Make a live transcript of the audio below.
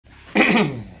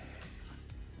Okay,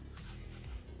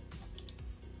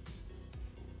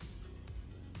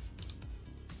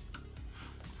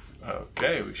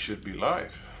 we should be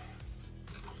live.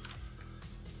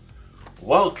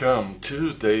 Welcome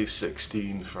to day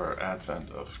 16 for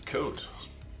Advent of Code.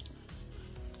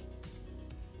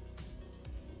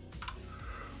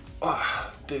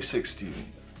 Day 16.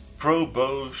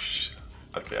 Proboscidea.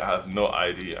 Okay, I have no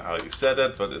idea how you said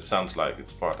it, but it sounds like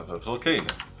it's part of a volcano.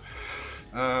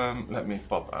 Let me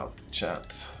pop out the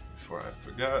chat before I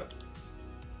forget.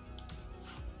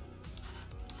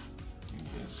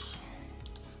 Yes.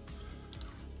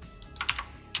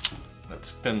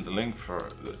 Let's pin the link for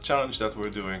the challenge that we're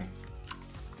doing.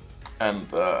 And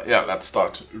yeah, let's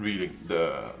start reading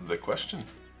the question.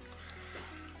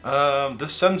 The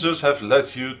sensors have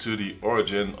led you to the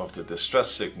origin of the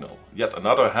distress signal, yet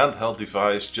another handheld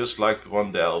device just like the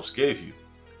one the elves gave you.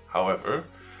 However,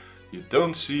 you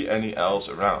don't see any elves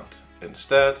around.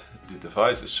 Instead, the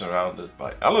device is surrounded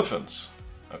by elephants.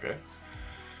 Okay.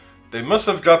 They must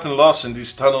have gotten lost in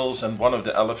these tunnels, and one of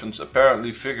the elephants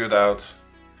apparently figured out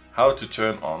how to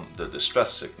turn on the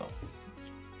distress signal.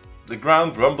 The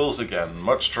ground rumbles again,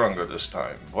 much stronger this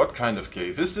time. What kind of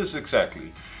cave is this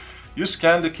exactly? You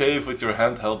scan the cave with your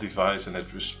handheld device and it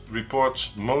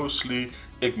reports mostly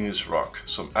igneous rock,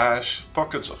 some ash,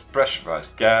 pockets of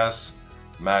pressurized gas,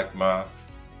 magma.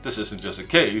 This isn't just a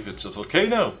cave, it's a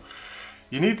volcano.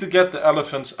 You need to get the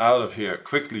elephants out of here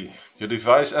quickly. Your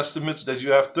device estimates that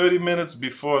you have 30 minutes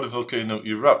before the volcano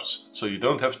erupts, so you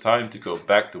don't have time to go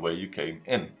back the way you came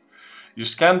in. You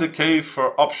scan the cave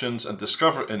for options and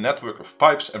discover a network of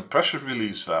pipes and pressure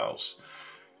release valves.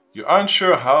 You aren't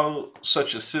sure how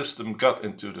such a system got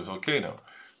into the volcano,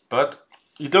 but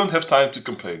you don't have time to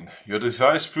complain. Your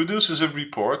device produces a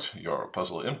report, your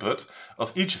puzzle input,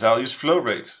 of each value's flow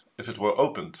rate, if it were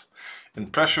opened, in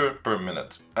pressure per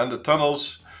minute, and the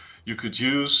tunnels you could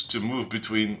use to move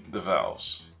between the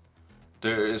valves.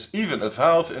 There is even a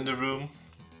valve in the room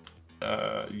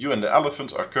you and the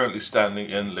elephant are currently standing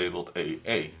in, labeled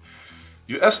AA.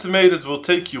 You estimate it will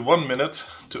take you 1 minute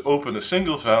to open a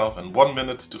single valve and 1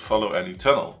 minute to follow any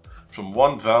tunnel, from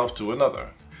one valve to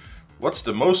another. What's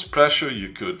the most pressure you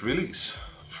could release?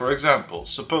 For example,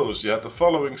 suppose you had the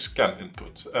following scan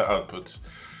output.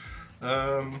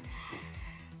 AA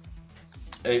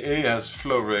has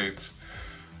flow rate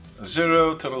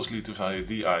 0, tunnels lead to value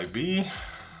DIB.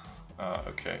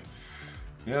 Okay,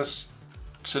 yes,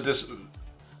 so this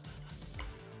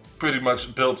pretty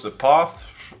much builds a path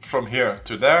from here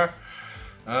to there.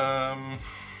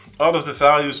 All of the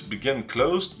values begin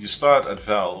closed. You start at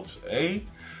valve A,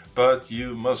 but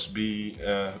it must be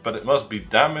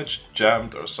damaged,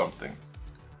 jammed, or something.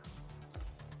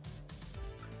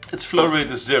 Its flow rate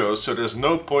is 0, so there's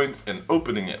no point in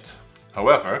opening it.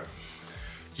 However,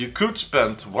 you could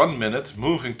spend 1 minute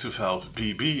moving to valve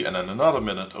BB and then another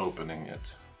minute opening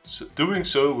it. So doing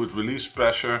so would release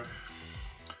pressure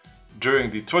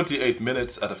during the 28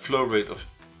 minutes at a flow rate of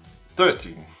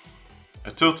 13.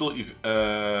 A total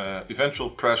eventual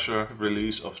pressure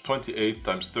release of 28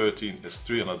 times 13 is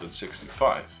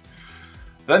 365.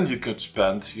 Then you could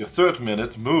spend your 3rd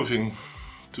minute moving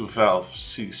to valve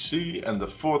CC and the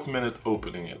 4th minute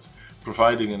opening it,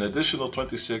 providing an additional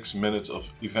 26 minutes of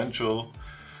eventual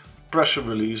pressure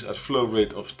release at flow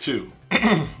rate of 2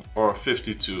 or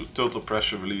 52 total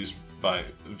pressure release by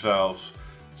valve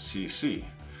CC.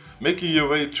 Making your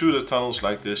way through the tunnels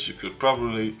like this, you could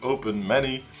probably open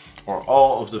many or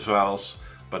all of the valves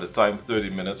by the time 30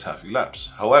 minutes have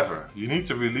elapsed. However, you need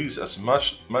to release as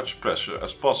much pressure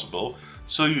as possible,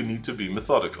 so you need to be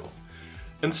methodical.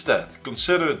 Instead,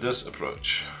 consider this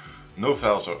approach. No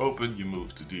valves are open, you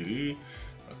move to DD.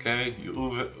 Okay, you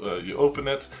open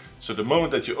it. So the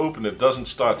moment that you open it doesn't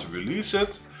start to release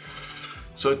it.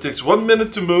 So it takes 1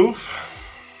 minute to move.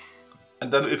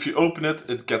 And then if you open it,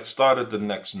 it gets started the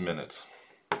next minute.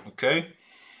 Okay?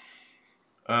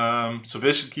 So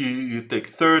basically you take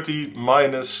 30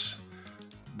 minus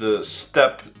the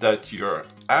step that you're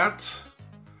at.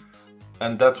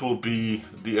 And that will be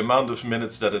the amount of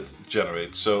minutes that it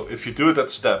generates. So if you do it at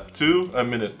step 2,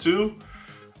 minute 2,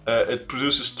 it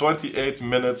produces 28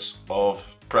 minutes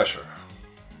of pressure.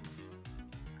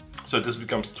 So this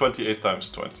becomes 28 times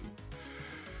 20.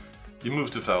 You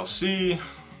move to valve C.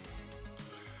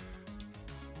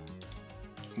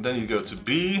 Then you go to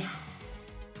B.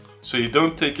 So you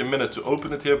don't take a minute to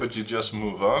open it here, but you just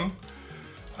move on.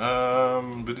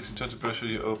 Releasing 20 pressure,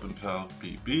 you open valve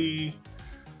BB.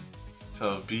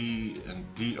 Valve B and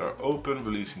D are open,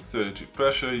 releasing 32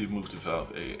 pressure. You move to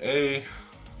valve AA.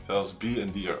 Valves B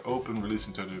and D are open,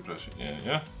 releasing 32 pressure.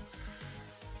 Yeah.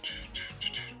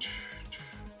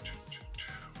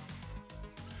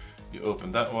 You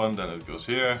open that one, then it goes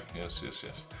here. Yes, yes,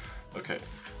 yes. Okay.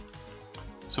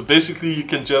 So basically you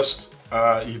can just,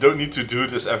 you don't need to do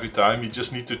this every time. You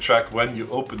just need to track when you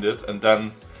opened it, and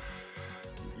then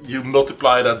you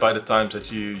multiply that by the times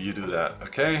that you do that.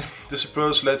 Okay. This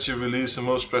approach lets you release the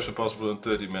most pressure possible in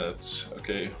 30 minutes.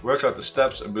 Okay. Work out the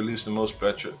steps and release the most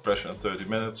pressure in 30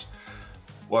 minutes.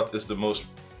 What is the most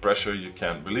pressure you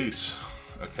can release?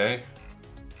 Okay.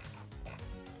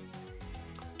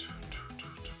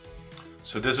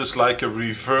 So this is like a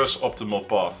reverse optimal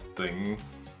path thing.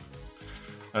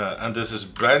 And this is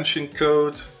branching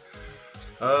code.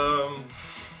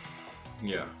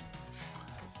 Yeah.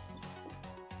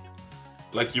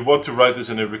 Like, you want to write this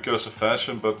in a recursive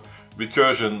fashion, but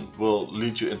recursion will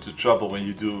lead you into trouble when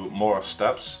you do more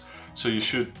steps. So you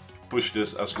should push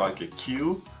this as like a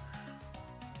queue.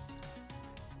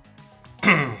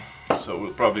 So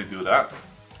we'll probably do that.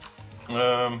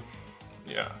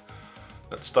 Yeah.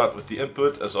 Let's start with the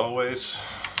input as always.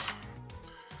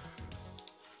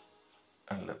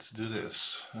 And let's do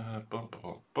this. Boom,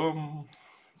 boom, boom.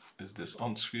 Is this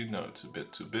on screen? No, it's a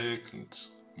bit too big.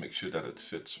 Let's make sure that it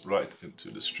fits right into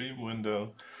the stream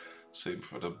window. Same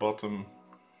for the bottom.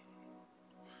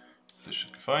 This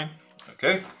should be fine.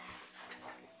 Okay.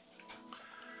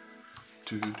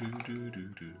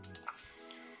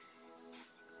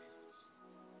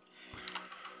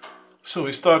 So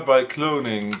we start by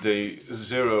cloning day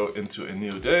 0 into a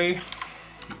new day.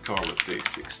 We call it day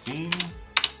 16.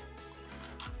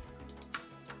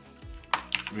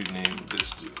 Rename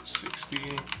this to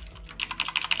 16.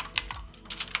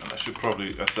 And I should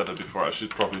probably, I said it before, I should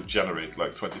probably generate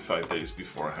like 25 days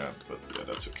beforehand, but yeah,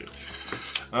 that's okay.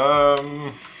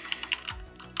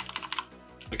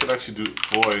 I can actually do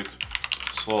void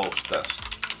solve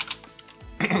test.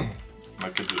 I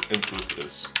can do input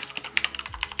is.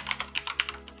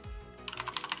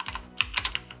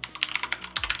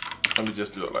 Let me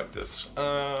just do it like this.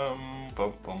 Bum,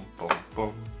 bum, bum,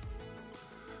 bum.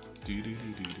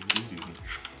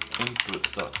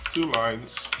 Input dot 2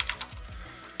 lines.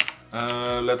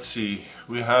 Let's see.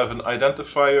 We have an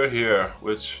identifier here,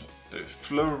 which a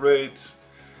flow rate,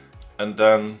 and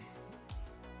then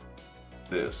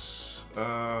this.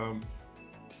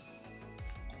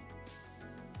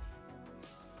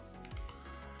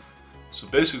 So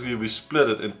basically, we split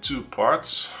it in 2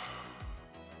 parts.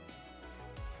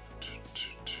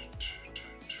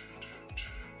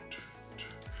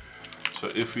 So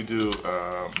if we do,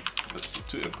 let's see,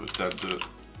 2 inputs, then do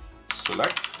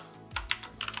select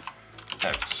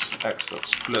x dot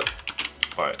split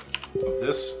by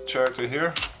this character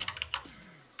here.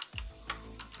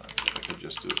 I can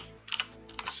just do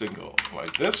a single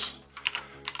like this.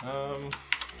 And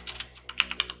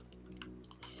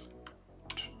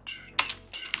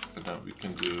then we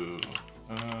can do,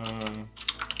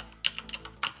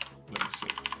 let me see.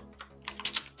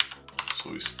 So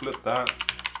we split that.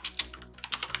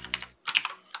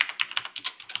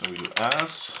 And we do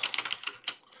as.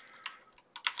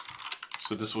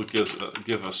 So this will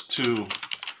give us 2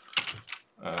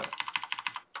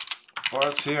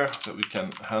 parts here that we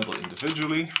can handle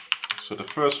individually. So the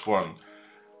first one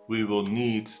we will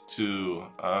need to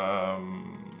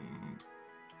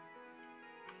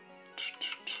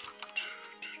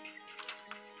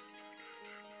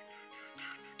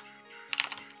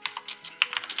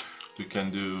we can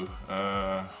do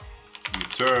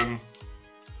return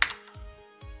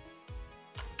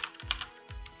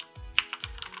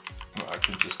I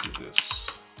can just do this.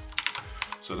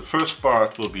 So the first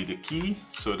part will be the key,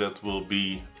 so that will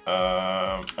be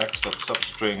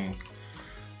x.substring.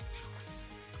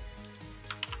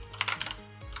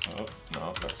 Oh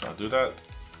no, let's not do that.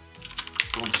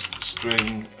 Const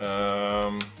string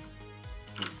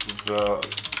the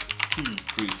key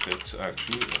prefix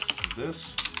actually is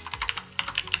this.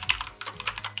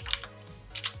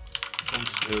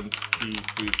 Constant key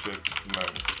prefix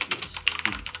length is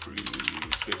key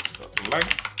prefix dot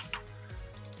length.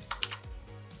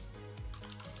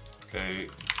 Okay,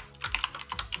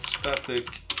 static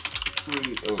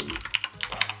read only,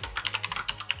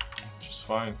 which is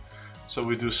fine. So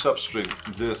we do substring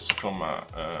this comma,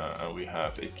 and we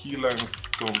have a key length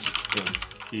constant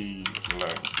key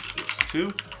length is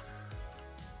 2.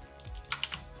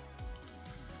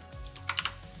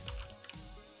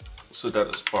 So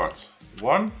that is part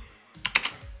 1,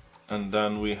 and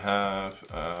then we have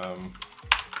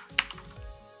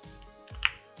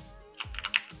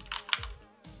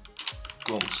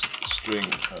const string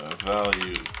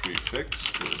value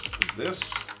prefix is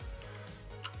this.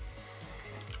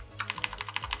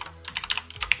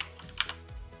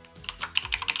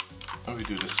 And we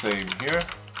do the same here,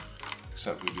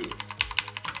 except we do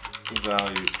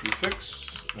value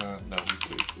prefix, now we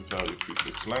take value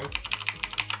prefix length,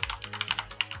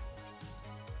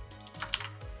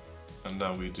 and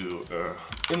then we do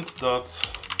int dot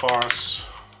parse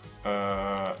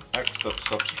x dot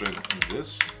substring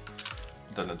this,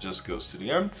 then it just goes to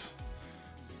the end,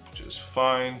 which is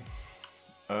fine.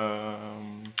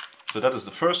 So that is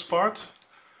the first part,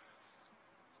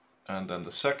 and then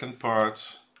the second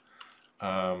part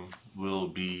will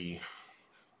be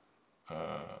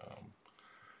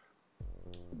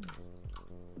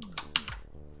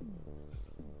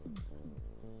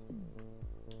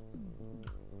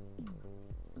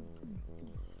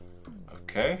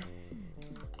okay.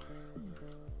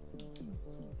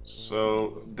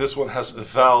 So this one has a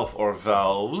valve or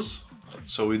valves,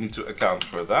 so we need to account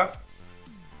for that.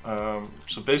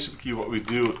 So basically what we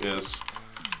do is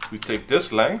we take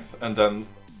this length and then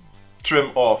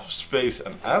trim off space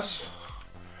and s.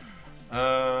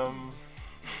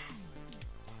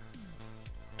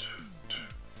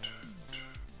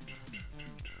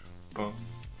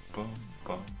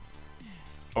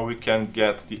 Or we can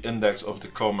get the index of the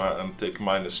comma and take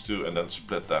 -2 and then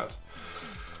split that.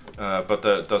 But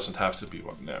that doesn't have to be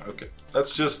one there. Okay,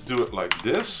 let's just do it like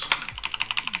this.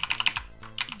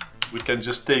 We can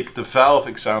just take the valve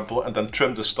example and then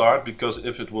trim the start, because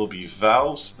if it will be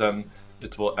valves, then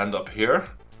it will end up here.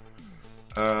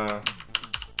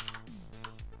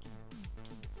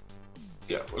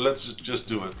 Yeah, well, let's just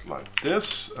do it like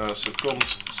this. So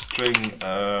const string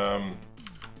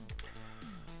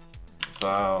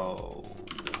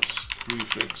valves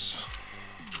prefix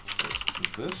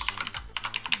is this.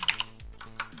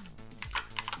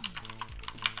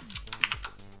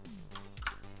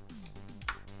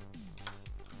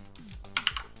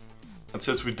 And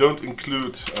since we don't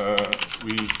include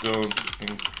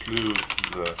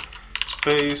the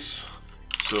space,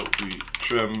 so we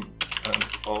trim and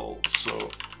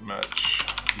also match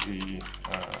the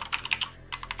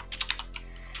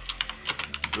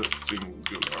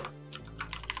singular.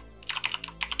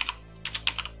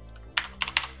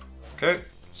 Okay,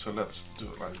 so let's do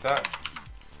it like that.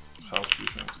 Valve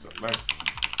prefix length.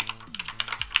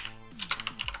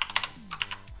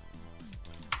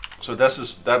 So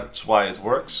that's why it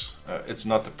works. It's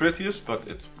not the prettiest, but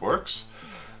it works.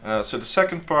 So the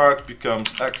second part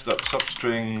becomes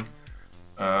x.substring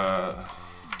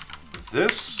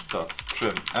this dot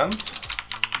trim end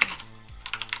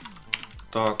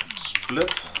dot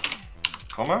split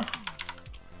comma.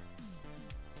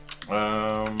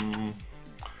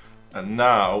 And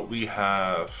now we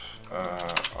have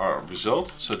our result.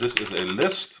 So this is a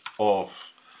list of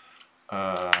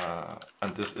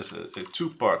and this is a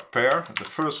two-part pair. The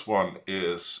first one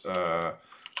is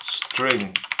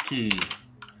string key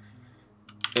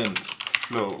int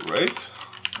flow rate,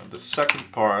 and the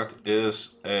second part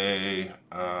is a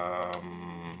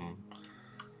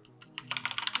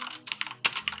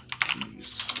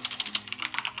keys.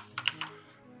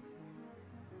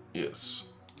 Yes.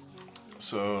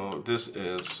 So this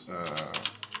is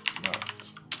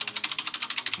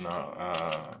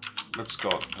let's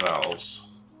call it valves.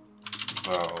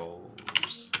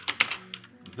 Valves.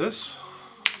 This.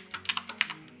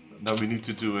 Now we need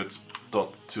to do it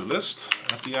dot to list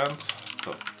at the end.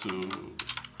 Dot to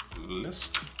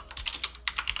list.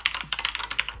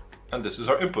 And this is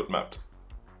our input mapped.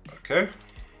 Okay.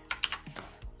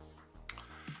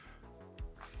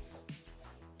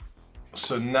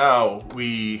 So now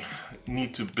we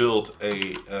need to build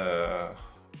a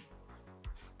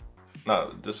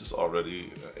now this is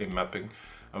already a mapping.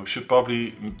 We should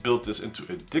probably build this into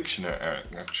a dictionary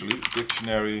actually.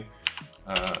 Dictionary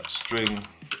string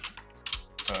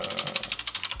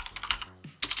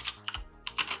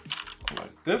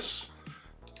like this,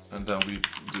 and then we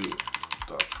do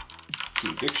dot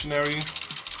to dictionary.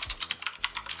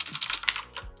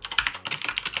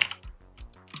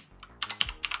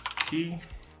 Key.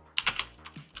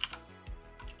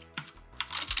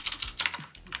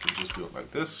 You can just do it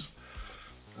like this,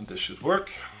 and this should work.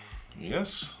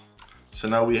 Yes. So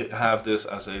now we have this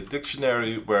as a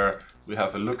dictionary where we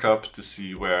have a lookup to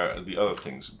see where the other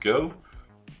things go.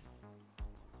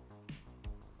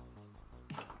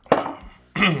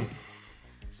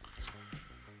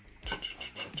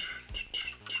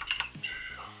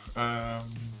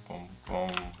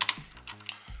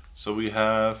 So we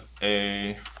have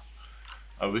a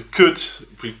we could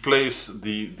replace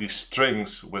the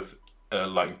strings with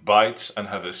like bytes and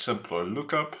have a simpler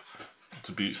lookup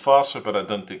to be faster, but I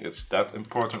don't think it's that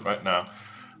important right now.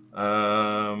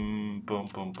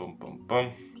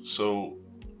 So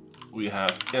we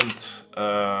have int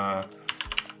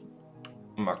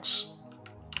max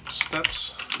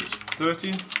steps is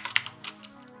 30.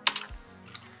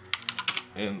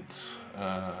 int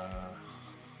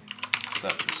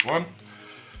step is 1.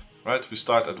 Right, we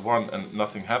start at 1 and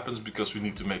nothing happens because we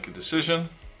need to make a decision.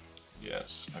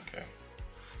 Yes, okay.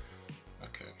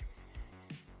 Okay.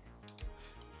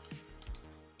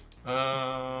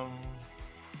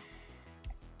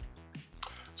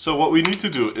 So what we need to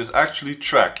do is actually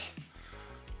track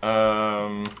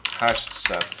hash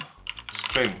set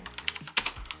string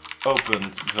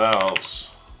opened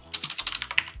valves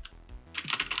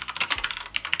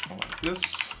like this.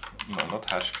 No, not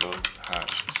hash code,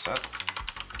 hash set.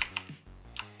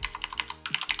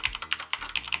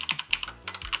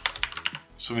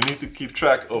 So we need to keep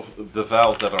track of the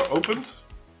valves that are opened.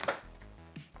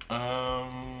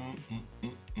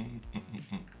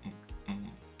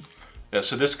 Yeah,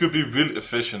 so this could be really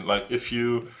efficient. Like if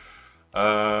you,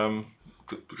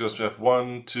 because we have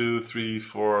 1, 2, 3,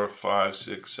 4, 5,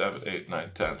 6, 7, 8,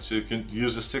 9, 10. So you can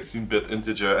use a 16-bit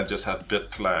integer and just have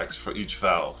bit flags for each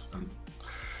valve. And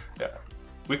yeah,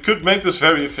 we could make this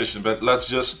very efficient, but let's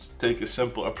just take a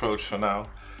simple approach for now.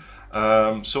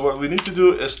 So what we need to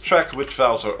do is track which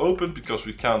valves are open because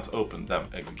we can't open them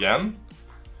again.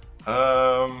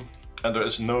 And there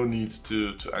is no need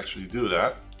to actually do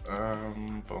that.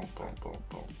 Boom, boom, boom,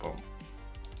 boom, boom.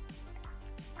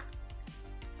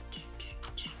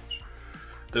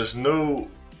 There's no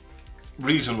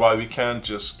reason why we can't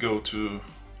just go to,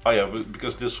 oh yeah,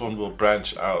 because this one will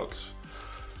branch out.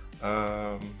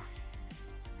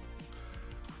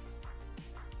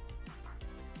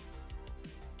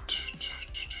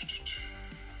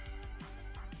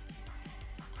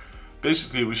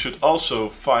 Basically, we should also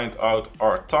find out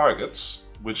our targets,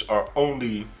 which are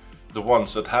only the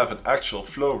ones that have an actual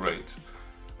flow rate,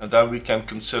 and then we can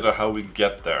consider how we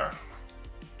get there.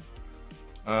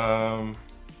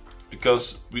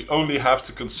 Because we only have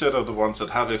to consider the ones that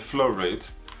have a flow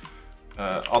rate,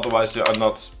 otherwise they are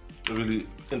not a really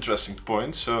interesting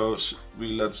point. So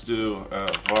let's do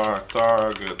var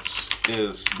targets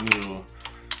is new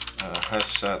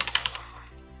hash set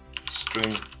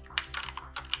string,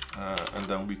 and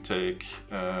then we take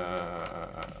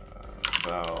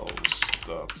valves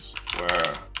dot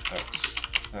where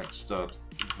x dot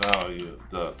value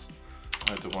dot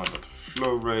the one dot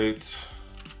flow rate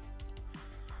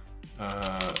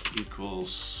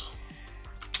equals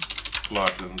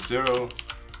larger than 0,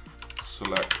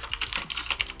 select x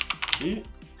key.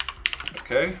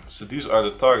 Okay, so these are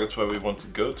the targets where we want to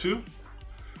go to,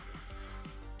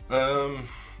 and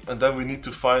then we need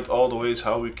to find all the ways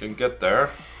how we can get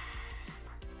there.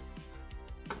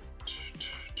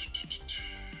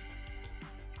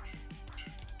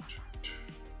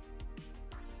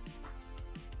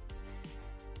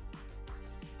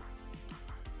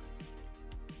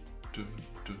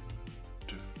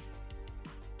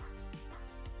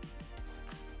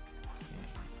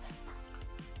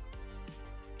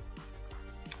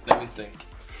 Let me think.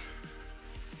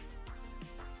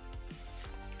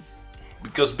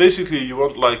 Because basically you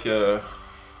want like a,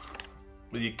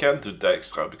 well, you can't do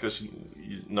Dijkstra because you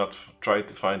not try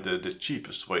to find the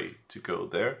cheapest way to go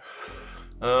there.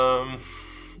 And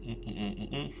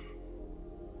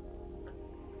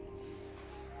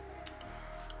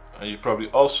you probably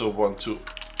also want to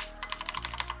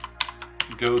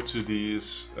go to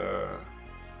these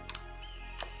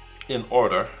in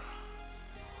order.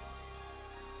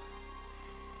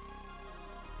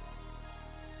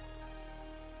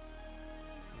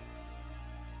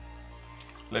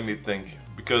 Let me think,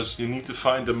 because you need to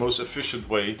find the most efficient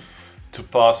way to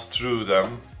pass through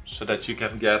them so that you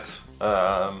can get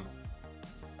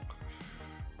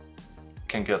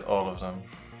all of them.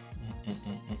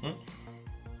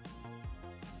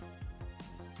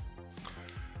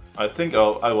 I think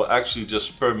I will actually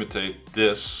just permutate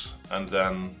this and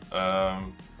then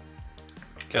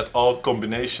get all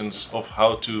combinations of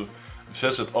how to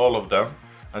visit all of them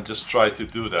and just try to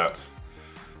do that.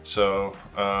 So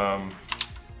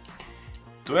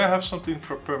do I have something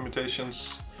for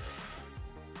permutations?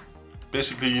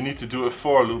 Basically you need to do a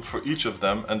for loop for each of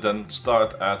them and then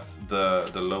start at the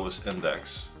lowest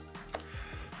index.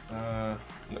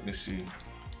 Let me see.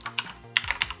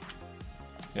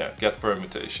 Yeah, get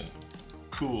permutation.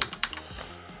 Cool.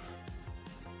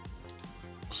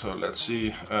 So let's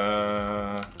see,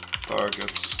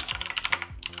 targets.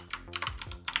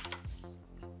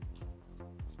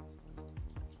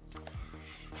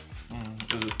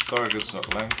 Is it targets,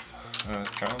 not length,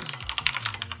 count?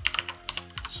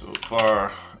 So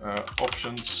var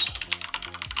options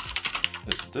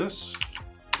is this.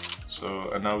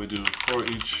 So, and now we do for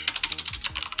each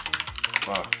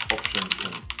var options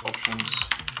in options.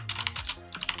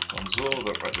 Console,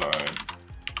 the red line.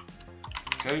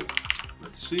 Okay,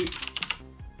 let's see.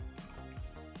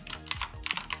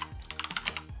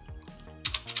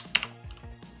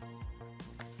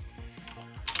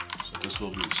 this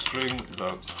will be string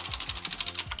dot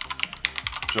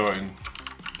join,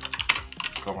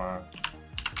 comma.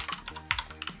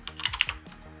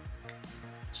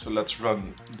 So let's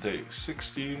run day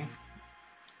 16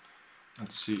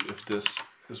 and see if this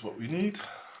is what we need.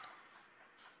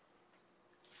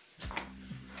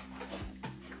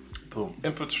 Boom,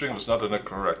 input string was not in the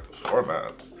correct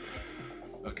format.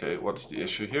 Okay, what's the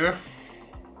issue here?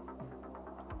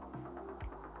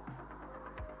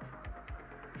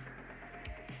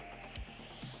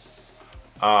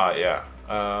 Ah, yeah.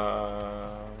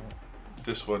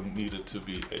 This one needed to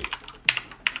be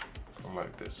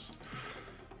like this.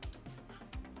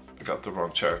 I got the wrong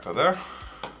character there.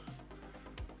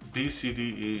 B, C, D,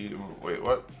 E. Wait,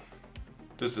 what?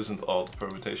 This isn't all the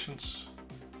permutations.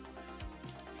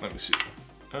 Let me see.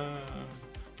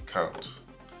 Count.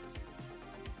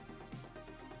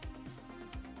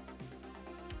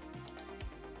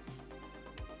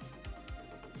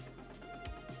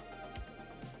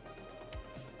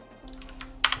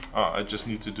 Ah, I just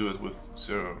need to do it with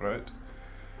 0, right?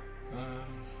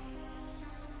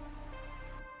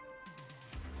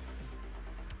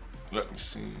 Let me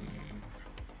see.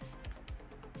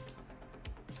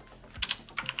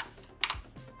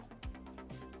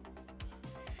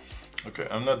 Okay,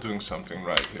 I'm not doing something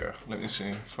right here. Let me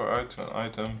see. For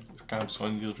item, it counts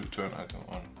 1, yield return item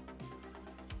 1.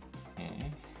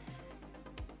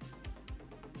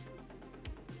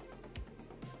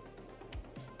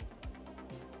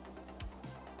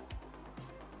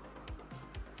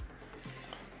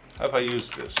 Have I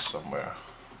used this somewhere?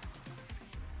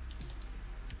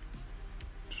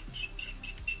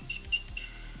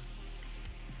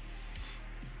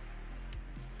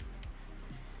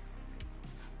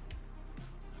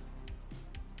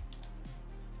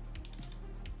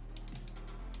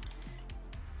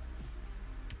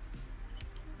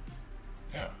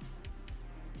 Yeah.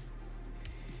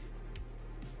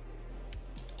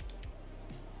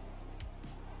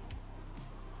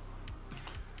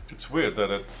 It's weird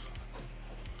that it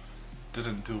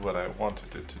didn't do what I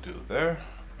wanted it to do there.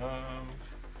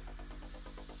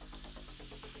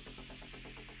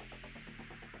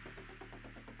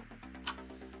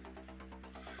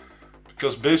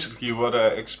 Because basically what I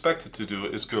expected to do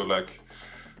is go like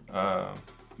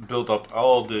build up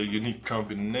all the unique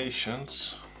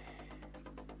combinations.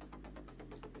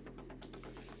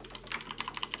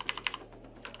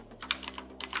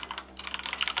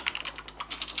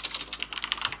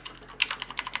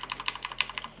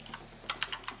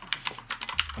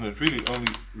 And it really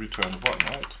only returned 1,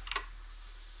 right?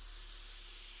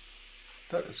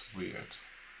 That is weird.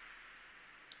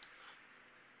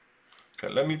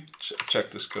 Okay, let me check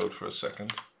this code for a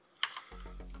second.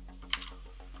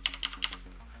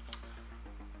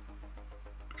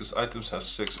 Because items has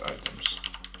 6 items.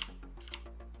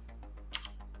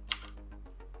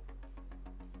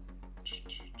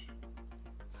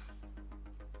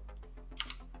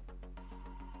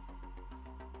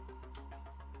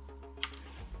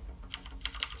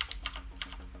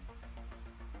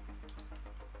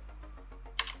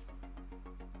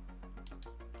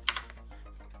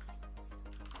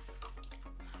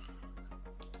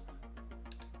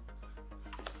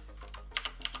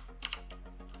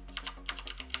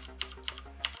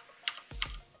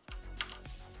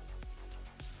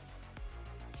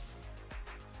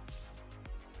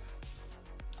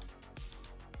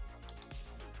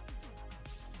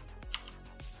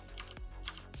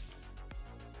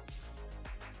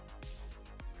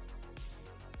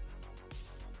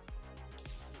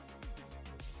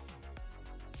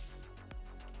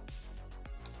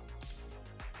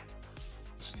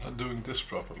 Not doing this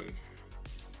properly.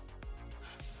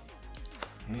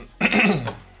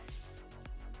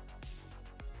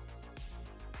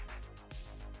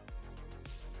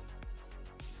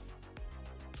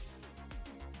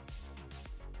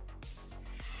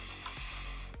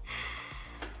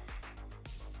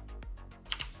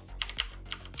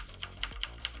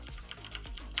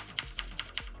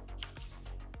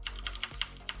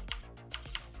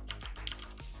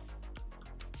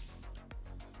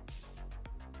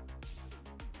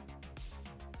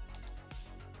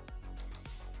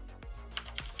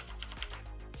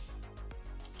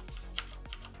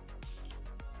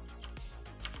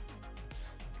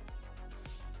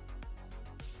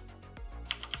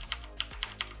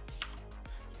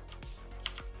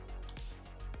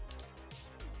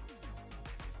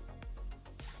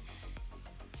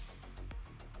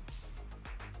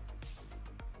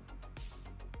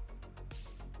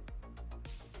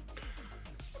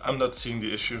 I'm not seeing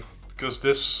the issue, because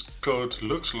this code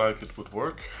looks like it would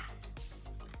work.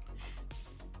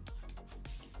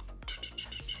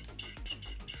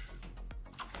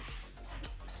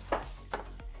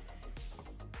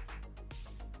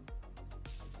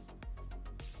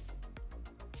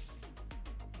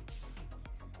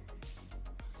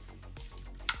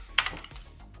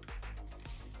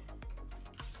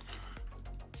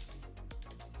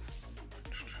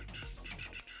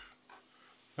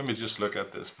 Let me just look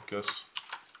at this because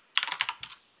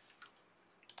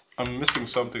I'm missing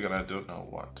something and I don't know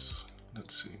what.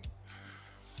 Let's see.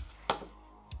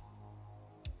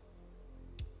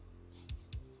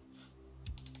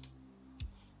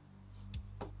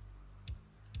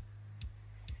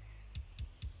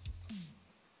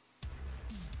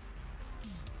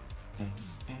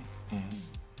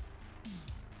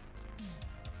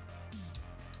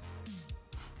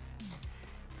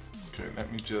 Okay,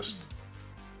 let me just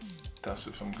test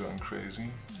if I'm going crazy.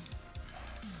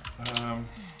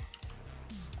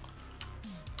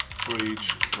 For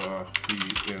each be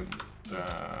in the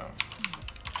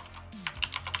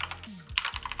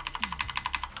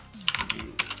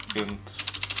new int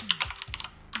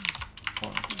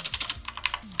 1,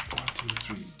 2,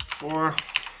 3, 4.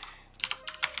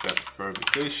 Get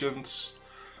permutations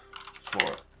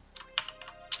for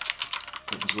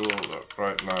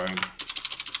console.write line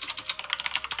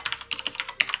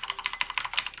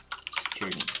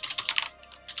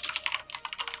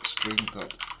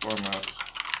string.format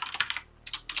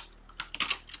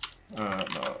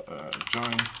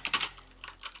join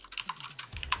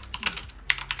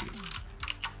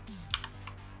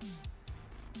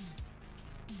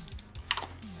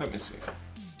let me see.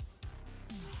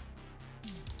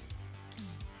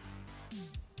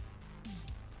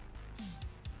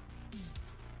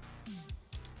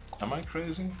 Am I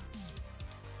crazy?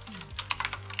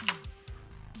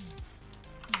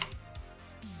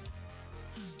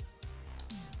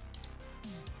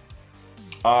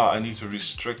 I need to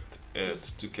restrict it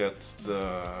to get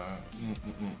the...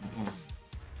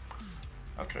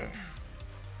 Okay.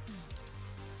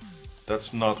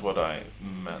 That's not what I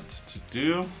meant to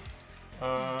do.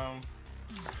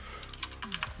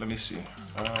 Let me see.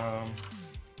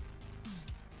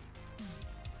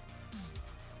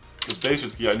 Because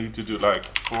basically I need to do like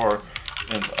for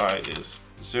int I is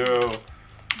 0,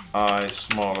 I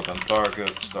smaller than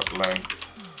target, dot length,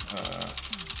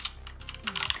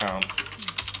 count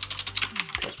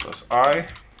plus I,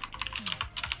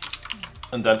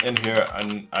 and then in here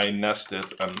I nest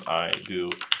it and I do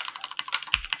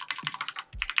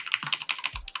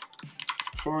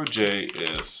for j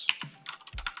is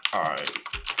I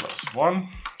plus 1,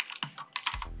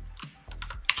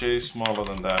 j smaller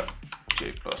than that,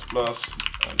 j plus plus,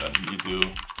 and then you do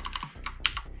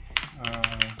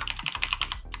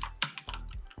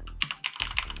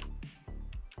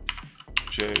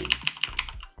j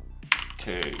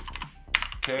k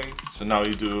k. So now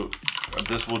you do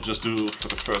this will just do for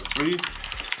the first 3.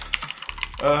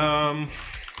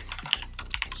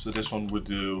 So this one would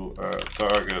do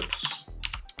targets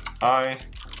I,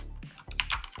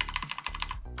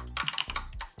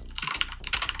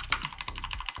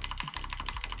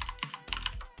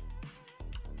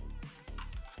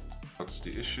 what's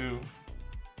the issue?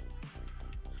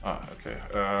 Okay,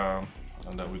 and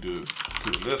then we do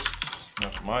to list,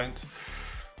 never mind.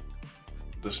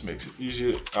 This makes it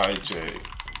easier, I, j,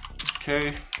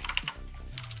 k.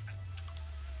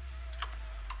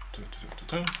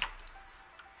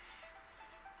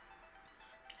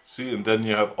 See, and then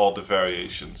you have all the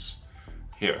variations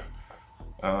here.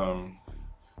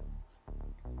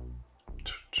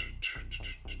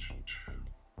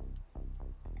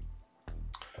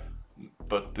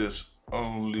 But this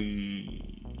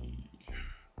only,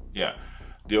 yeah.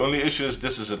 The only issue is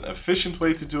this is an efficient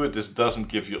way to do it. This doesn't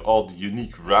give you all the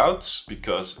unique routes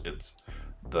because it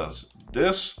does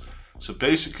this. So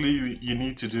basically you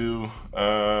need to do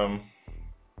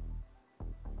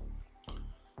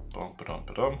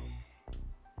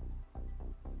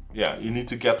yeah, you need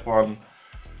to get one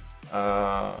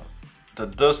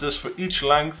that does this for each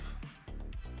length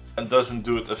and doesn't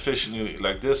do it efficiently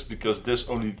like this, because this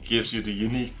only gives you the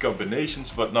unique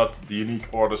combinations but not the unique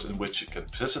orders in which you can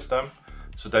visit them.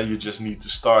 So then you just need to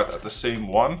start at the same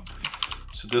one.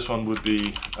 So this one would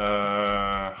be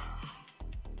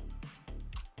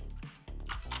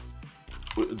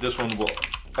this one will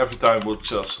every time will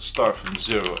just start from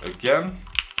 0 again,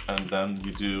 and then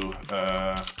you do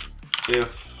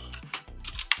if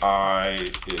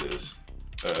I is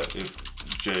if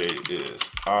j is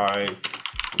I,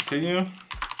 continue,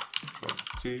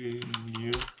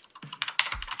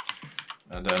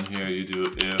 and then here you do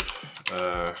if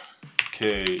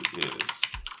k is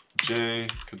j,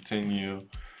 continue,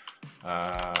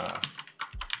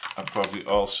 and probably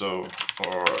also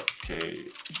for k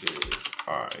is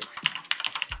I,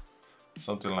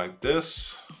 something like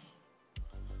this.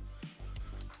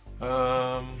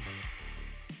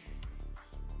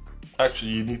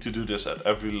 Actually, you need to do this at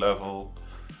every level,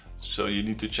 so you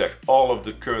need to check all of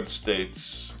the current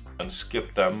states and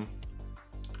skip them.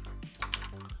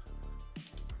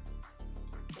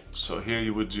 So here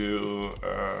you would do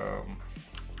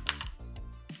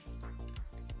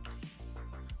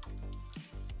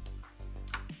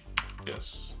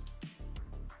yes.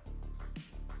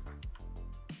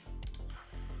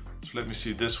 So let me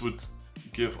see, this would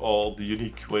give all the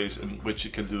unique ways in which you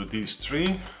can do these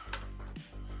three.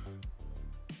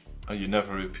 And you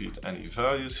never repeat any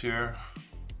values here.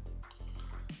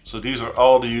 So these are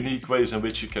all the unique ways in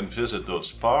which you can visit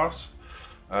those paths.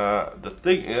 The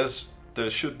thing is, there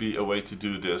should be a way to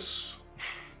do this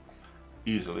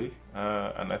easily.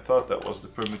 And I thought that was the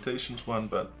permutations one,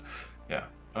 but yeah.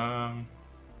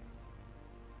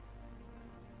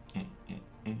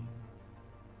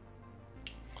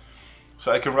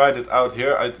 So I can write it out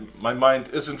here. My mind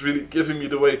isn't really giving me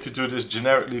the way to do this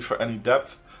generically for any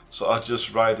depth. So I'll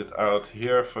just write it out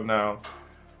here for now.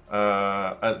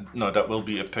 And no, that will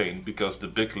be a pain because the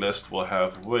big list will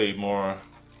have way more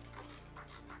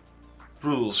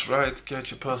rules, right?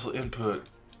 Get your puzzle input.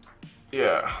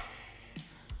 Yeah.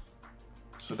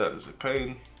 So that is a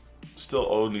pain. Still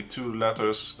only 2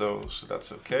 letters though, so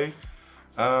that's okay.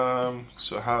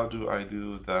 So how do I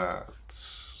do that?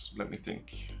 Let me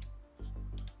think.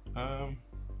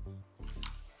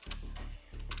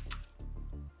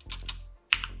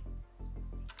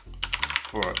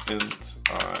 For int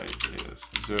I is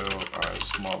 0, I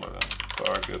smaller than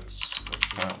targets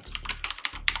count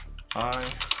I,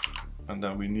 and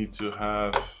then we need to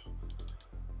have,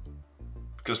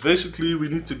 because basically we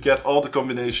need to get all the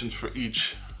combinations for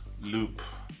each loop.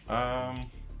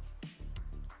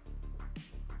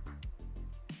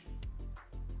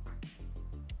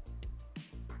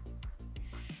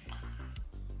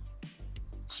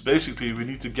 So basically we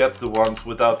need to get the ones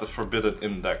without the forbidden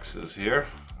indexes here.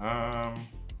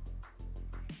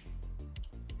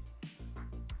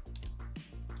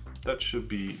 That should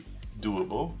be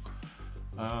doable.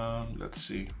 Let's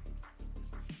see.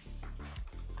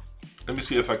 Let me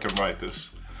see if I can write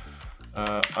this.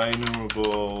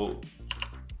 IEnumerable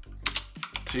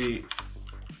T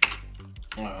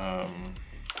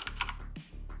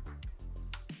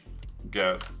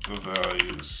get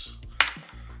values.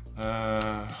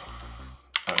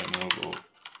 IEnumerable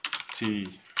T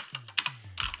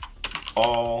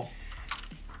all,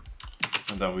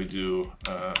 and then we do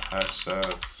hash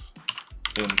set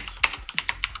int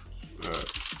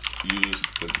used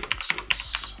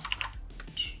indexes.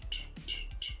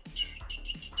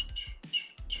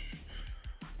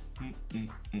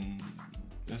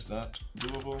 Is that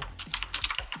doable?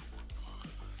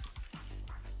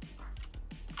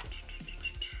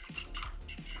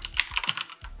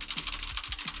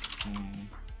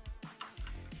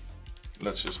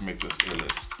 Let's just make this a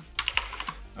list.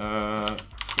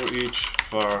 For each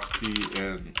var t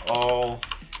in all,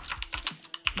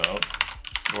 no,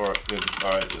 for int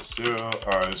I is 0,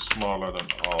 I is smaller than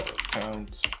all that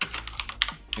counts,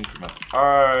 increment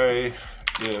I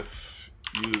if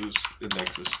used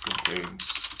indexes contains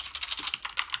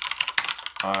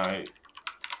I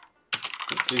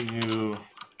continue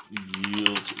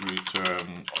yield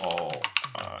return all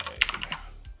I,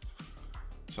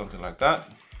 something like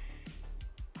that.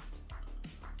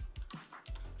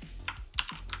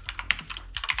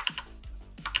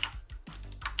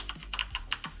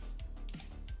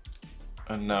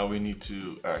 And now we need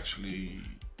to actually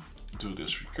do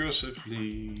this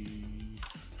recursively.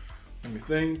 Let me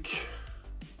think.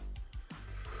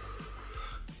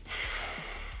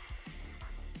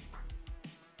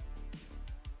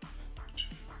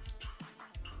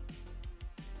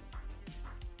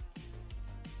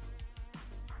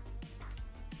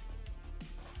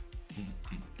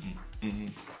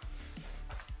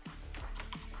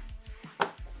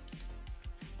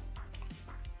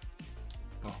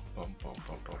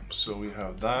 So we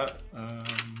have that.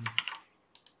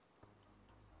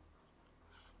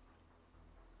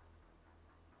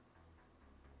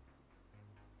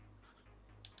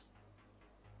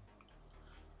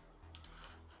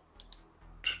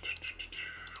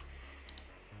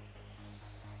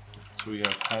 So we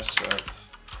have hash set,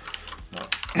 no,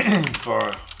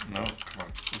 var, no, come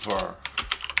on, var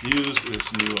use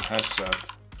is new hash set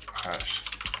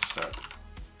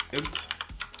int.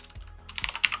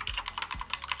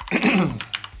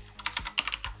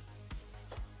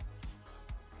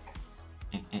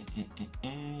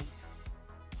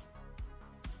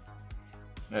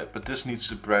 Yeah, but this needs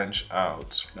to branch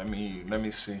out. Let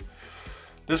me see.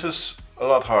 This is a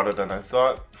lot harder than I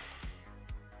thought,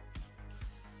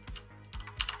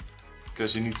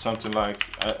 because you need something like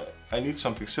I need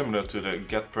something similar to the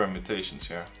get permutations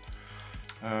here.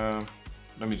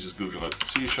 Let me just Google it.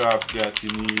 C# get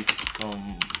unique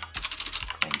combinations.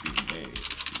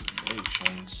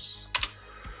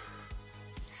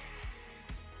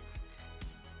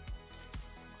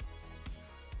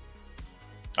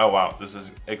 Oh wow, this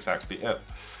is exactly it.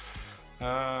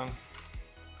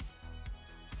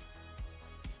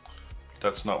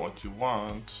 That's not what you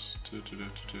want. So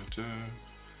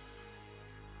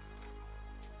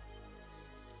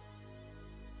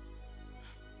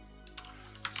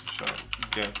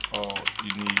get all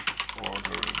unique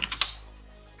orderings.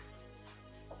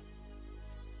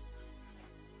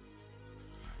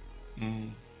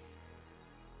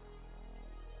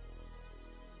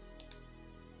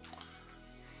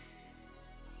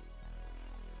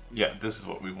 Yeah, this is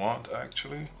what we want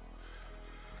actually.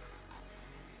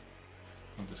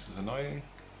 And this is annoying.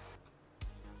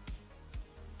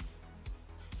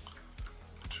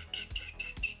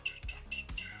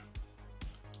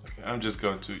 Okay, I'm just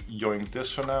going to yoink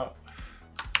this for now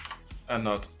and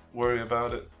not worry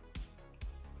about it.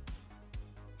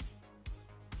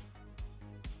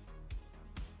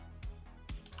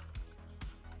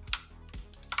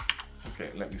 Okay,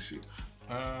 let me see.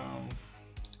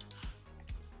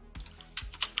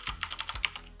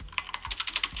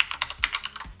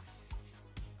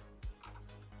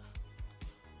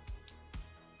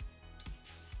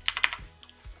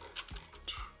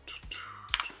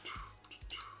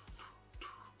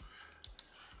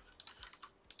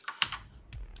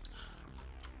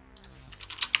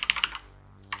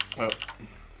 Well,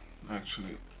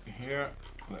 actually here,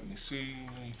 let me see.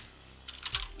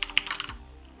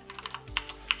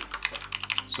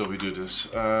 So we do this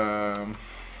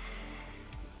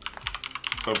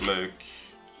public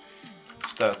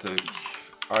static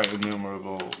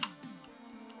enumerable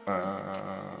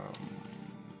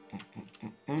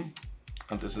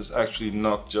and this is actually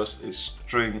not just a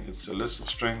string, it's a list of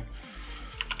string.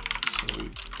 So we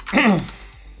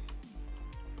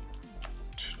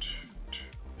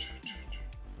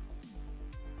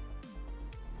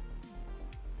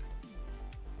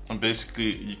and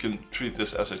basically you can treat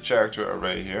this as a character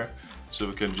array here. So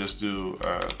we can just do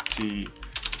T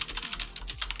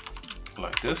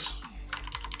like this.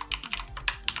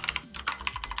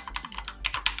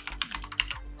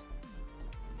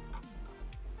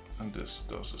 And this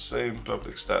does the same,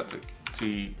 public static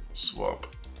T swap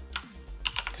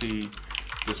T.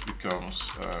 This becomes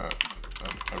an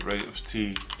array of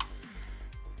T.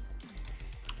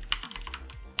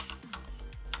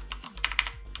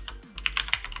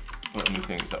 The only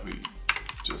thing is that we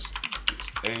just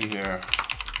use A here,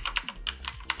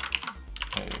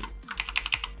 A.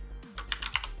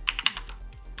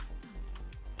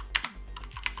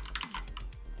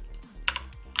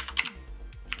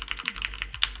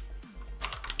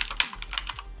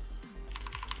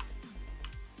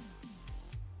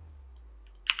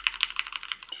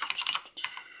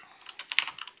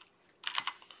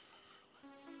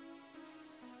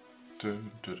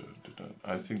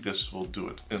 I think this will do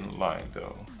it in line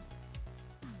though.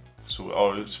 So we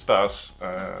already just pass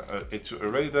a to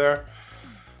array there.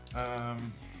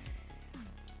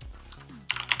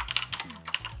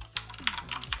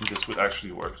 This would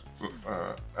actually work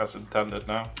as intended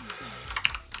now.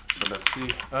 So let's see.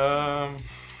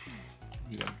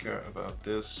 We don't care about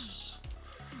this.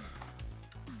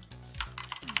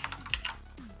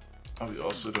 We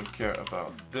also don't care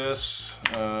about this.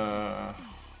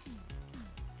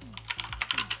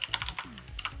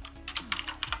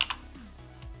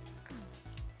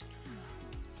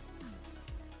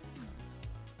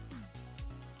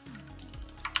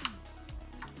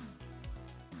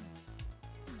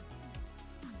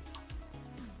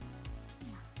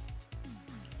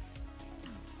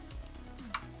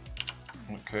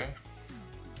 Okay.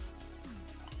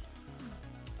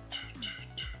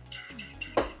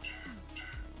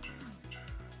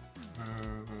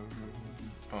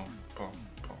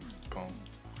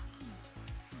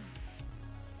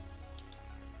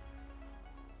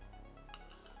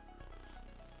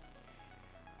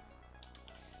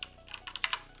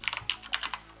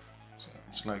 So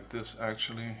it's like this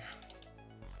actually.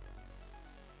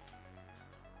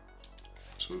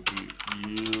 So we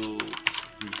yield,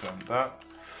 return that.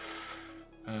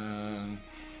 And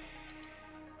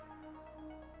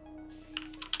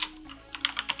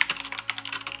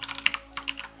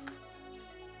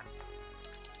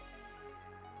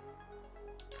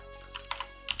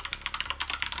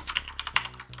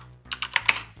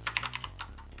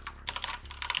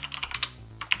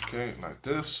okay, like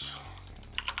this.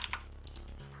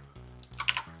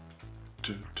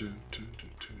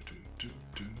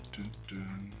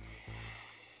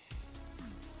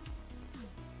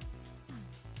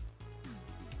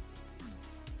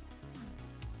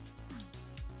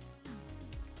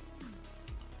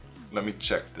 Let me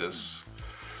check this.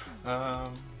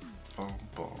 Boom,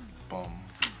 boom, boom.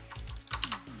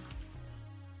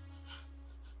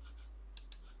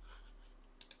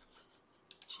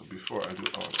 before I do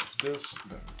all of this,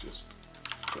 let me just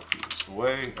copy this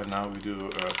away, and now we do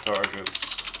targets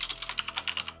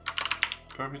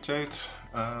permutate.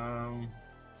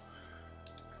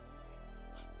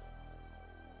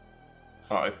 Oh,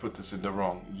 I put this in the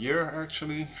wrong year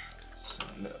actually. So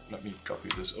let me copy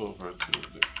this over to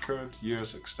the current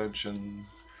year's extension.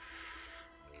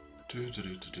 And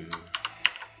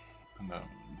then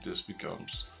this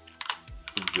becomes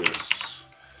this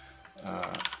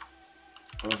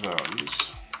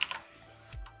values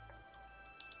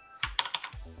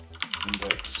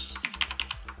index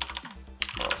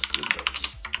last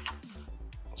index,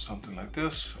 something like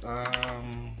this.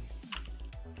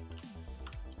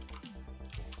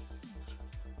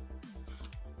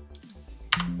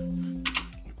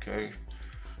 Okay,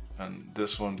 and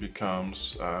this one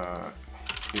becomes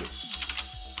is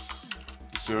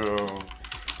 0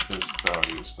 is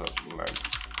values that length.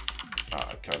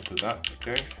 I can't do that.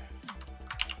 Okay.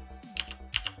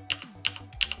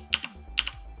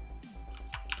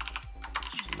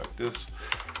 Like this.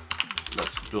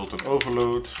 Let's build an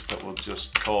overload that will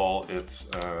just call it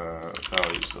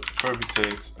values that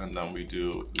permutate, and then we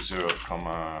do 0,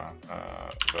 values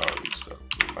that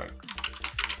length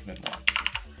min1.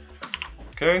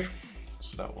 Okay,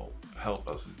 so that will help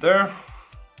us there.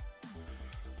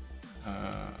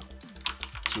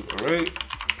 To array.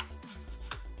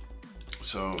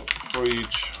 So for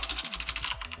each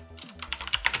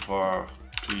var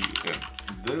p in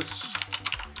this,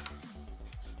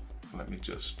 let me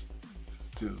just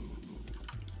do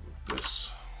this.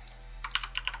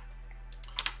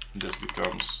 And this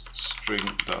becomes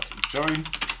string.join,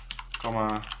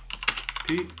 comma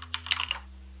p.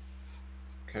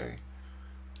 Okay.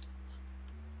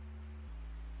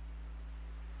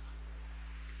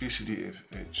 BCD if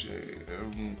HJ.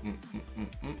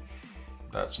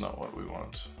 That's not what we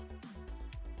want.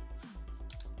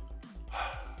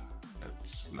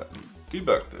 Let me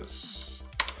debug this.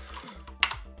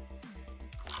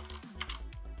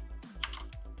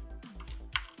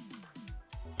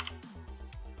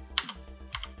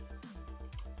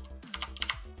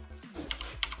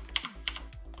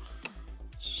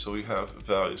 So we have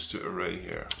values to array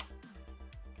here.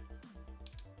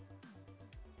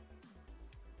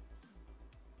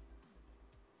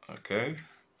 Okay.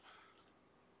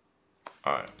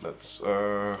 All right, let's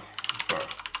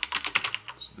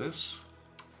this.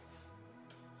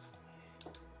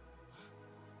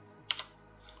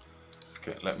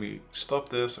 Okay, let me stop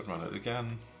this and run it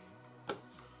again.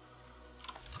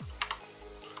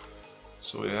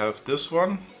 So we have this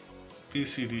one,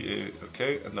 BCDA,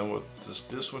 okay, and then what does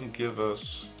this one give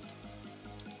us?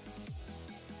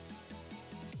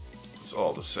 It's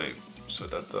all the same, so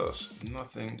that does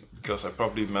nothing, because I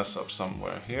probably mess up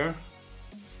somewhere here.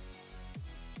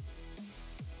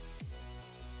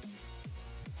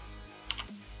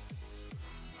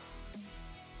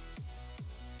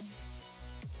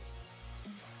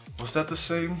 Was that the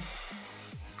same?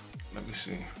 Let me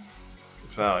see.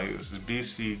 Values is B,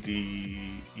 C,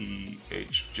 D, E,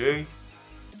 H, J.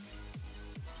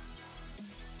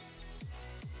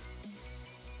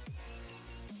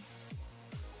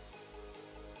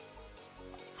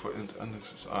 For int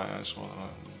index is I small.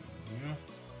 Yeah.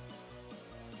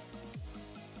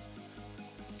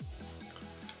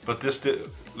 But this did.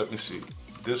 Let me see.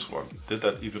 This one, did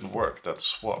that even work? That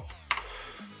swap.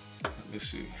 Let me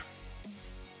see.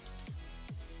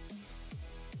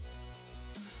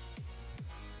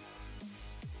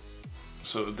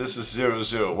 So this is 0,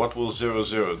 0. What will 0,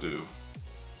 0 do?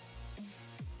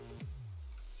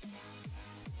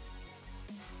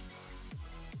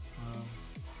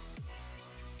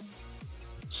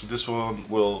 So this one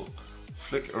will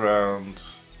flick around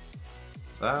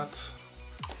that.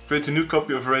 Create a new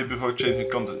copy of array before changing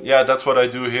content. Yeah, that's what I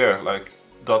do here, like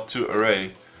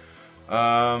 .toArray.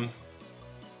 But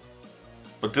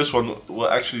this one will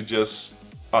actually just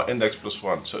index plus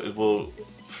 1, so it will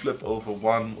flip over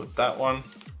 1 with that one.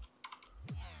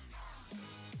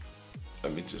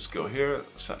 Let me just go here,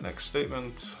 set next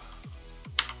statement.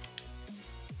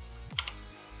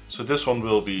 So this one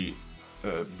will be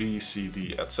B, C,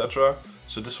 D, etc.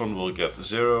 So this one will get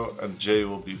 0 and J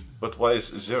will be, but why is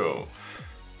 0?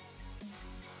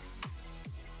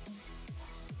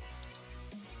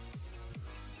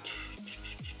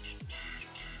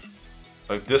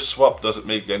 Like this swap doesn't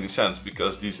make any sense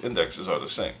because these indexes are the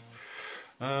same.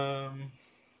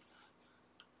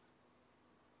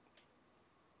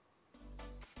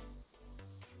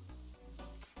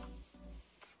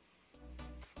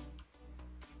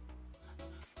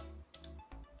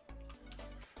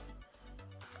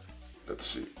 Let's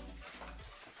see.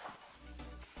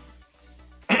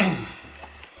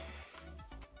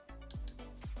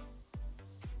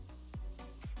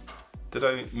 Did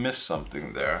I miss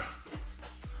something there?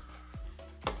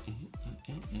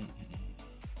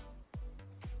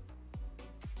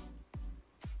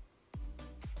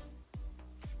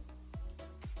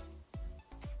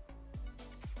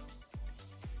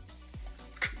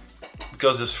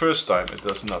 Because this first time it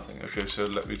does nothing. Okay, so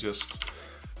let me just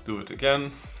do it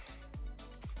again.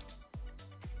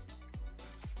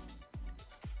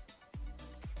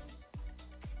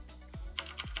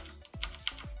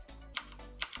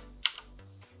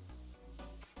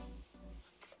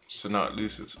 So now at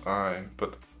least it's I,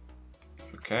 but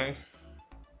okay.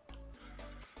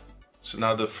 So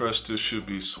now the first two should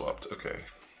be swapped, okay.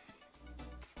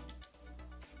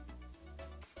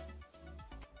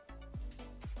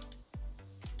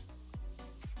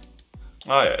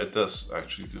 Ah yeah, it does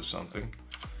actually do something.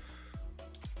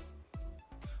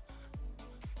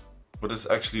 But it's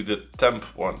actually the temp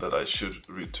one that I should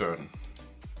return.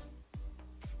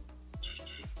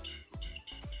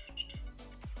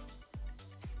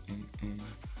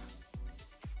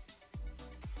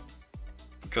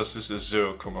 Because this is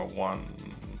 0,1.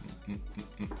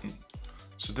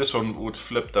 So this one would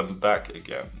flip them back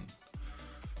again.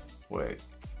 Wait.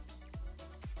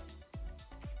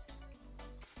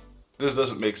 This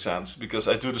doesn't make sense because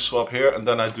I do the swap here and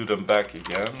then I do them back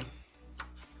again.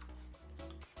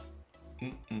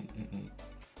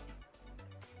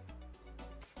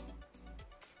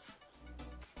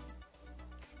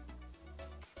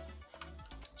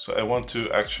 So I want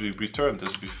to actually return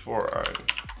this before I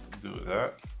do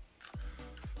that.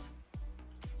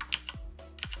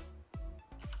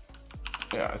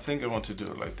 Yeah, I think I want to do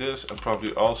it like this, and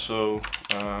probably also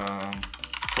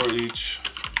for each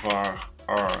var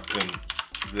r in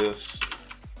this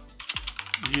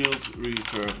yield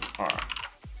return r.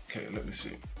 Okay, let me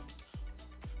see.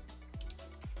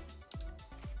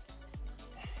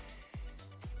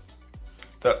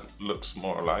 That looks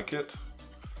more like it.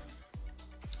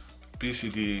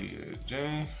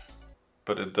 BCDJ,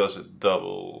 but it does it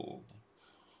double.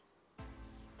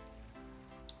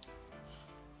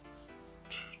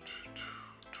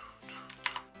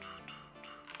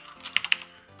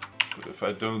 But if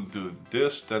I don't do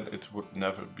this, then it would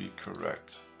never be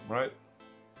correct, right?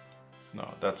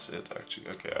 No, that's it actually.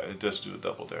 Okay, I just do a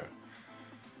double there.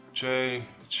 J, it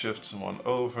shifts one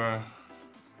over.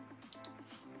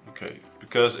 Okay,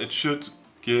 because it should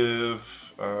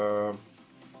give,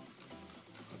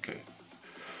 okay,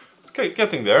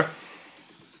 getting there.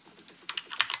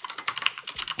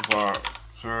 Var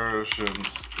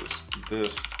versions is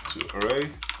this to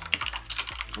array.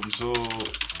 Console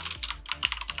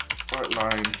part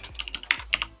line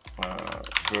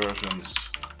versions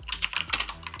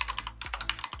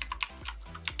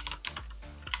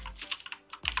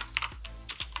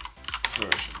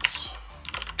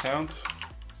count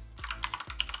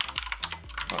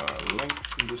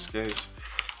length in this case.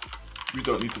 We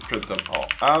don't need to print them all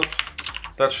out.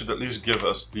 That should at least give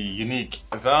us the unique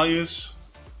values.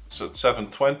 So it's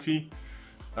 720.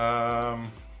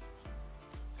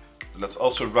 Let's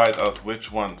also write out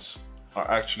which ones are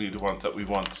actually the ones that we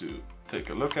want to take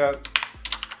a look at.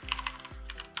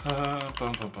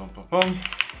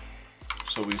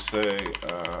 So we say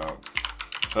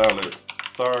valid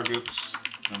targets,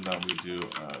 and then we do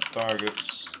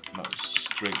targets, no,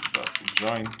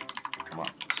 string.join. Come on,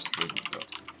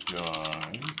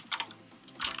 string.join.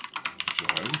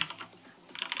 Join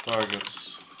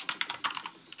targets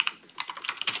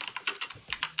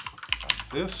like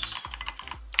this.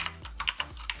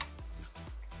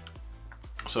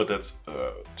 So that's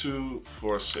 2,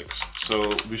 4, 6. So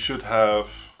we should have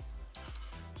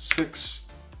 6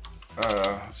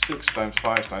 times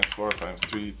 5 times 4 times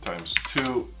 3 times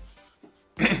 2.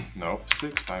 No,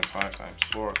 6 times 5 times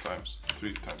 4 times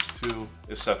 3 times 2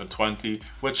 is 720,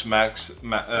 which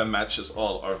matches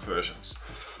all our versions.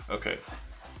 Okay,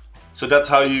 so that's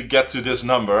how you get to this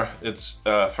number. It's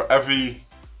for every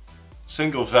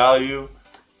single value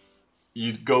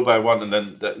you go by one, and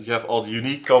then you have all the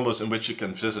unique combos in which you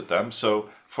can visit them. So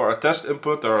for our test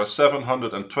input, there are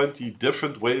 720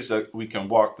 different ways that we can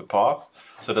walk the path.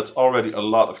 So that's already a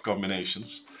lot of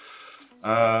combinations.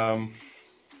 So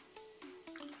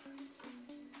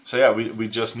yeah, we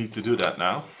just need to do that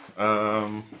now.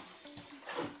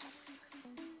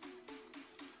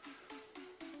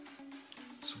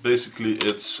 So basically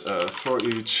it's for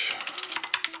each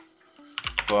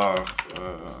var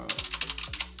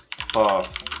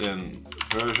path in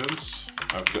versions.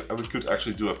 Okay, we could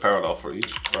actually do a parallel for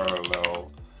each.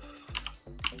 Parallel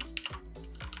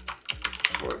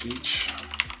for each.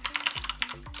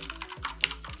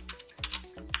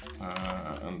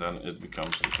 And then it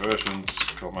becomes in versions,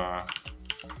 comma,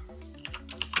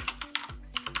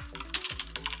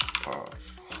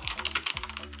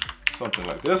 something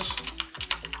like this.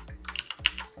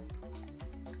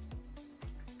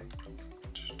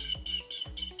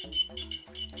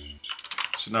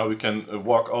 So now we can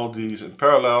walk all these in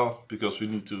parallel, because we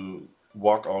need to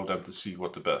walk all of them to see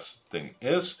what the best thing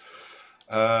is.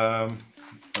 And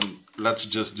let's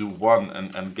just do one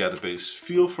and get a base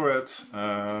feel for it.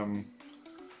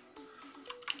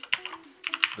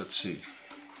 Let's see.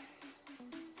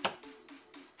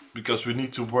 Because we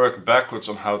need to work backwards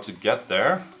on how to get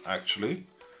there, actually.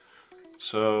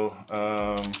 So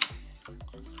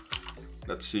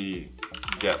let's see,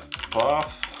 get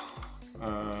path.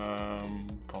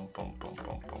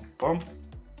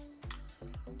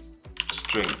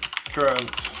 String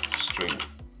current, string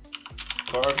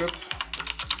target.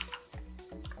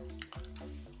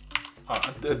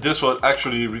 This will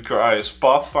actually require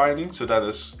path finding, so that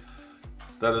is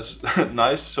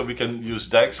nice. So we can use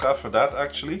Dijkstra for that,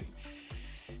 actually.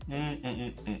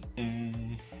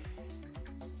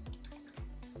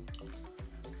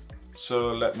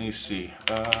 So let me see.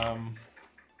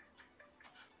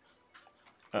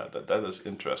 That is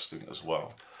interesting as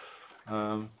well.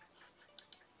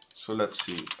 So let's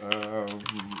see.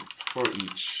 For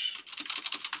each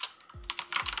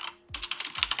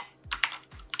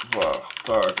var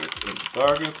target in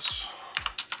targets.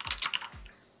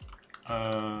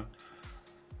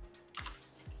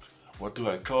 What do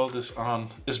I call this on?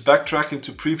 Is backtracking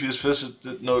to previous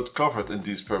visited node covered in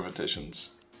these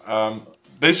permutations?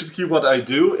 Basically what I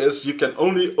do is you can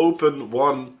only open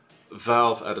one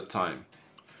valve at a time.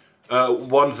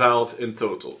 One valve in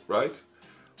total, right?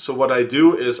 So what I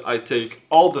do is I take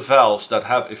all the valves that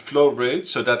have a flow rate,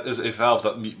 so that is a valve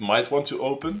that we might want to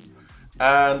open,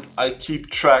 and I keep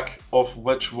track of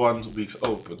which ones we've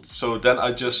opened. So then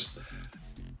I just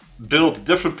build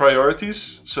different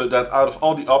priorities, so that out of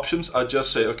all the options I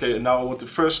just say, okay, now I want to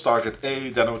first target A,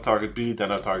 then I will target B,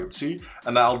 then I target C,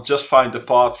 and I'll just find the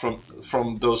path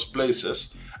from those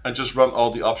places and just run all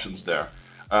the options there.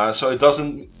 So it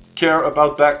doesn't care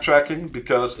about backtracking,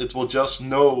 because it will just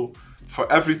know for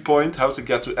every point how to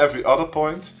get to every other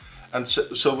point, and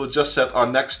so we'll just set our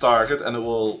next target and it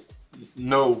will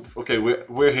know, okay,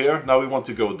 we're here, now we want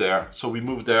to go there, so we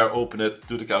move there, open it,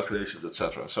 do the calculations,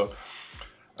 etc. So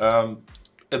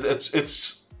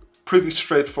it's pretty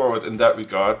straightforward in that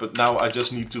regard, but now I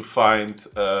just need to find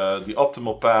the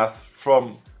optimal path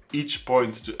from each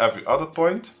point to every other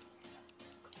point.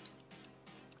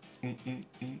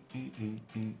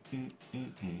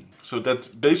 So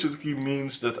that basically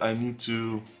means that I need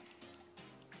to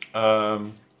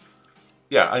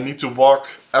I need to walk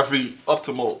every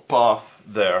optimal path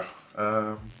there.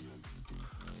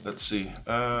 Let's see.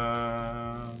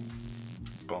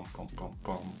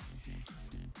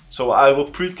 So I will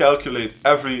pre-calculate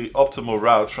every optimal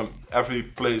route from every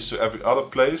place to every other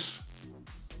place.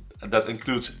 And that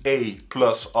includes A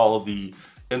plus all the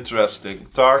interesting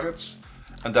targets.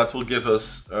 And that will give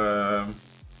us the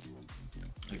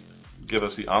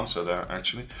answer there,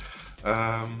 actually.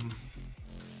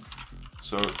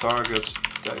 So targets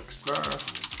Dijkstra.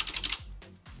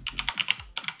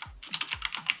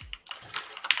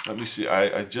 Let me see.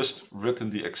 I just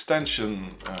written the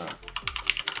extension.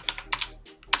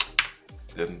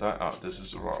 Didn't I? Oh, this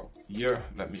is the wrong year.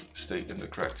 Let me stay in the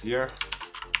correct year.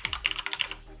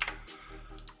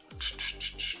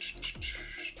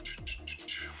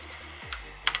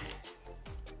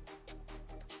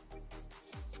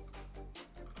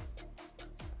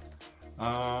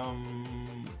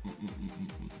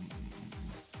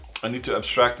 I need to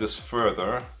abstract this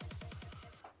further.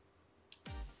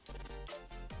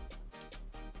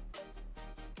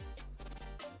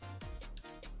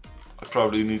 I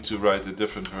probably need to write a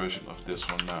different version of this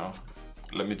one now.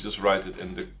 Let me just write it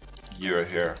in the year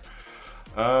here.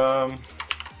 So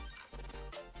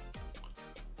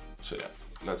yeah,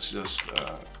 let's just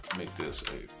make this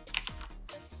a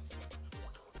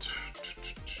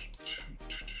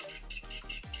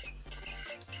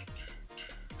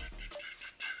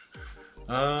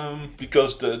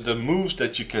because the moves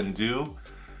that you can do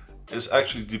is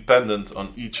actually dependent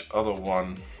on each other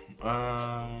one.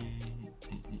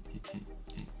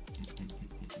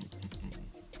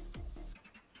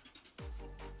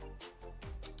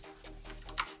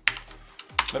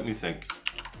 Let me think.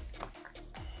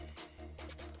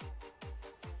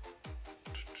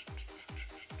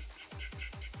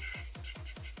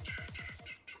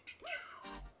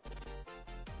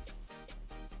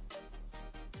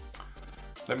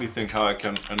 Let me think how I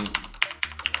can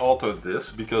alter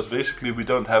this, because basically we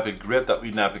don't have a grid that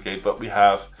we navigate, but we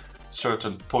have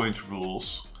certain point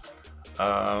rules.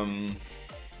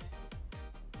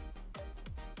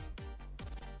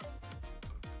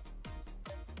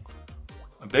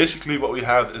 basically what we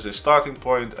have is a starting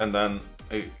point and then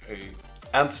a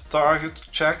end target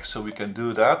check, so we can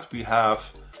do that. We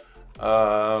have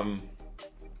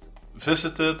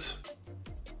visited,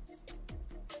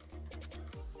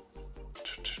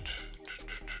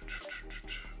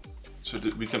 so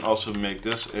that we can also make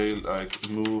this a like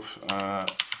move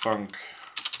func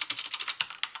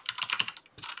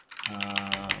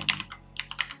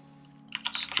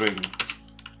string,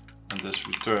 and this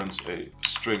returns a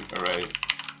string array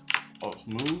of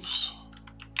moves.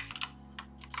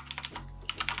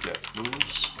 Get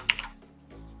moves.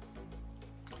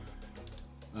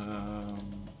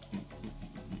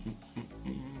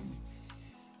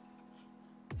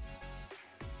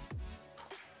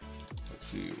 Let's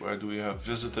see, where do we have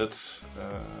visited?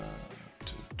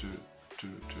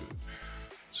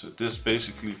 So this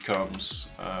basically comes.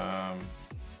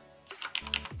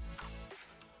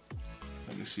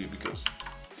 Let me see, because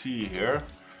T here.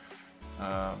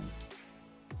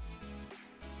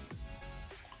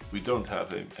 We don't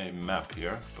have a map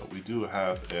here, but we do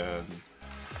have an.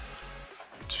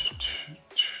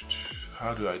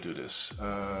 How do I do this?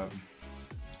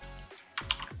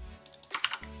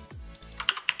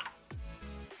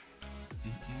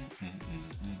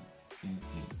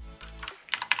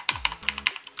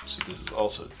 So this is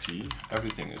also T.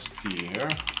 Everything is T here.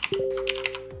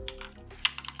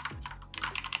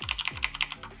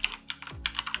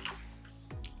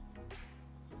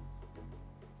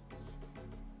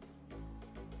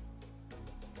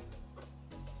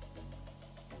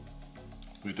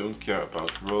 We don't care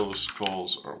about rows,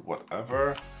 calls, or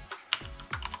whatever.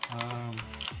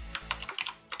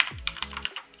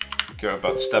 We care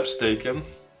about steps taken,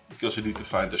 because we need to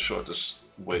find the shortest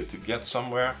way to get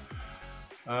somewhere.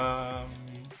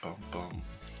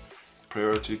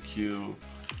 Priority queue.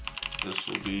 This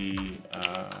will be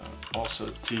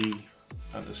also T,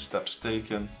 and the steps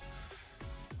taken.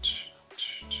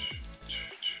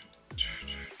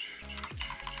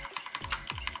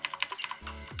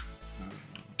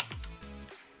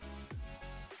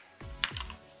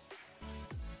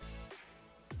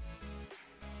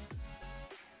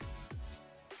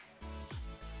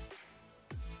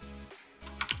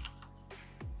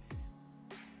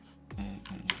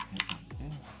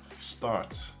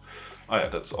 Start. Oh yeah,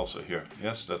 that's also here.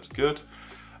 Yes, that's good.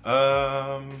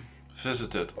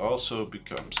 Visited also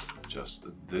becomes just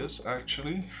this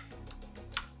actually.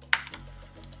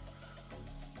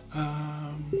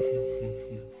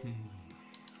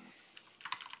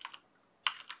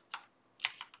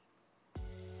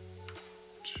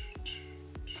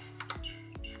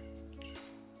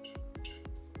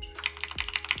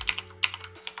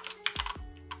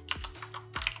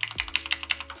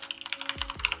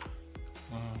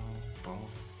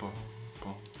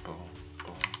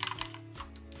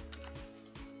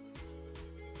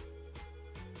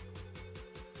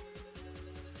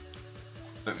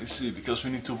 Let me see, because we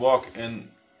need to walk in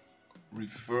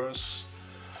reverse.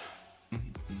 I'm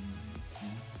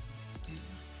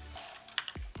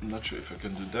not sure if I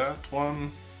can do that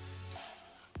one.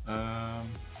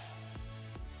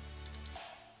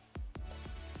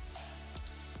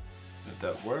 If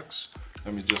that works.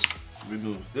 Let me just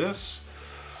remove this.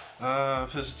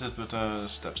 Visited with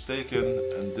steps taken,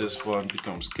 and this one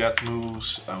becomes get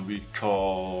moves, and we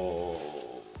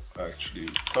call actually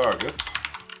target.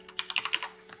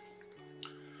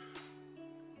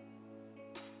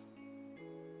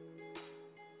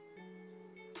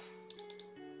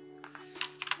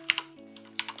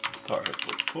 Target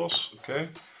with pos, okay.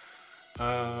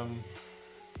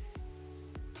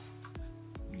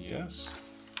 Yes.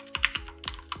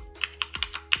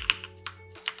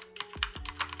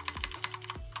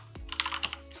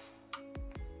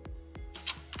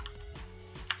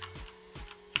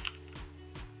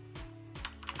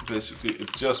 Basically,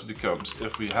 it just becomes,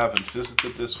 if we haven't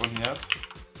visited this one yet,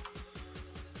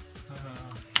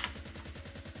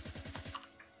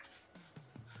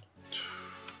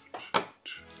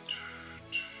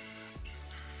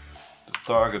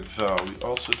 target val, we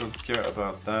also don't care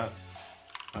about that.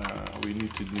 We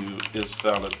need to do is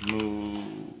valid move.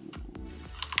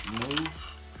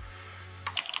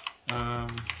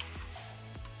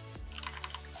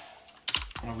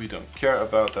 We don't care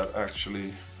about that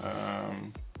actually.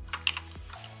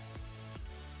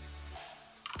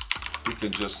 We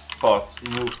can just pass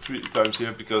move 3 times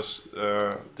here, because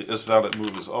the is valid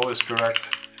move is always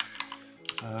correct.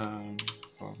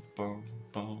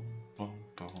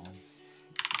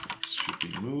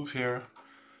 Move here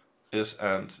is,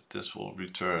 and this will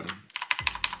return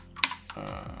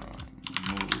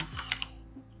move.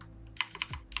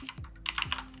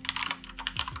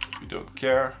 We don't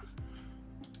care.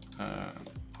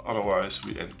 otherwise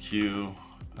we enqueue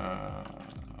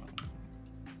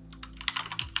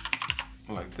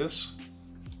like this.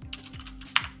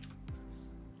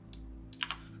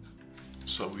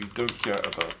 So we don't care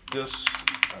about this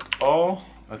at all.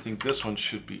 I think this one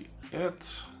should be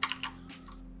it.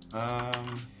 We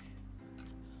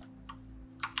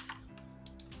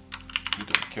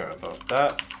don't care about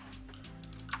that.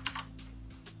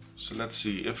 So let's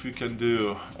see if we can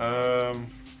do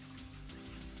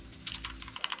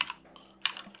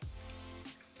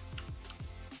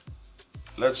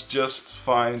let's just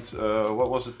find what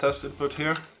was the test input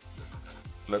here?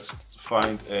 Let's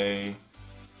find a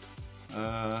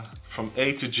from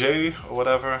A to J or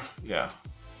whatever. Yeah.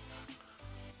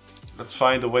 Let's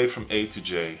find a way from A to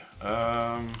J.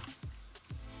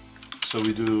 So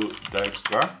we do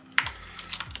Dijkstra.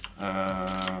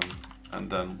 And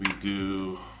then we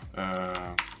do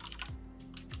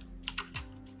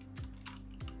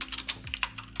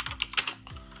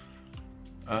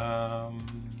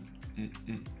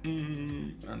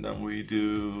and then we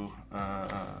do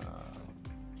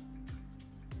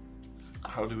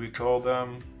how do we call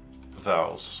them?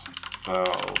 Vowels.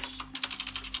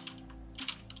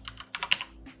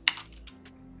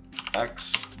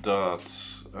 X dot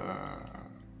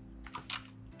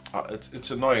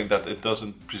it's annoying that it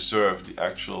doesn't preserve the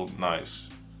actual nice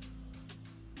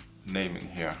naming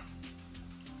here.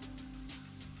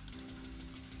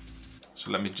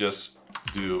 So let me just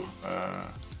do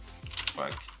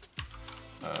like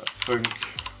func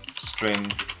string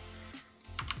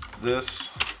this.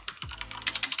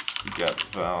 We get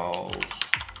valve.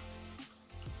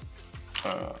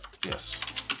 Yes.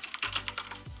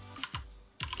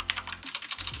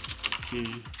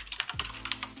 Key.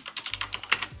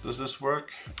 Does this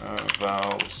work?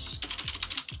 Valves.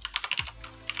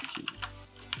 Key.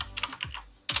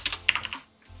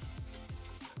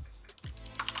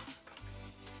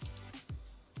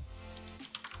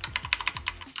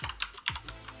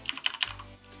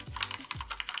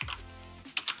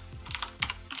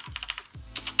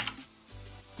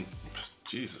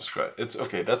 Jesus Christ. It's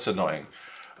okay, that's annoying.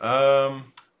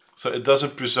 So it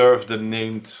doesn't preserve the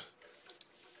named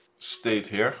state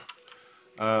here.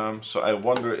 So I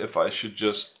wonder if I should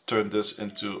just turn this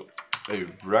into a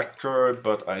record,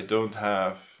 but I don't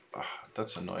have...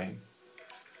 that's annoying.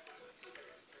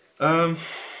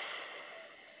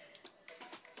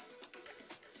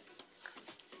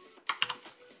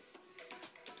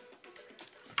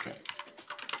 Okay.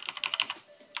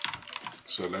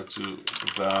 So let's do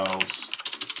valves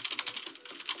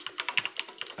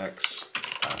X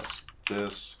as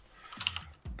this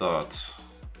dot...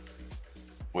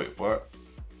 Wait, what?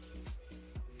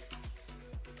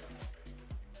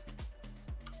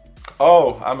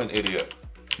 Oh, I'm an idiot.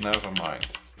 Never mind.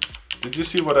 Did you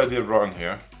see what I did wrong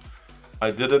here? I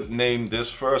didn't name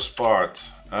this first part,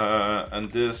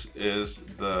 and this is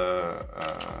the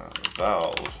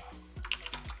valve.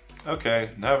 Okay,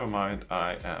 never mind.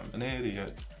 I am an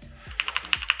idiot.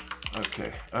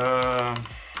 Okay.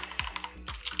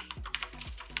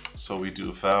 So we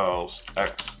do valves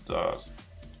X dot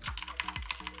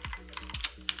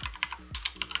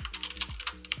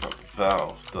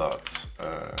valve dot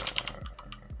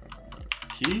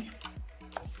key.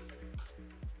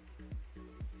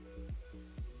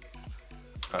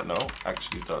 No,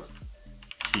 actually dot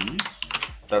keys.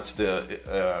 That's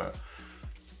the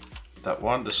that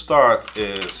one. The start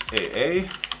is AA.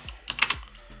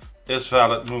 Is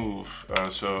valid move.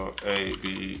 So A,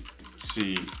 B,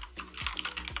 C,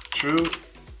 true.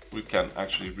 We can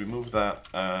actually remove that,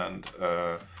 and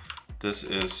this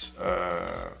is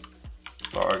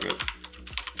target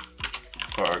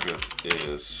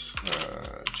is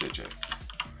JJ.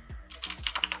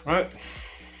 Right.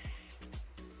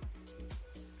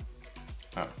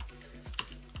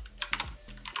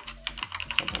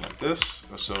 Something like this.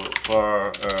 So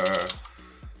far,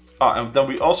 and then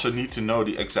we also need to know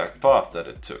the exact path that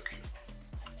it took.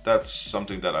 That's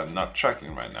something that I'm not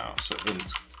tracking right now. So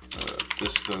int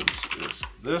distance is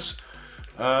this.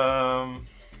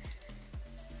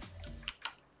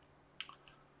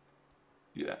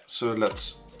 Yeah, so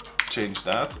let's change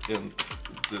that. Int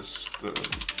distance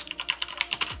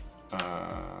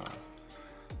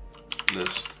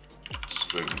list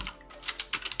string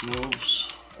moves.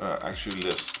 Actually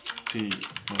list t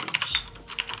moves.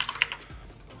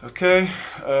 Okay,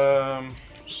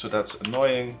 so that's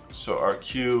annoying. So our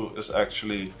queue is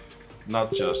actually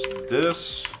not just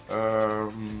this.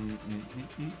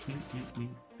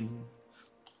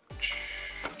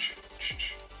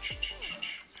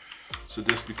 So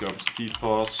this becomes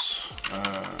tpos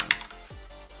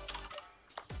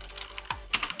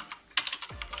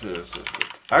visited.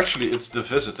 Actually, it's the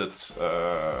visited.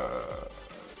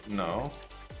 No,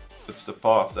 it's the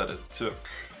path that it took.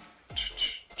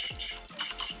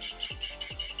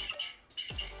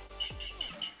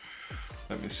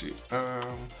 Let me see.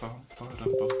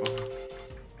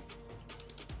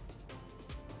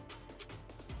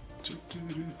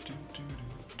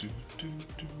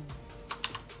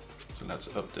 So let's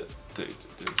update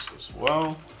this as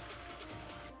well.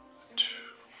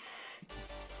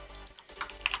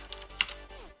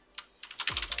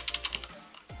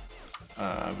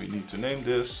 We need to name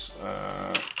this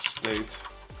state.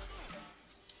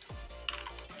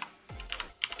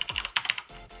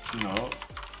 No.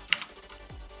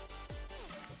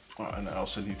 Oh, and I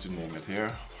also need to name it here.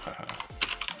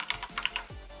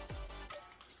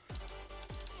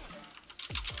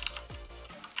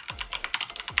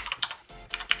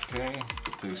 Okay,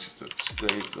 this is the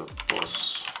state of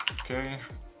boss. Okay.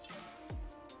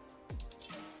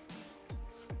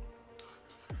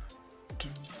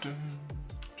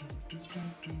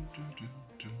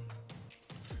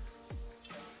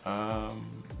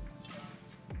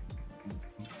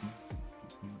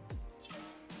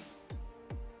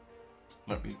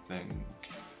 Let me think.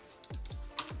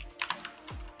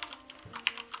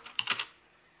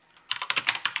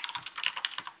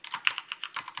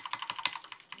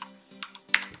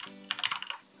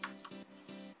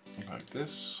 Like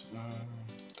this,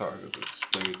 targeted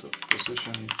state of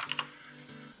position.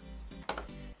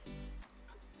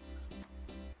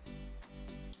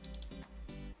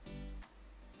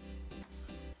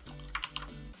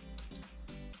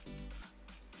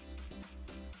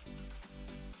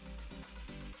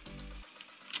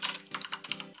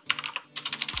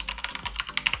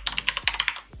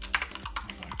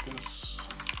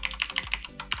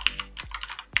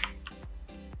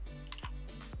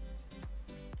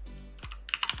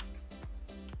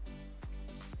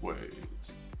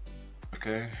 Wait.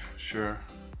 Okay, sure.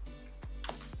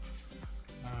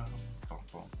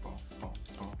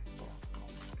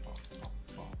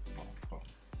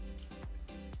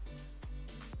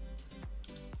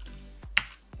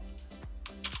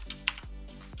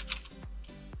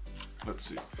 Let's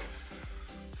see.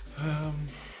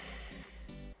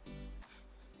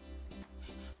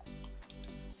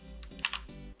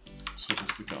 So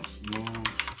this becomes move,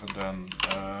 and then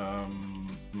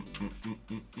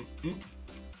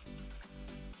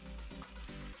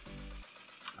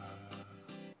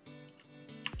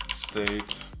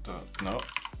state dot no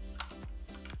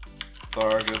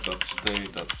target dot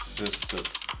state dot visited.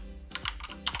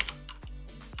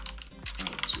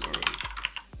 Let's see already.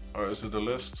 Or is it a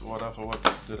list? Whatever. What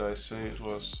did I say it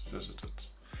was? Visited.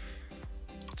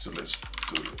 To list.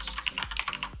 To list.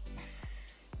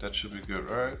 That should be good,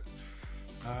 right?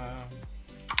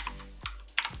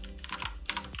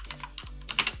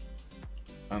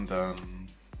 And then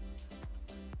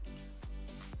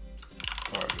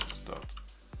target dot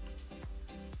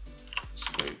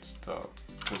state dot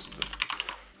visited.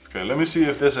 Okay, let me see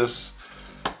if this is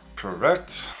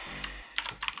correct.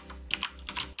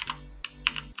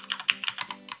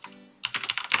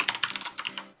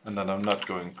 And then I'm not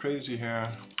going crazy here.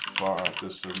 Far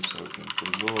distance, so we can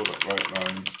control that right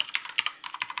line.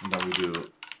 And then we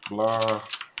do blah,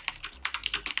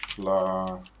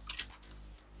 blah,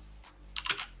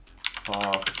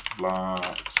 path, blah,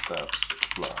 steps,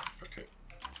 blah. Okay,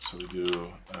 so we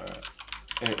do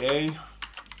AA,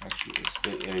 actually it's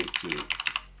AA to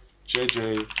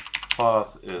JJ,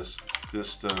 path is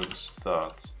distance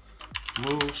dot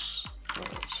moves,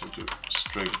 so do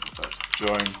string dot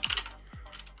join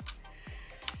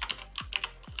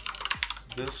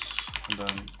this, and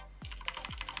then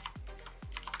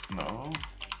no,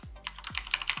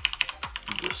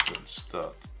 distance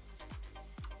dot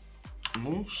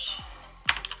moves.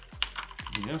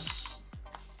 Yes.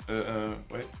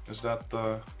 Wait, is that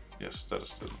the? Yes, that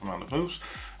is the amount of moves,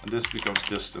 and this becomes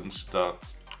distance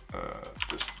dot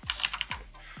distance.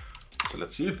 So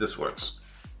let's see if this works.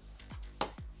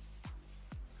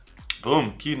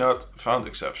 Boom! Key not found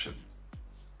exception.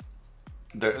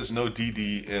 There is no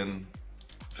DD in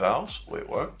valves. Wait,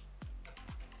 what?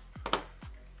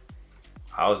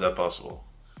 How is that possible?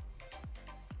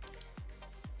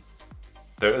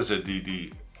 There is a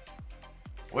DD.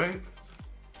 Wait.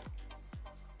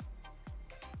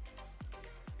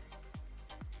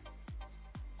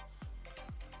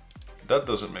 That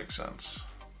doesn't make sense.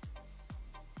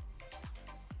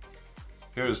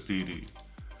 Here's DD.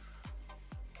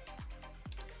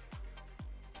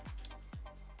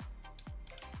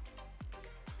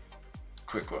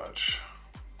 Quick watch.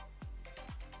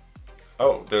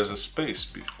 Oh, there's a space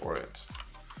before it.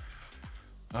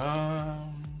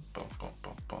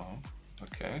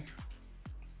 Okay,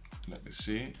 let me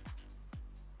see.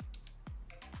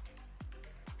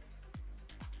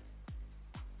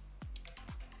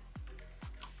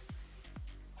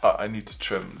 I need to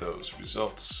trim those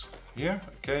results here.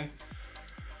 Okay.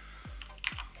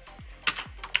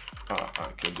 I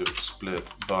can do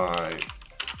split by.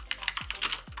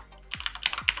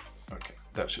 Okay,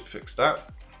 that should fix that.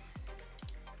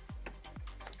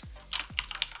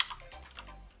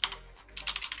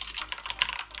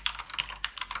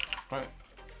 Right.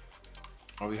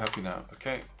 Are we happy now?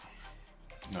 Okay.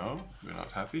 No, we're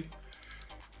not happy.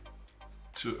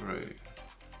 To array.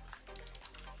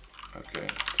 Okay,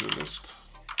 to list.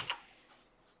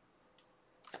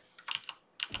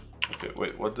 Okay,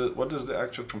 wait, what is the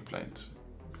actual complaint?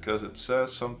 Because it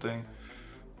says something.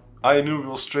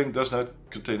 IEnumerable string does not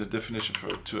contain a definition for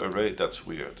a to array. That's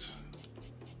weird.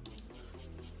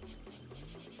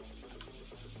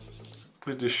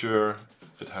 Pretty sure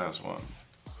it has one.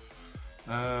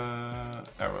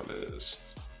 Error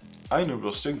list.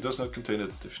 IEnumerable string does not contain a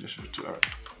definition for to array.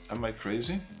 Am I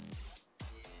crazy?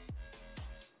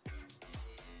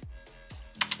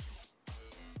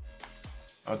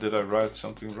 Or did I write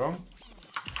something wrong?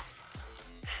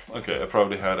 Okay, I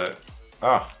probably had a...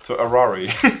 to Arari.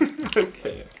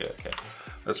 Okay.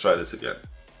 Let's try this again.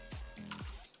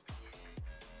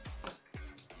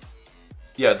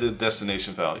 Yeah, the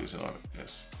destination values in order,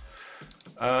 yes.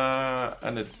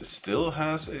 And it still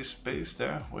has a space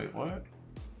there. Wait, what?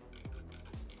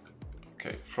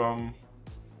 Okay, from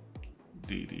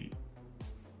DD.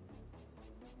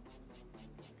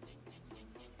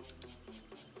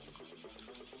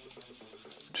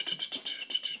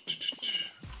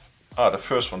 The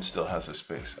first one still has a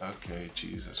space. Okay,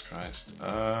 Jesus Christ.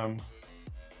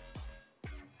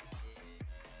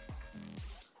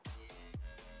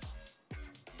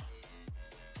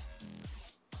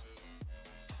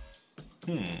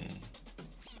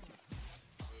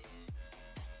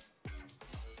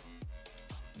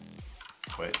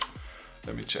 Wait,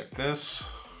 let me check this.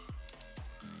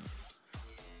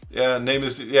 Yeah, name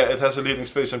is, yeah, it has a leading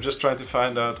space. I'm just trying to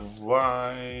find out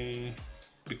why.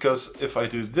 Because if I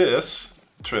do this,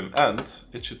 trim end,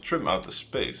 it should trim out the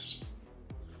space.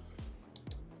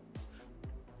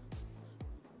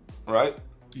 Right?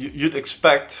 You'd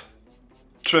expect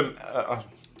trim,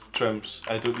 trims.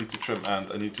 I don't need to trim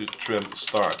end, I need to trim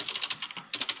start.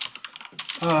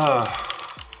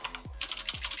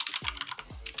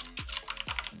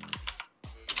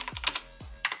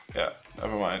 Yeah,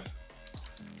 never mind.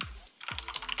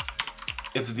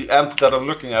 It's the end that I'm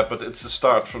looking at, but it's the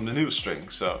start from the new string.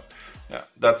 So yeah,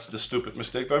 that's the stupid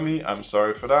mistake by me. I'm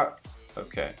sorry for that.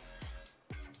 Okay.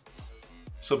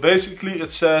 So basically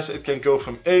it says it can go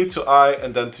from A to I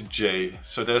and then to J.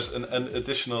 So there's an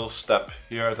additional step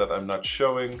here that I'm not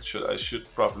showing. I should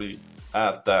probably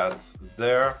add that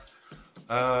there.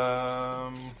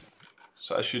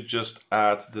 So I should just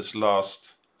add this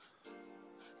last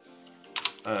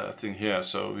thing here.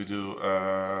 So we do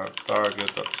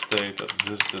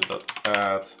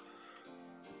target.state.visited.add.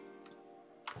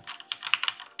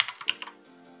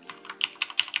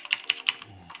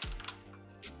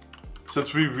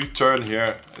 Since we return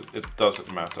here, it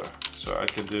doesn't matter. So I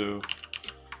can do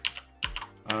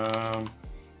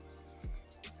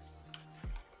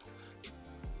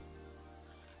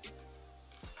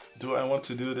do I want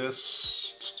to do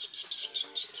this?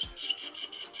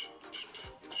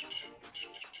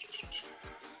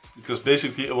 Because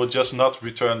basically it will just not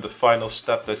return the final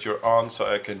step that you're on, so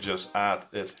I can just add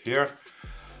it here.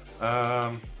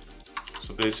 So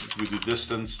basically we do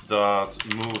distance dot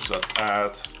moves dot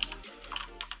add.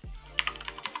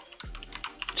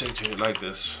 Change it like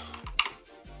this.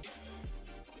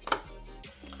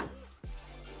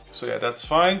 So yeah, that's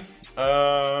fine.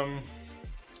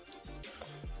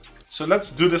 So let's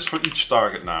do this for each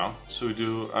target now. So we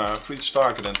do for each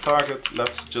target and target,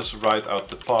 let's just write out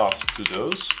the path to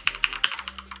those.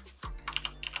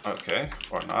 Okay,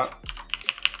 or not.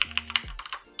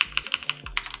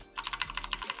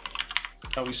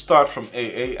 And we start from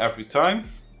AA every time,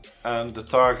 and the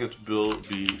target will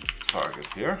be target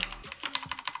here.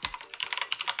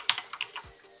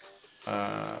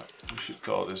 We should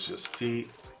call this just T.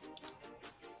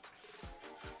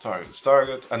 Target is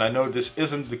target, and I know this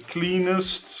isn't the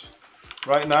cleanest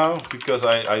right now because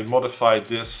I modified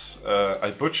this.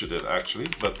 I butchered it actually,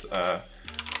 but yeah,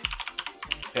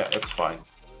 it's fine.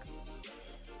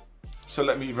 So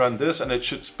let me run this, and it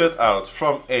should spit out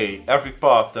from A every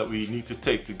path that we need to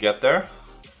take to get there,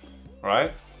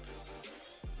 right?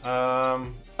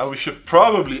 And we should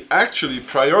probably actually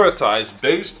prioritize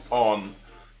based on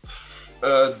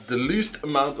the least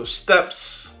amount of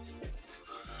steps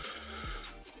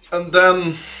And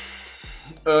then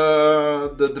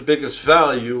the biggest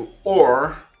value,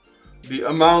 or the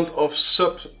amount of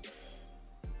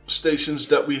substations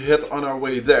that we hit on our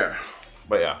way there.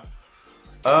 But yeah.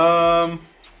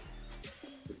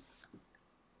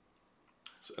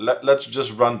 So let's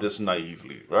just run this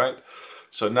naively, right?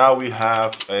 So now we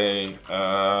have a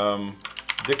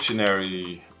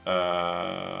dictionary.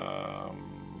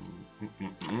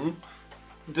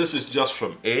 This is just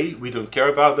from A. We don't care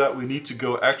about that. We need to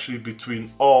go actually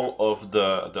between all of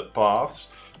the paths.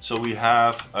 So we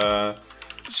have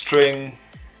string.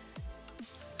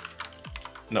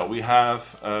 No, we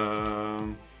have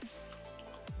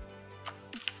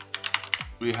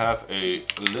a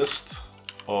list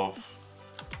of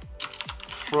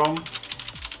from,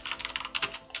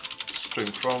 string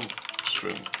from,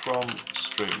 string from,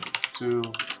 string to,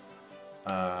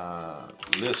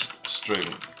 list string,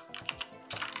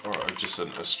 or just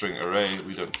a string array,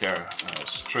 we don't care,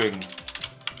 string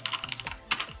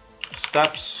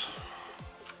steps,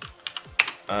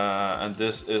 and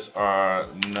this is our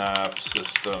nav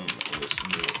system is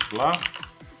new blah,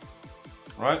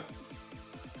 right?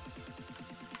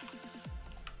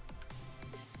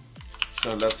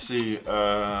 So let's see,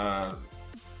 var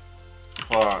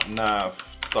nav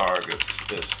targets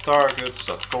is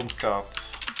targets.concat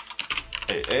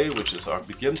AA, which is our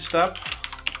begin step.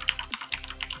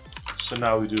 So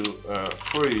now we do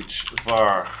for each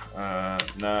var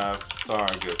nav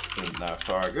target in nav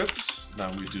targets.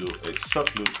 Then we do a sub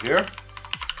loop here.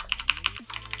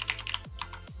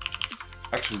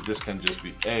 Actually, this can just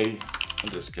be A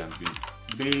and this can be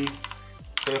B.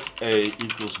 If A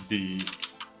equals B,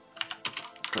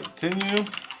 continue,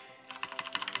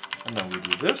 and then we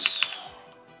do this.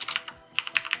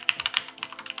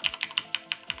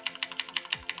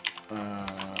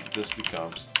 This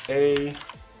becomes A,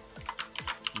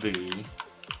 B,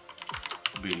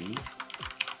 B,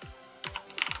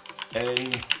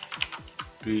 A,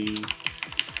 B,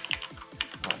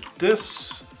 like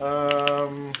this,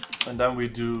 and then we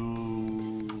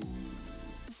do.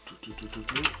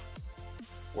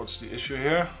 What's the issue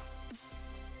here?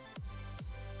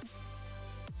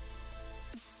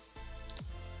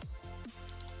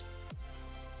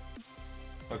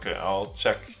 Okay, I'll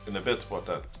check in a bit what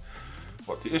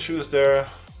the issue is there.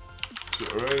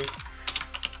 To array.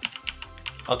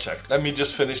 I'll check. Let me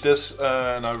just finish this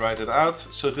and I'll write it out.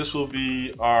 So this will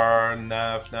be our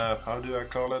nav. How do I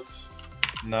call it?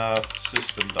 Nav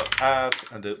system.add,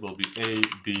 and it will be A,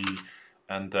 B,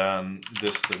 and then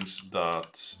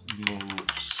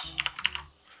distance.moves.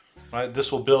 Right.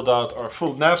 This will build out our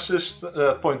full nav system,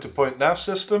 point-to-point nav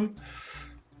system.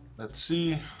 Let's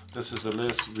see. This is a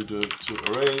list. We do it to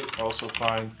array, also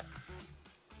fine.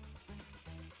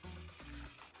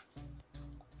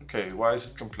 Okay, why is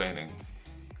it complaining?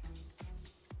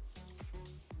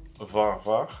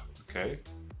 Var. Okay.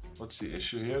 What's the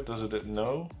issue here? Does it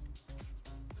know?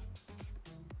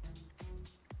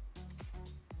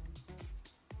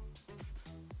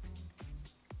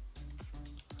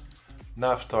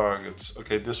 Nav targets.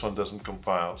 Okay, this one doesn't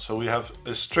compile. So we have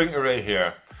a string array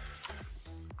here.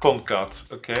 Concat.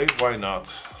 Okay, why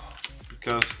not?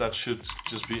 Because that should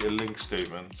just be a link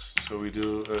statement. So we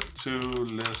do a to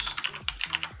list.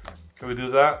 Can we do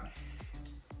that?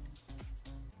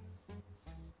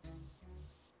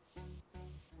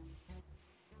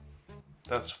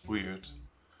 That's weird.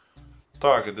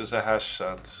 Target is a hash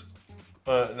set.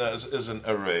 No, is an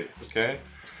array. Okay.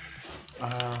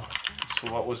 So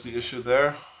what was the issue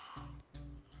there?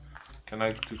 Can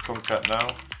I do concat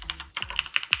now?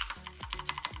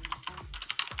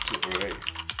 To array.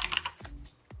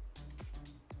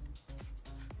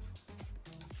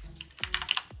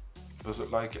 Does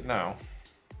it like it now?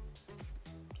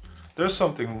 There's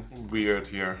something weird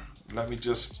here. Let me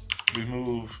just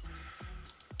remove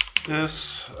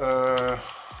this,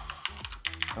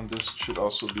 and this should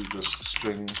also be just a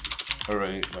string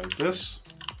array like this.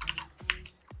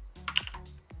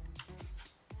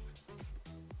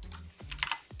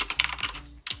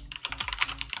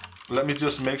 Let me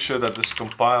just make sure that this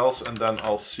compiles, and then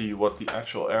I'll see what the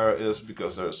actual error is,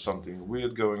 because there's something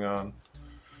weird going on.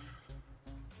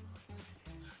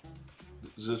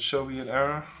 Does it show me an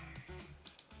error?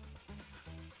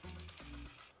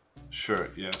 Sure,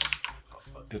 yes.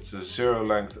 It's a zero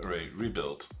length array.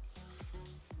 Rebuild.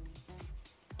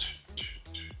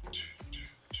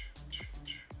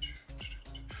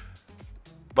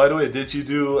 By the way, did you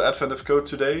do Advent of Code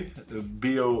today?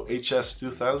 BOHS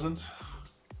 2000?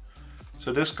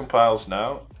 So this compiles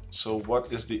now. So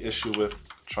what is the issue with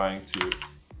trying to...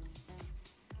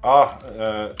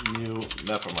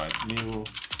 never mind. New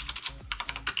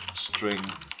string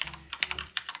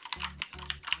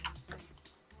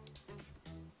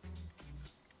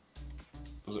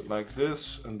Was it like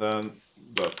this and then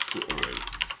dot to array?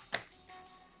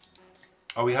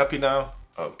 Are we happy now?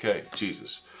 Okay,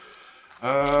 Jesus. So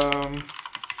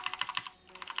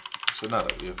now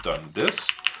that we have done this,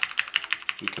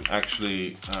 we can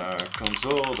actually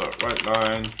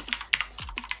console.writeLine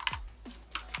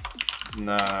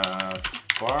nav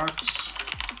parts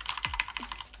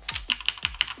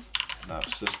nav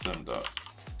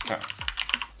system.count.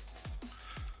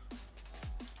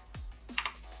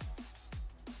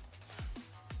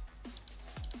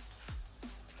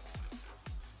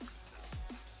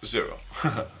 Zero.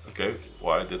 Okay,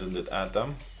 why didn't it add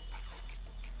them?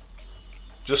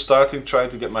 Just starting, trying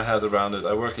to get my head around it.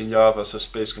 I work in Java, so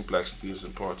space complexity is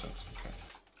important. Okay.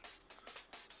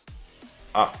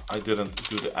 Ah, I didn't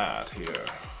do the add here.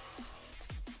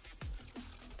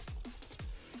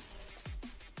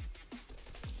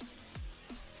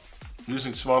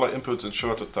 Using smaller inputs and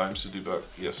shorter times to debug.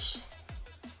 Yes.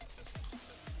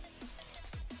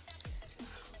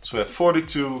 So we have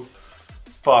 42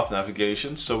 path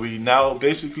navigation. So we now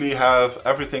basically have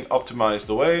everything optimized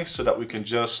away so that we can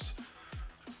just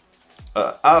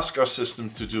ask our system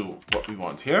to do what we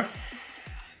want here.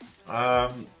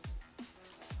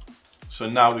 So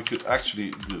now we could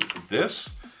actually do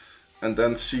this and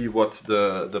then see what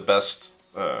the best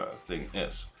thing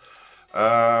is.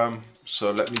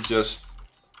 So let me just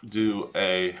do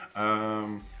a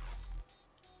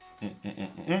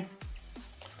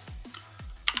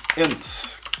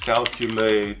int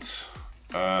calculate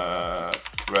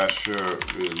pressure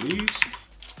released,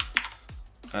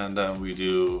 and then we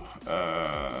do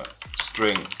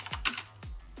string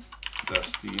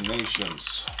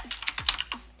destinations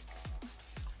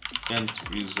int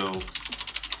result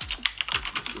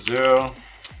is 0.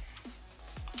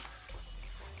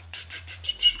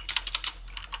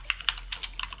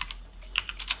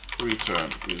 Return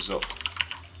result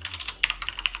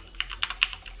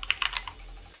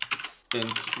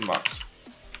int max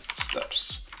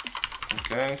steps.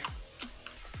 Okay,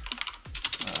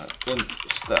 int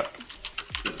step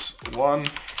is 1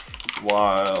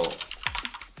 while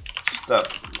step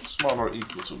smaller or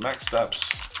equal to max steps.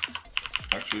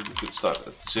 Actually, we could start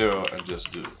at 0 and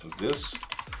just do this.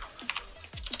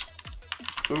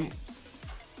 Boom.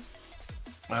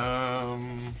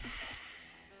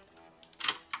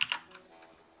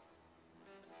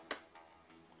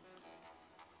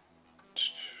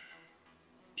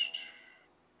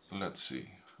 Let's see.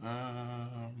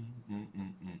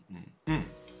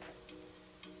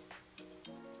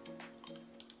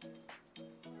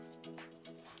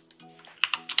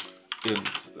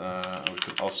 Int, we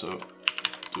can also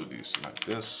do these like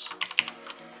this.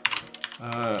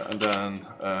 And then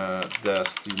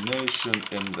destination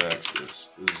index is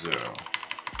 0.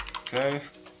 Okay.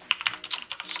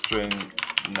 String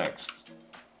next.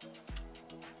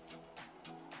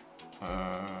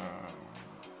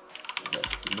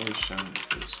 Destination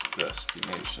is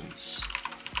destinations.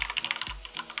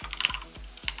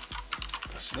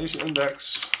 Destination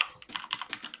index.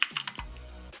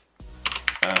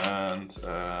 And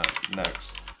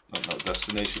next. No,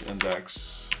 destination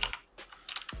index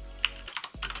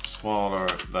smaller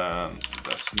than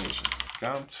destination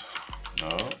count.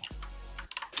 No.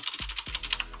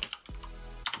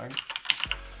 Length.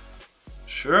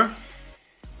 Sure.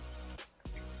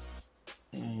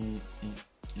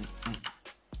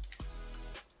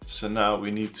 So now we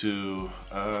need to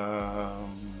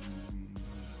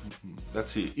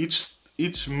let's see.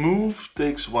 Each move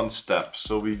takes one step.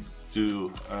 So we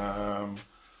do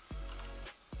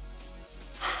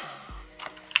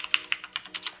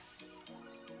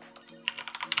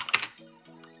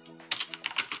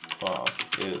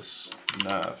path is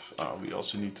nav. We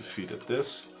also need to feed it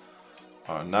this.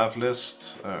 Our nav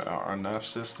list, our nav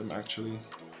system actually.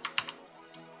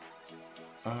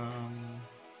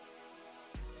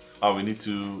 We need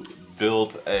to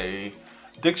build a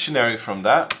dictionary from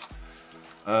that,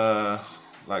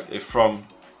 like a from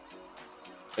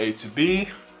A to B,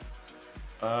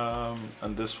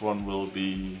 and this one will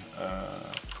be,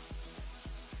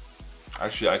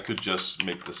 actually I could just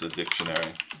make this a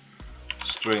dictionary,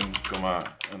 string, comma,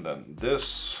 and then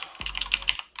this.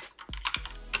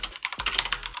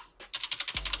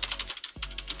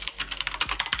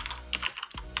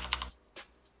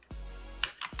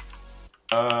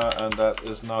 And that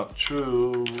is not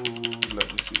true.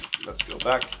 Let me see. Let's go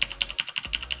back.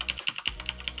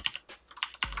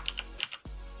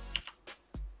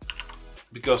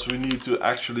 Because we need to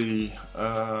actually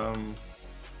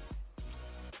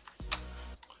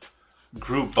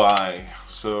group by.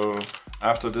 So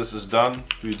after this is done,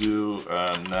 we do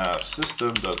nav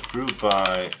system.group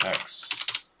by x.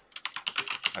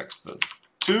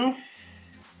 2,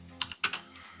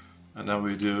 and then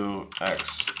we do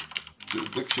x to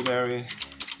dictionary.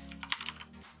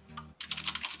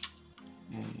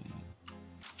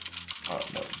 Oh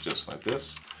no, just like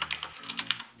this.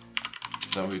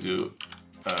 Then we do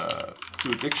to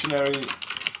dictionary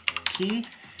key.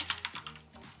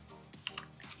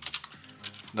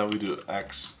 Then we do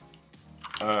x,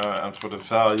 and for the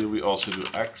value we also do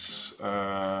x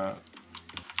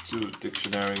to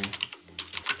dictionary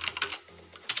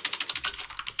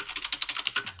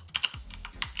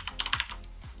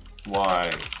y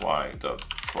dot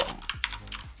from.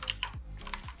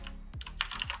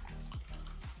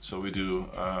 So we do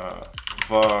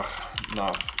var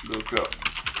nav lookup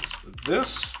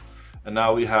this, and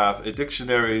now we have a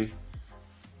dictionary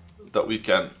that we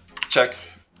can check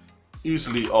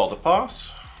easily all the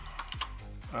paths.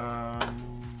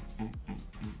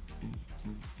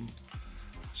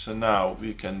 So now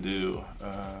we can do,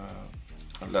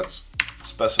 let's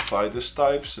specify this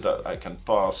type so that I can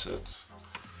pass it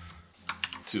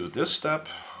to this step.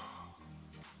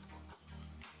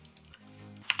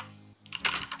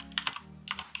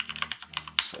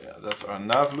 So yeah, that's our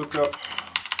nav lookup.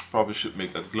 Probably should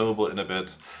make that global in a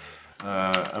bit.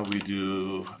 And we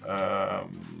do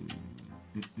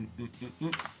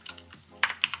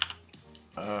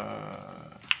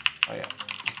oh yeah,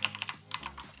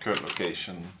 current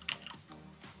location.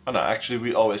 Oh no, actually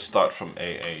we always start from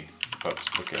AA, but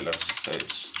okay, let's say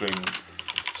string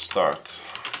start.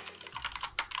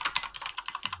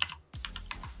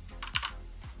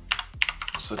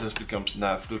 So this becomes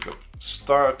nav lookup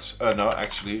start. No,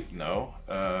 actually no.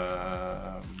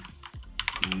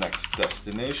 Next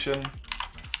destination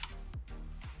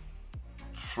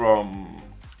from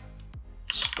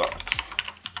start,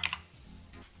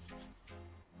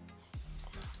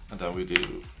 and then we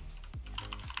do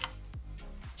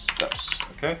steps.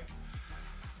 Okay,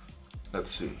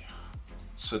 let's see.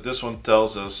 So this one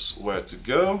tells us where to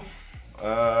go,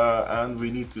 and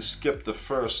we need to skip the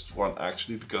first one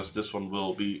actually, because this one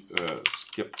will be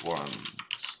skip one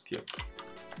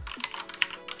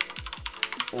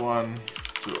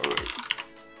to array,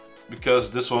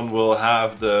 because this one will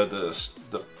have the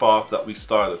path that we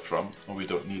started from, and we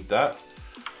don't need that.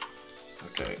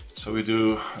 Okay, so we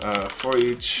do for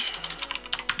each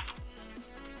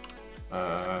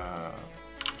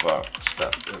var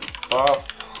step in path,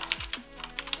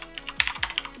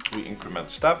 we increment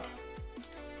step.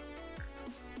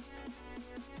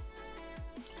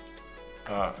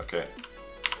 Okay.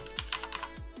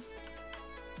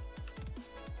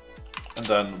 And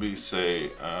then we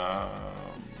say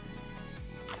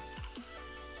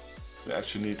we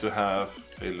actually need to have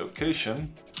a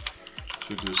location. So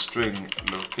we do string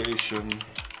location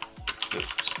is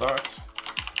start.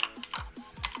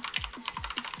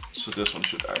 So this one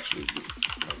should actually be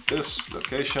like this,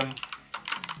 location.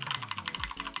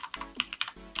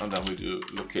 And then we do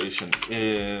location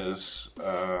is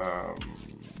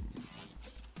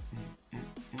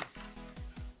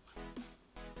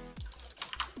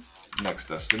next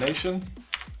destination,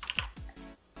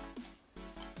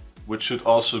 which should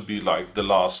also be like the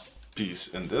last piece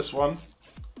in this one.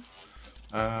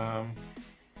 Actually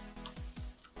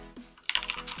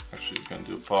you can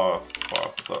do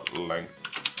path.length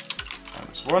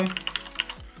 -1.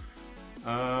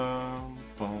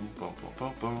 Boom, boom, boom,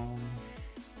 boom, boom.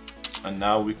 And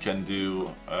now we can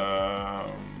do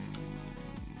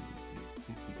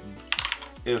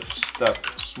if step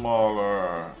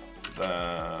smaller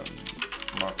than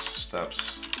max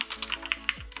steps.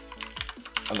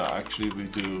 Oh no, actually we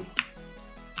do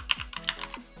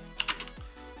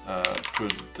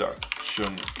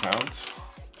production count.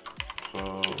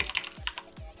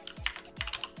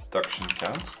 Production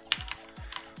count.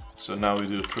 So now we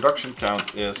do production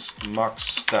count is max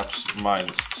steps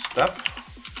minus step.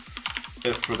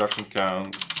 If production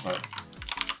count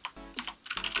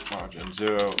margin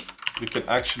 0, we can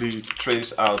actually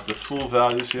trace out the full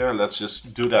values here. Let's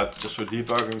just do that just for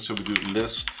debugging. So we do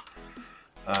list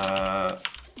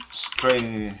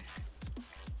string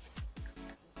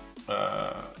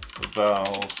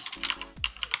val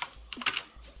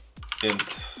int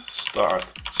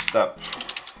start step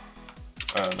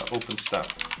and open step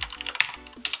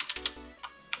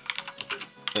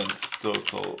int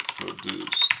total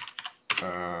produced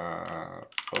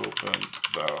open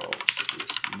val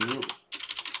is new,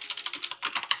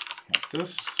 like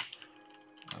this.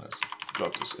 And let's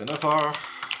drop this in a var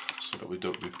so that we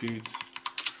don't repeat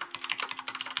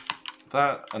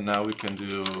that. And now we can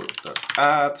do that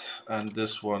add, and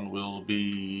this one will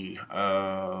be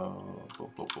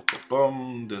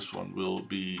this one will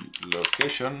be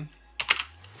location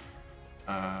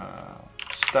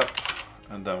step,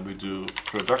 and then we do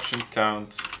production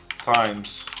count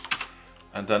times,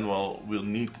 and then we'll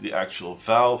need the actual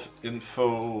valve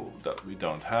info that we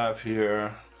don't have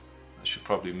here. I should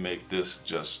probably make this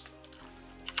just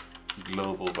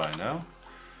global by now.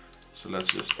 So let's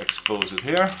just expose it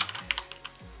here.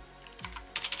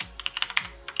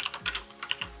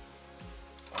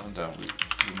 And then we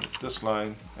remove this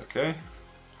line. Okay.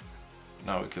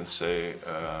 Now we can say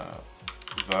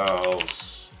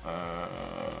valves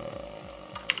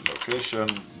location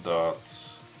dot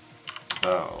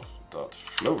valve dot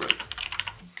flow rate.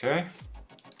 Okay.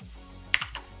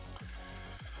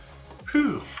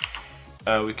 Whew.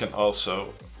 We can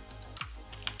also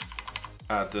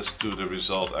add this to the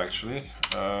result actually.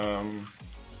 So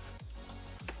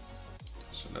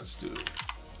let's do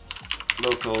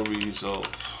local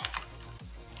result.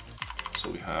 So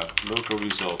we have local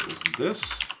result is this,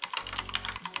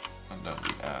 and then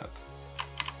we add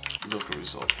local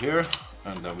result here,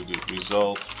 and then we do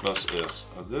result plus is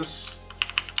this.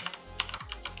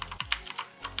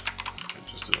 Okay,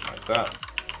 just do it like that.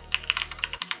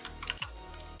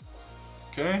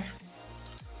 Okay.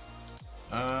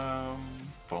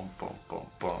 Boom, boom, boom,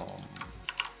 boom.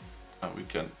 And we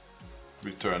can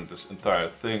return this entire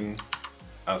thing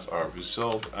as our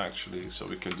result actually. So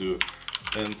we can do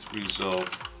int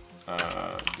result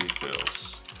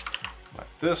details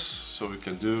like this. So we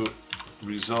can do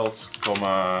result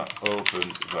comma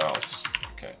opened valves.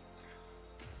 Okay.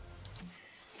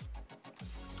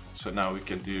 So now we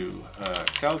can do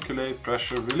calculate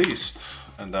pressure released,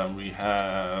 and then we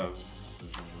have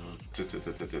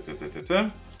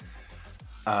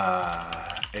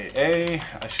AA.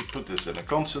 I should put this in a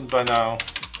constant by now.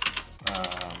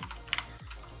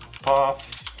 Path,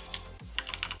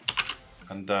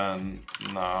 and then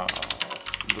now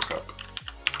look up.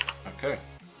 Okay.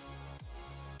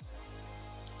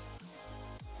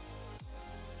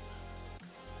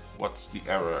 What's the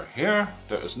error here?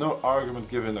 There is no argument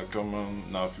given a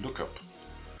common nav lookup.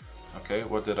 Okay,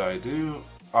 what did I do?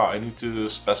 I need to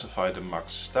specify the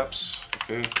max steps.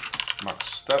 Okay, max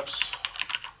steps.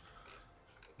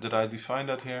 Did I define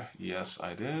that here? Yes,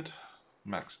 I did.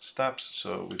 Max steps.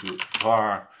 So we do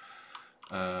var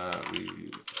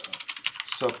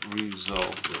sub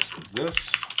result is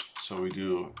this. So we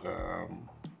do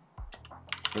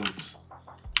int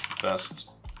best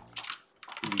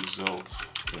result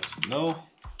is null.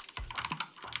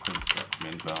 Int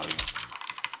min value.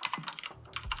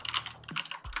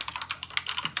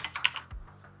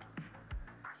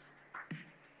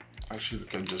 Actually, we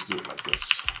can just do it like this.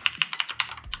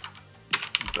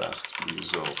 Best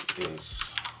result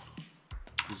is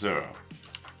 0.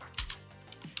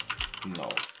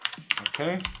 Null.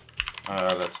 Okay.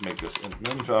 Let's make this int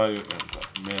min value and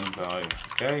min value.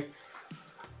 Okay.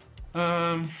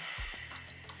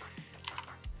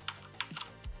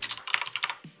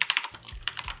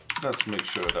 Let's make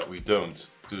sure that we don't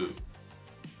do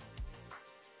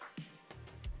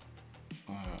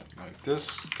like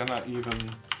this. Can I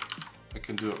even? I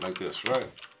can do it like this, right?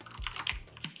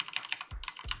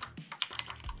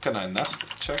 Can I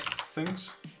nest check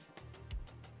things?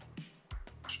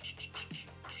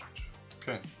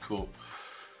 Okay, cool.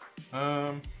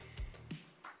 I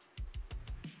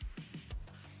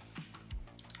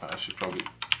should probably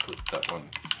put that one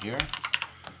here,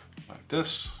 like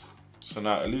this. So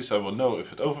now at least I will know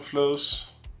if it overflows.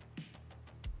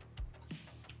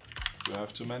 Do I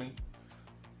have too many?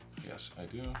 Yes, I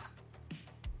do.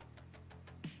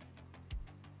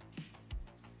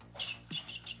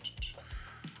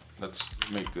 Let's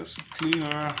make this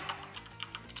cleaner,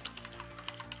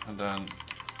 and then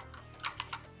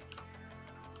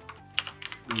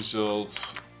result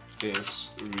is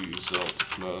result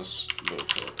plus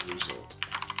local result.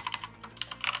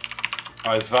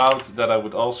 I vowed that I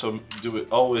would also do it,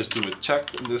 always do it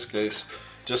checked in this case,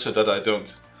 just so that I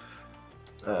don't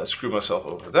screw myself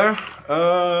over there.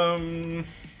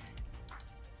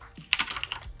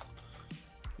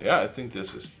 Yeah, I think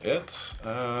this is it.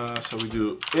 So we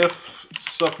do if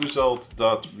subresult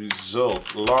dot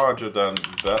result larger than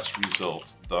best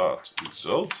result dot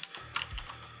result.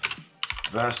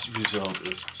 Best result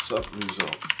is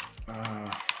subresult.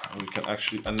 We can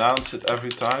actually announce it every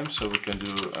time, so we can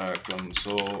do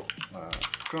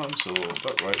console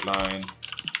dot write line.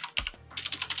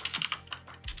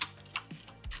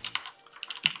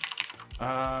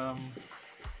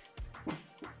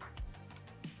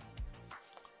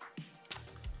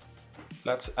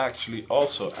 Let's actually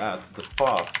also add the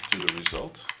path to the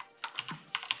result.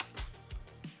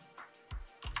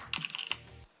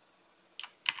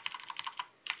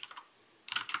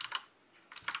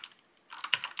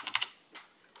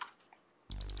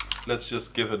 let's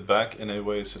just give it back in a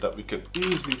way so that we can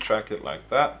easily track it like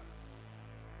that.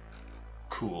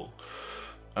 Cool.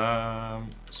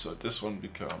 So this one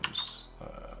becomes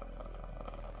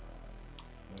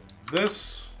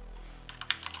this.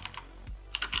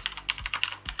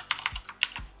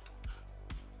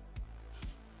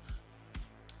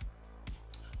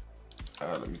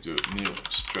 Let me do new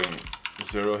string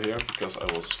 0 here because I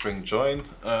will string join,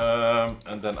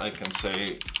 and then I can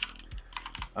say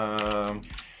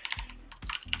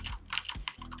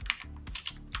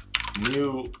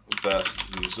new best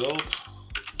result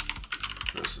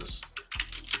versus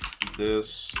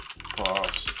this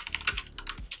pass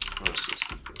versus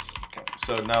this. Okay,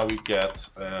 so now we get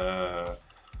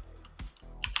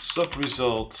sub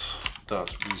result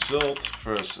dot result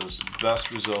versus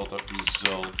best result dot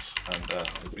result, and then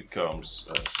it becomes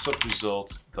sub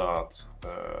result dot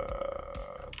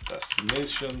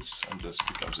destinations, and this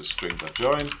becomes a string dot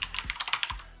join.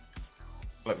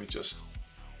 Let me just,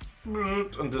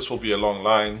 and this will be a long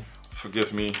line,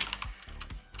 forgive me.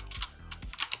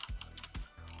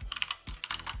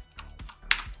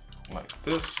 Like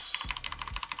this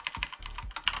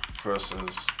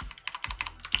versus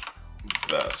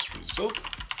best result.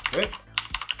 Okay,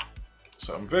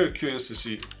 so I'm very curious to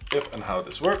see if and how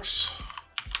this works.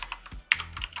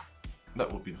 That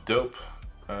would be dope.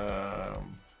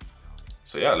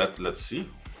 So yeah, let's see.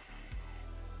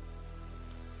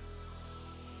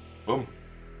 Boom.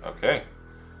 Okay.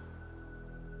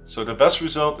 So the best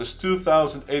result is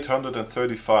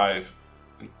 2,835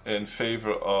 in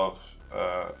favor of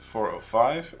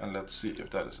 405, and let's see if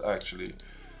that is actually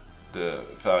the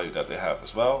value that they have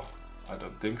as well. I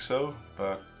don't think so,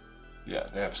 but yeah,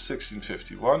 they have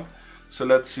 1651. So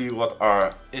let's see what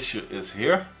our issue is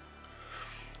here.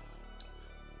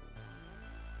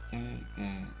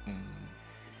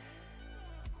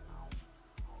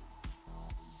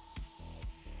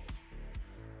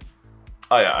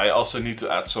 Oh yeah, I also need to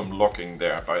add some locking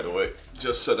there, by the way,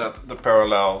 just so that the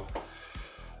parallel,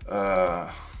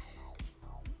 yeah.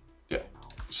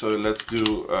 So let's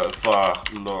do var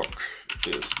lock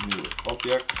is new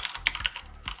object,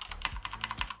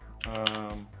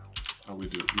 and we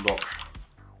do lock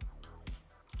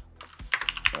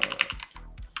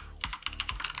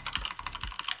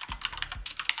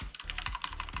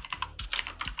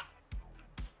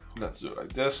let's do it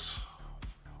like this.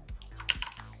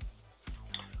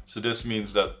 So this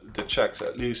means that the checks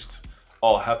at least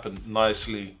all happen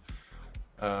nicely,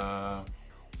 so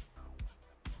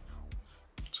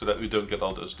that we don't get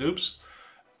all those dupes.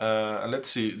 And let's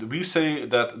see, we say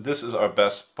that this is our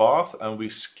best path, and we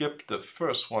skip the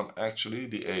first one actually,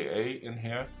 the AA in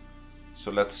here.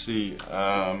 So let's see.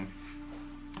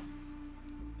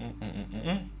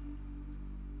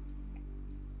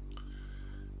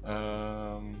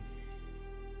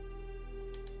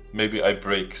 Maybe I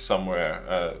break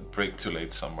somewhere, break too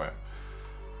late somewhere.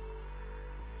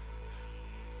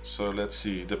 So let's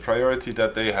see, the priority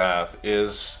that they have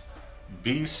is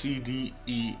B, C, D,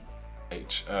 E,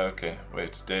 H. Okay,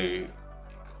 wait,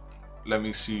 let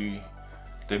me see,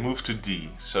 they move to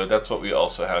D. So that's what we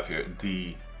also have here,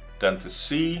 D, then to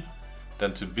C,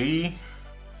 then to B.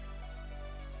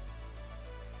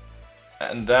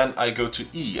 And then I go to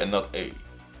E and not A.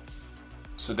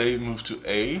 So they move to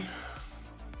A.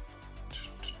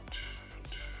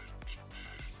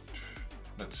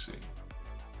 Let's see.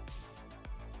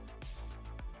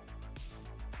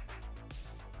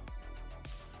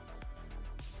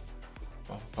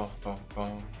 Bum, bum, bum,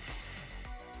 bum.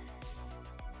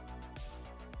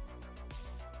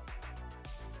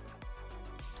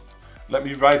 Let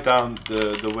me write down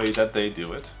the way that they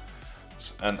do it,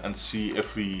 and see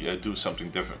if we do something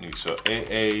differently. So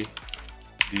AA,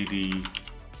 DD,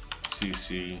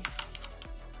 CC,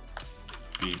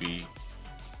 BB,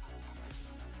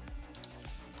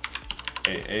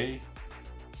 AA.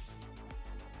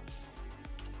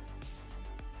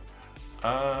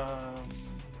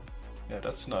 Yeah,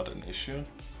 that's not an issue.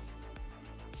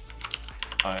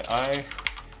 II,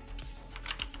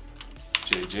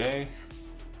 JJ,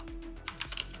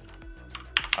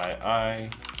 II,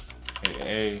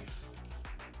 AA,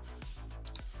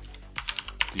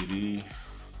 DD,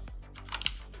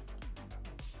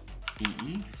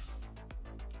 EE,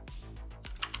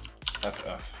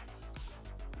 FF.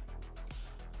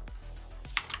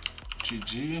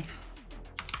 GG,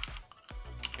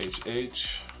 HH,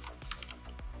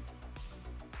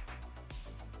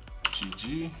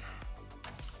 GG,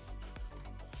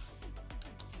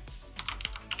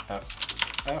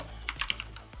 FF,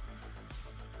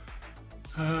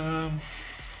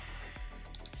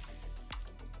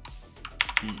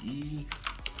 EE,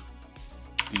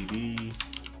 DD,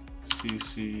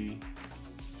 CC,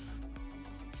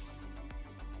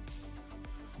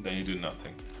 then you do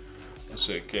nothing.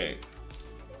 So okay,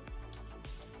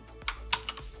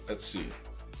 let's see.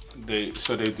 They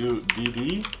do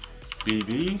DD,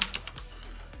 BB,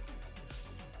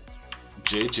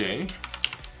 JJ,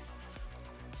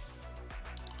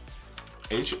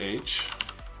 HH,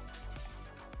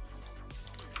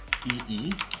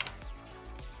 EE,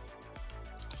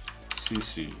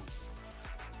 CC.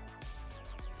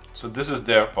 So this is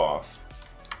their path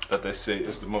that they say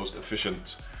is the most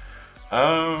efficient.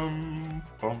 Bum,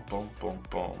 bum, bum,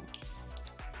 bum.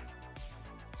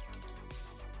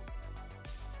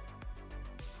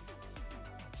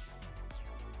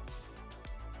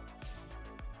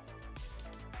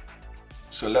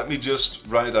 So let me just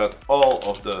write out all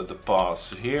of the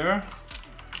paths here,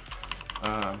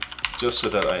 just so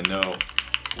that I know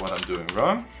what I'm doing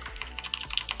wrong.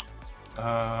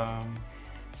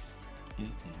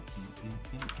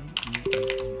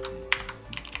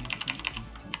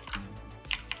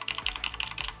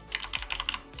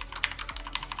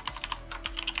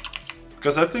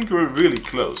 Because I think we're really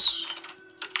close.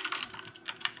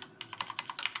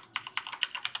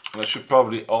 And I should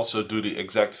probably also do the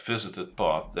exact visited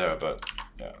path there, but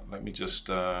yeah, let me just...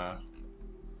 I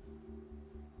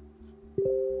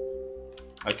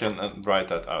can write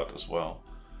that out as well.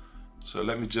 So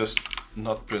let me just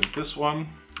not print this one.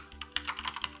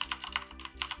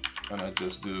 And I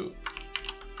just do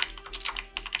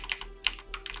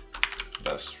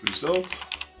best result.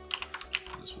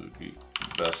 This would be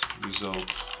best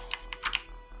result.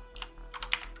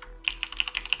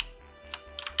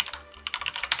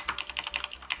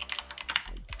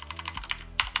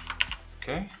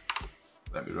 Okay,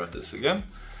 let me run this again.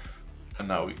 And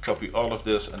now we copy all of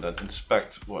this and then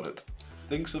inspect what it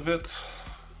thinks of it.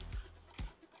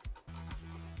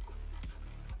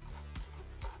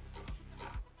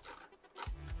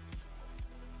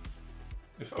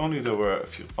 If only there were a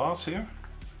few paths here.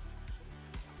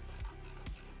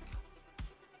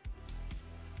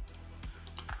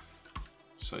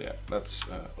 So yeah, let's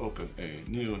open a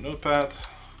new notepad.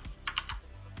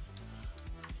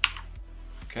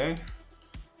 Okay,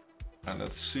 and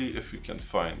let's see if we can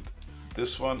find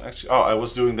this one. Actually, oh, I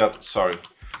was doing that, sorry.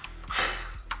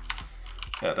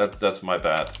 Yeah, that's my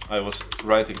bad. I was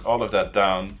writing all of that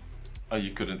down and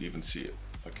you couldn't even see it.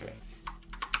 Okay.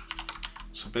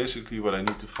 So basically what I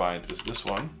need to find is this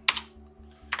one.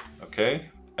 Okay,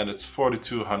 and it's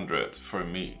 4200 for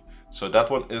me. So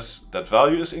that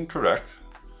value is incorrect.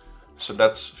 So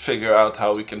let's figure out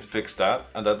how we can fix that.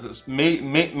 And that is,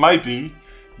 might be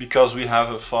because we have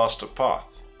a faster path,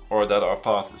 or that our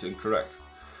path is incorrect.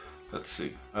 Let's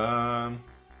see.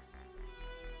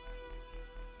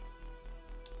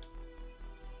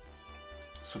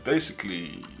 So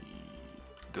basically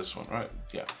this one, right?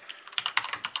 Yeah.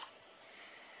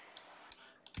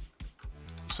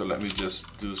 So let me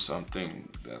just do something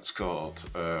that's called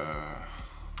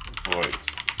void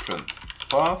print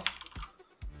path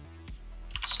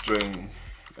string,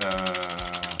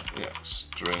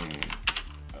 string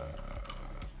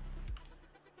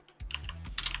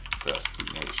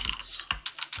destinations.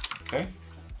 Okay.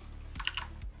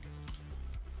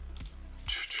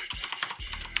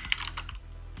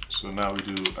 So now we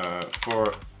do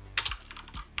for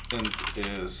int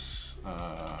is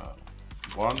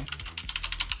 1,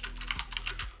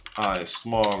 I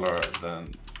smaller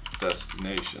than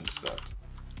destinations that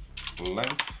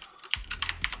length,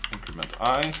 increment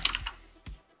I,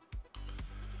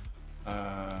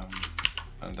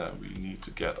 and then we need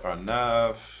to get our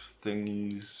nav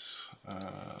thingies,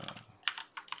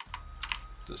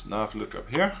 this nav lookup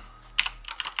here,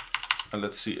 and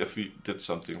let's see if we did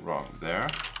something wrong there.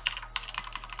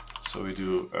 So we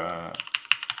do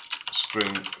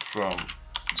string from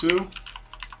 2,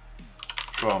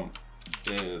 from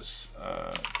is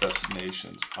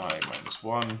destinations I minus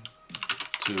 1,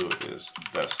 2 is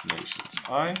destinations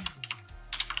I.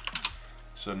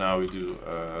 So now we do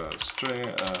string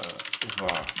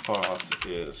var path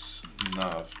is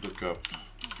nav lookup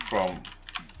from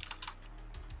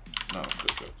nav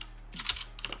lookup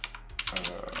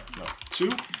no 2.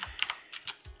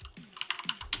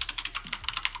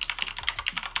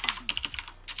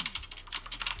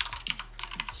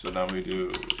 So now we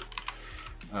do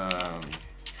from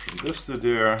this to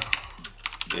there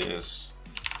is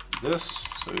this,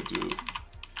 so we do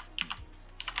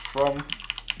from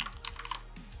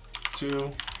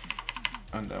 2,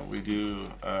 and then we do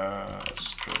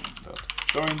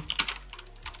string.join,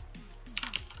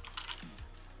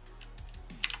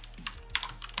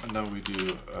 and then we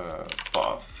do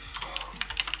path.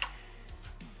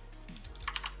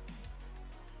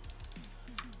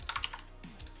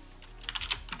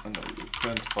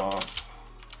 print path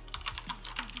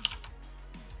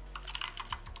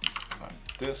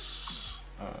like this.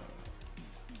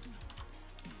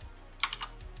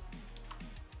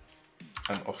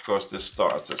 And of course this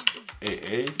starts as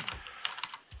AA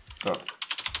dot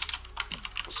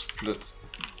split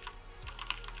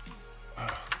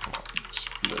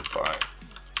split by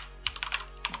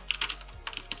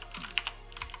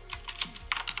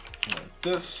like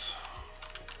this.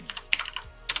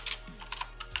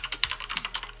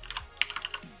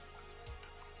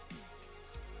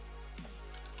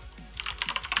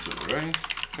 To array,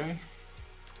 okay.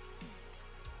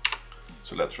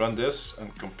 So let's run this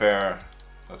and compare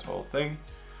that whole thing.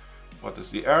 What is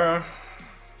the error?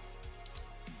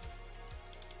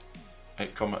 A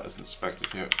comma is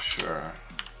inspected here, sure.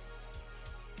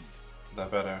 That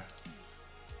better?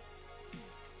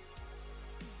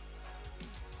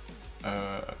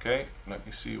 Okay, let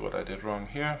me see what I did wrong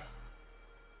here.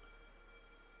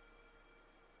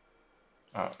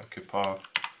 Okay, path,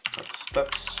 that's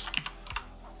steps.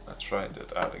 Let's write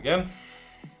it out again.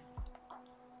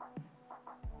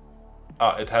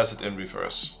 It has it in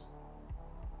reverse.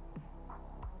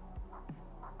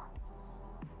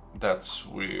 That's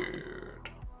weird.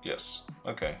 Yes,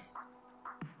 okay.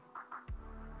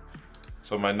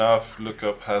 So my nav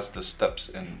lookup has the steps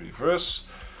in reverse.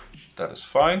 That is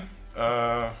fine.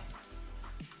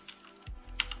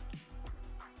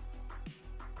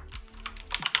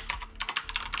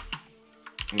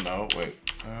 No, wait.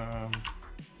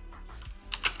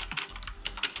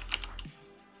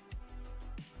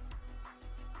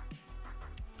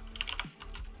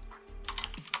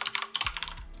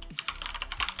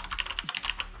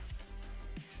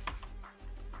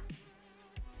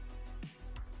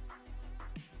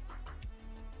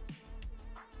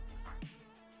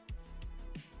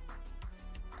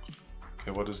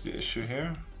 Okay, what is the issue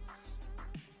here?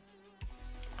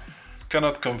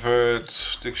 Cannot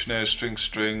convert dictionary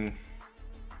string.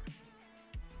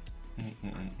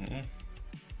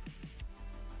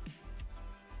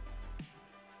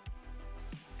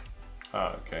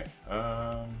 Okay.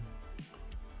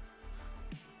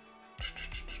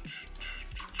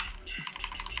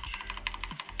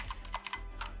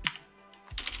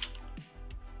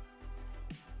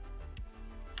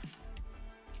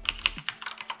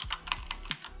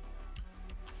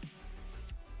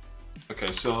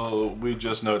 Okay, so we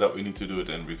just know that we need to do it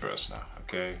in reverse now.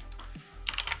 Okay,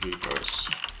 reverse.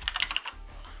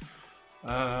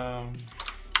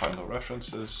 Final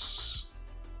references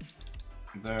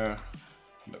there.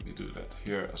 Let me do that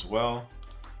here as well.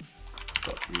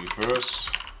 Dot reverse.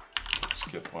 Let's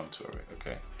skip one to array.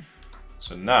 Okay.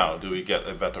 So now, do we get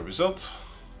a better result?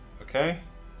 Okay.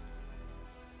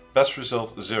 Best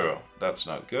result 0. That's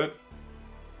not good.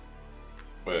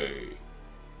 Wait.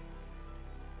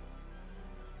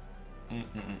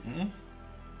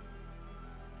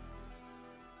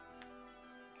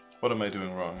 What am I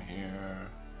doing wrong here?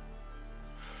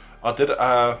 Oh, did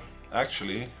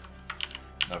actually,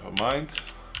 never mind.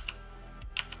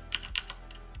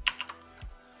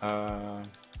 I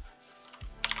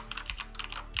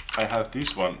have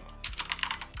these one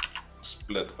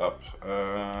split up.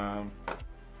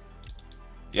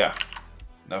 Yeah,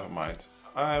 never mind.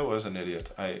 I was an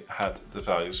idiot. I had the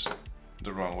values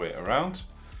the wrong way around.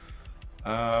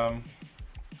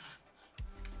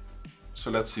 So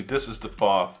let's see, this is the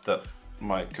path that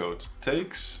my code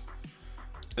takes.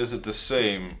 Is it the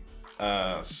same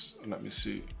as, let me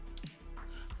see.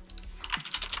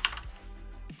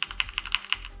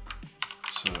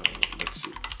 So let's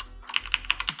see.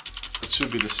 It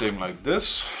should be the same like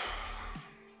this.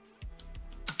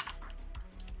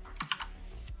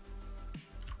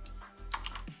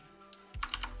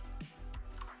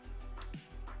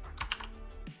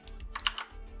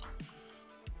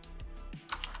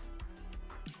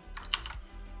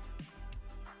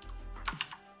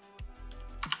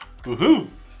 Woohoo!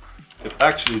 It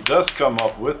actually does come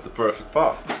up with the perfect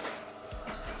path.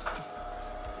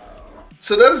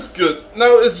 So that is good.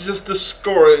 Now it's just the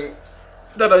scoring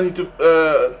that I need to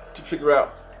figure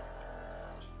out.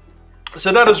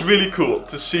 So that is really cool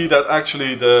to see that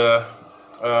actually the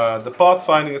path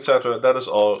finding, etc., that is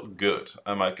all good.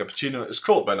 And my cappuccino is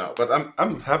cold by now, but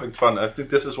I'm having fun. I think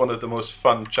this is one of the most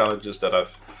fun challenges that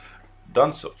I've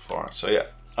done so far. So yeah,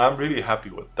 I'm really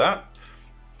happy with that.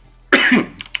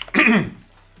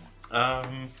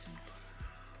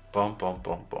 Bum bum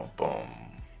bum bum bum.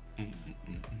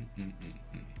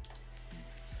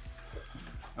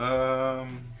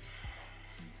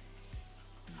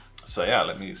 So yeah,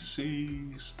 let me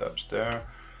see steps there.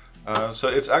 So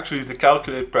it's actually the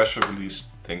calculate pressure release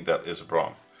thing that is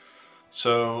wrong.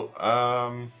 So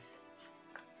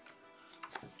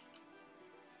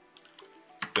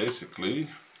basically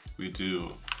we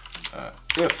do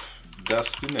if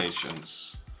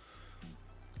destinations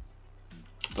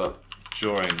dot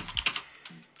join.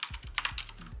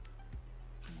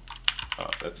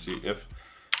 Let's see, if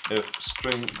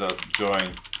string dot join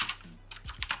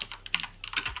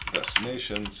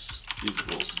destinations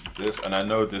equals this, and I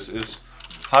know this is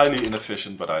highly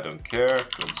inefficient, but I don't care.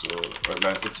 Console,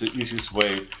 it's the easiest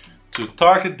way to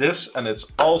target this, and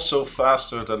it's also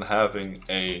faster than having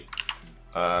a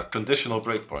conditional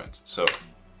breakpoint. So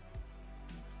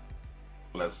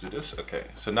let's do this. Okay,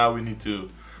 so now we need to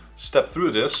step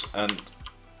through this and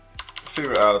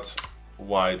figure out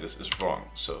why this is wrong.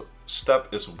 So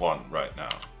step is 1 right now.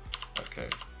 Okay,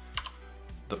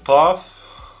 the path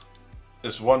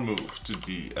is 1 move to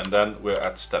D, and then we're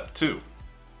at step 2.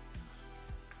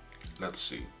 Let's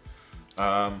see.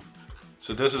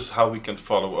 So this is how we can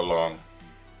follow along.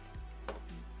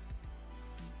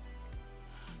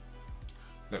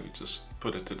 Let me just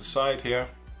put it to the side here.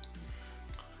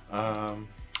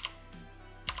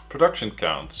 Production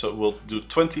count, so we'll do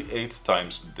 28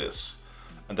 times this,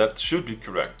 and that should be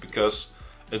correct because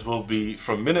it will be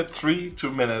from minute 3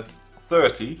 to minute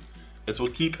 30, it will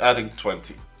keep adding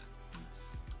 20.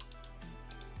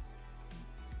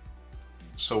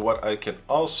 So what I can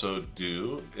also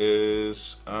do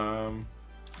is,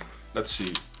 let's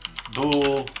see,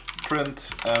 bool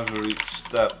print every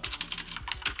step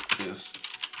is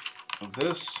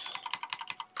this.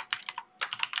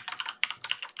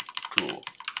 Cool.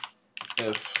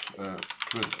 If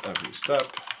print every step,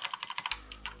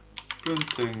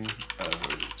 printing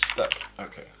every step.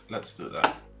 Okay, let's do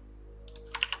that.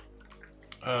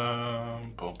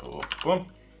 Boom, boom, boom.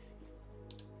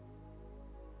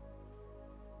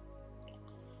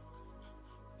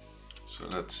 So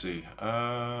let's see.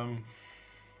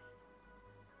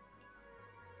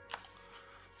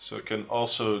 So I can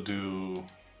also do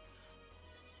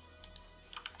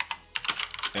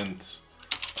int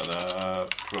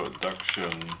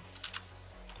production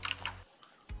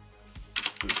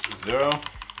is 0.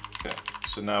 Okay,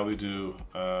 so now we do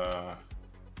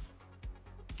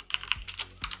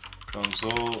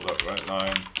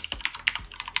console.writeLine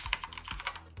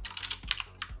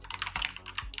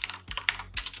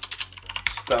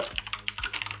step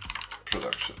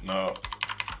production. No,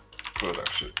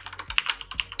 production.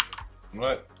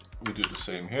 Right, we do the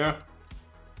same here.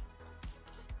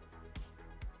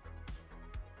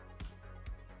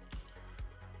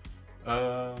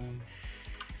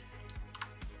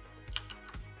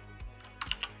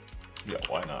 Yeah,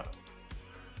 why not?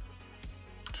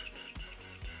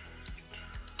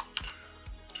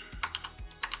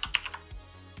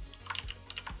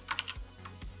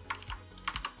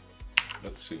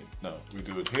 Let's see. No, we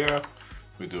do it here.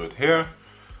 We do it here.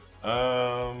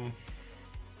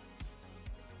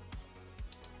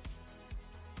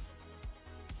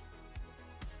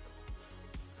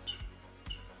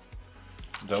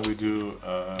 Then we do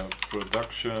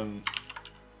production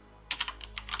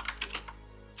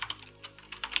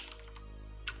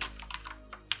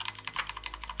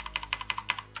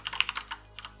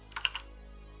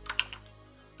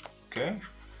okay.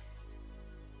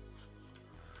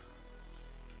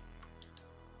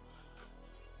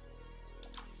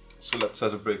 So let's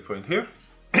set a breakpoint here.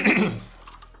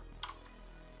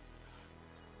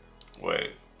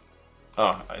 Wait.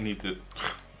 Ah, I need to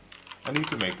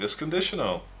make this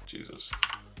conditional. Jesus.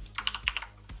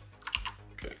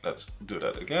 Okay, let's do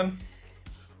that again.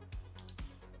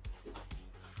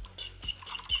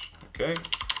 Okay.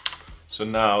 So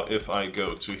now if I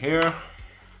go to here,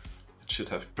 it should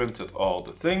have printed all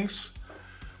the things.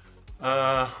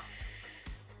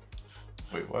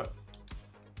 Wait, what?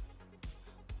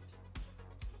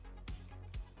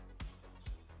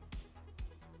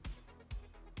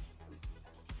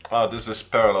 Oh, this is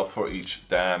parallel for each.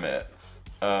 Damn it.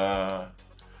 Yeah.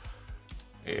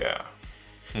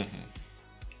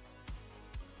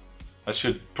 I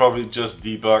should probably just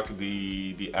debug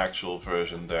the actual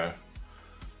version there.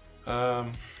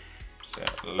 So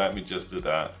let me just do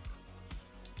that.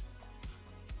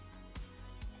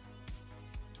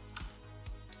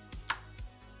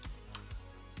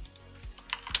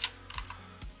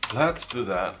 Let's do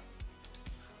that.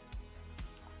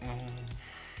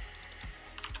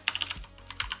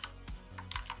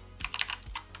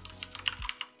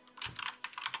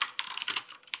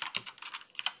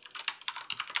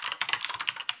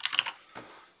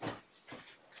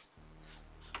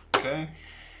 Okay.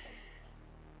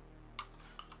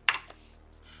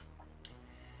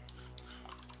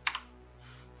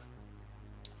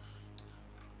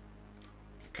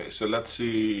 Okay, so let's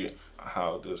see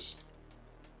how this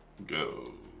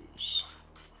goes.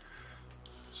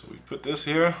 So we put this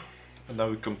here and then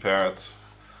we compare it.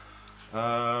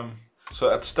 So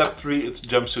at step 3 it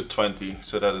jumps to 20,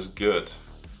 so that is good.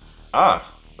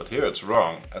 Ah, but here it's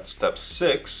wrong. At step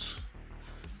 6,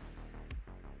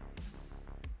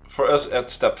 for us at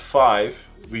step 5,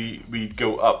 we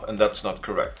go up, and that's not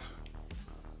correct.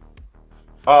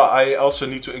 Ah, I also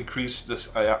need to increase this.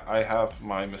 I have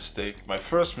my mistake. My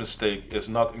first mistake is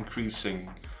not increasing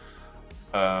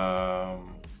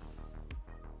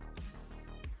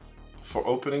for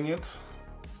opening it.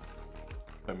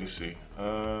 Let me see.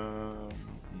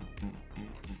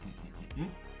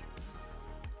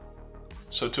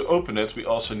 So to open it, we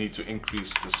also need to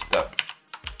increase the step.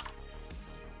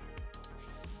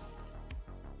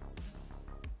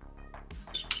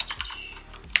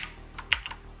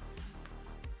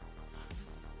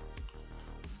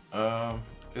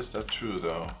 Is that true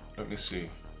though? Let me see.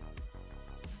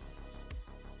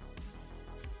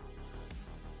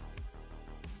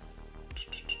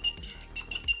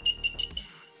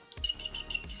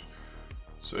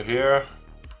 So here,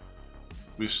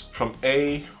 from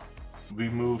A, we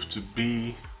move to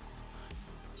B.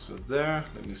 So there,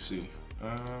 let me see.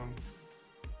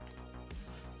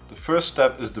 The first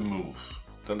step is the move.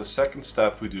 Then the second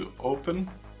step we do open.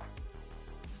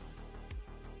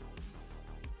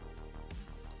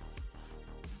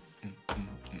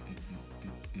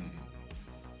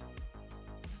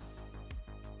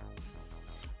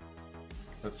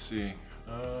 Let's see.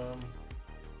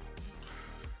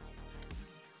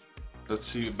 Let's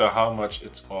see about how much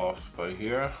it's off by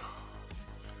here.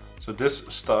 So this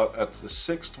starts at the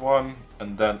 6th one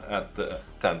and then at the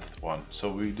 10th one. So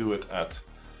we do it at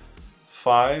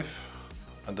 5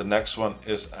 and the next one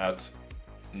is at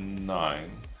 9.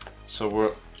 So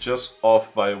we're just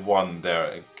off by 1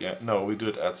 there again. No, we do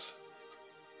it at,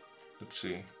 let's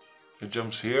see, it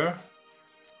jumps here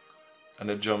and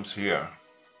it jumps here.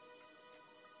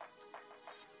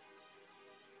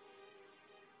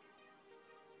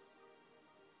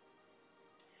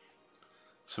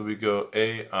 So we go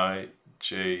A, I,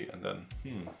 J, and then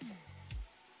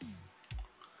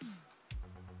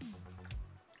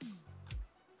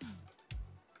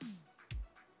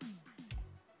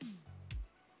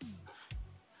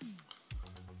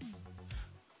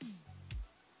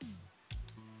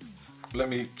Let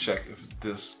me check if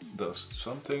this does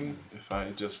something, if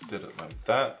I just did it like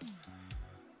that.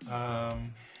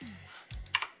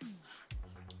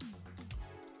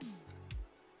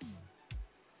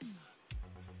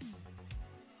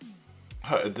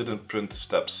 It didn't print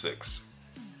step 6.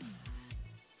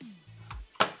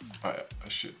 I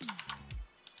should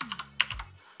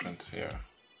print here.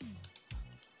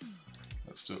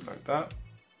 Let's do it like that.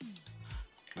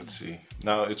 Let's see.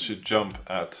 Now it should jump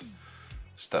at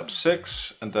step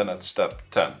 6 and then at step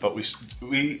 10. But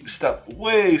we step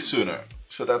way sooner.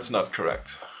 So that's not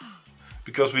correct.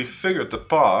 Because we figured the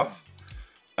path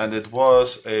and it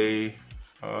was a...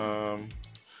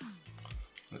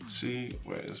 let's see,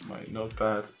 where is my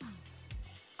notepad?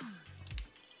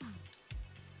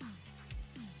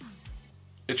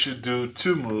 It should do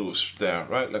 2 moves there,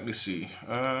 right? Let me see.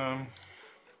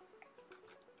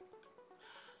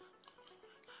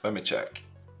 Let me check.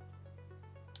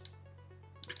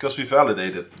 Because we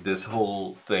validated this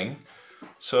whole thing.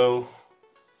 So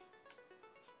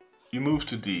you move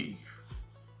to D.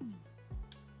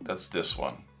 That's this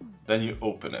one. Then you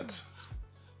open it.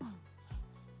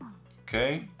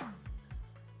 Okay.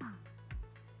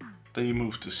 Then you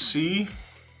move to C,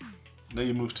 then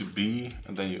you move to B,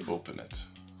 and then you open it.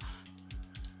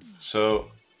 So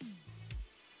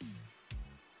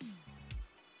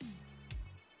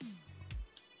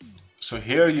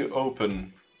here you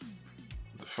open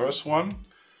the first one,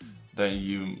 then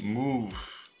you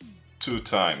move 2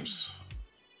 times.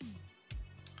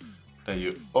 Then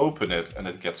you open it and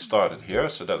it gets started here,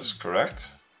 so that's correct.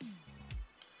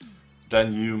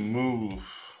 Then you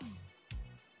move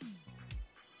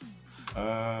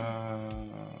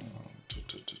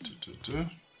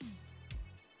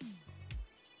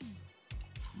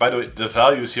by the way, the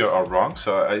values here are wrong,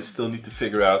 so I still need to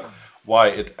figure out why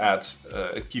it adds.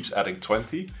 It keeps adding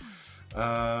 20.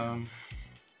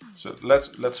 So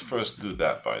let's first do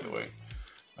that, by the way,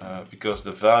 because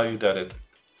the value that it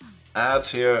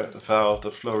adds here, the valve,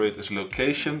 the flow rate, is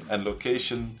location, and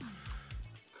location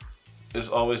is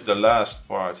always the last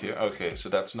part here. Okay, so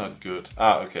that's not good.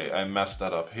 Ah, okay, I messed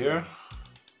that up here.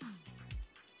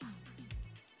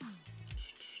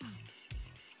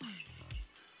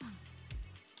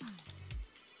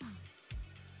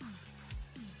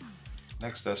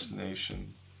 Next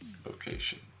destination,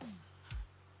 location.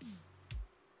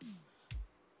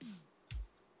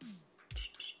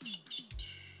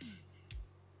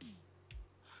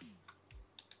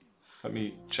 Let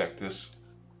me check this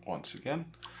once again,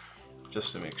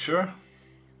 just to make sure.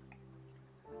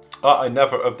 I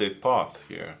never update path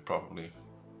here, probably.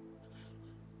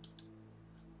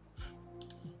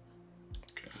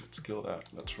 Okay, let's kill that.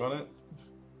 Let's run it.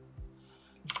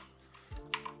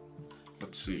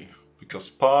 Let's see, because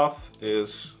path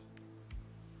is,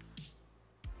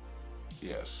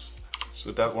 yes,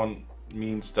 so that one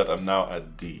means that I'm now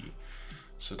at D,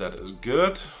 so that is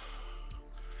good.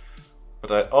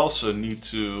 But I also need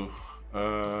to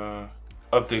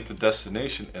update the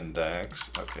destination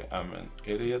index. Okay, I'm an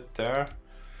idiot there.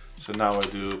 So now I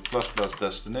do ++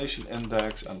 destination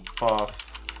index, and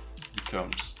path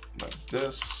becomes like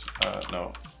this.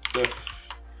 No, if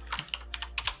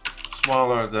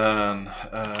smaller than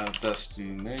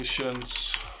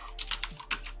destinations,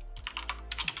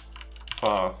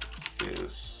 path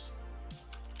is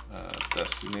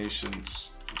destination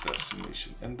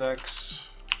index.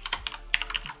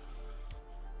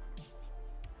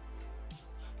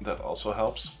 That also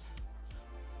helps.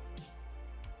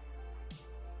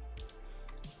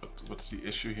 But what's the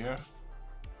issue here?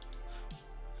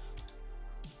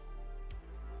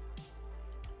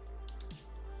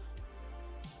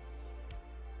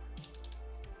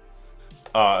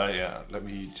 Yeah, let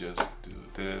me just do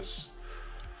this.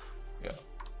 Yeah.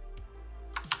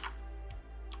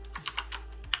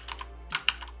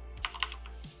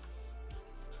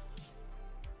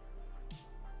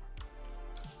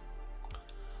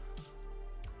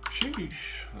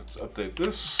 Sheesh. Let's update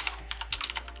this.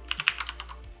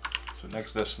 So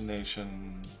next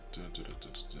destination.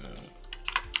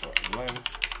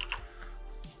 Length.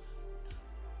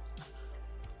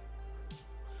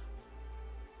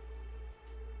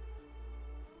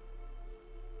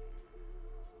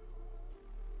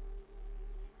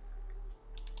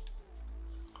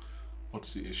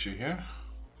 What's the issue here?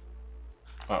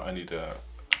 Oh, I need a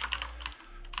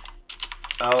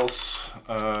else.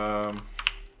 Oh,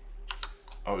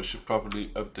 we should probably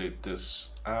update this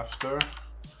after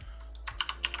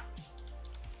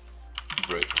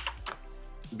break,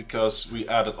 because we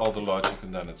added all the logic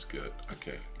and then it's good.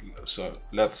 Okay, so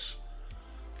let's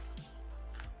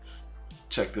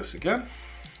check this again.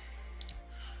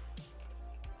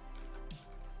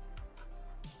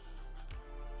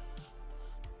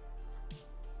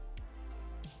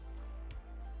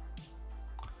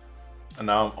 And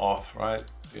now I'm off, right?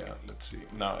 Yeah, let's see.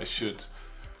 Now I should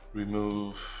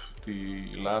remove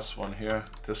the last one here,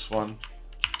 this one.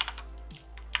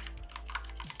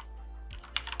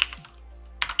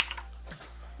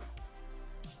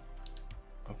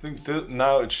 I think that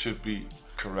now it should be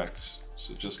correct.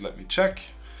 So just let me check.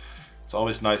 It's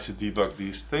always nice to debug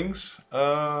these things.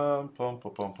 0,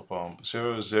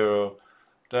 0.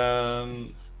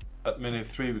 Then at minute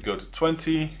 3 we go to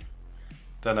 20.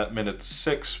 Then at minute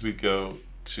 6 we go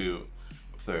to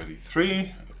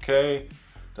 33. Okay.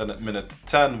 Then at minute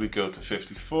 10 we go to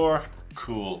 54.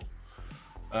 Cool.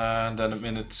 And then at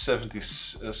minute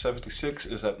 76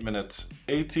 is at minute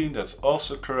 18. That's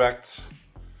also correct.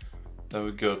 Then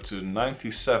we go to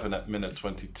 97 at minute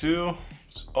 22.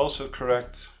 It's also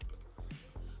correct.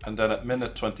 And then at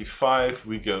minute 25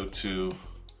 we go to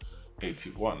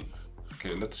 81.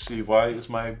 Okay, let's see, why is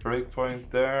my breakpoint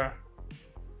there?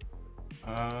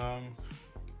 Oh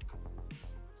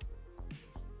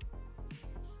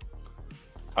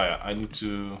yeah, I need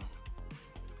to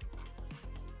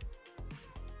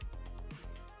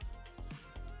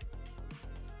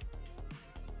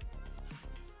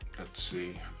let's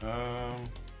see.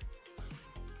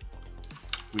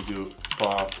 We do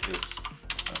path is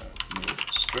new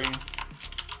string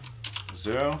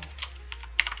 0.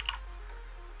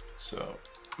 So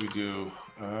we do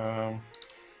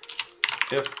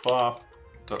if path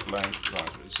dot length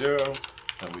larger 0,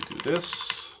 and we do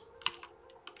this.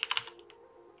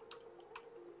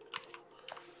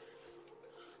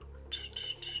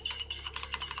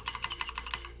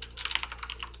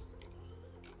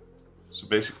 So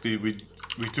basically we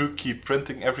do keep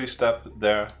printing every step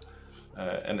there,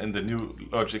 and in the new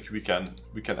logic we can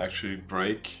actually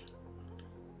break.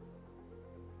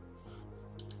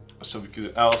 So we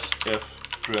could else if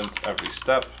print every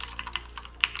step,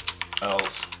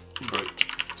 else break.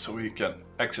 So we can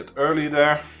exit early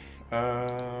there.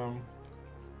 Oh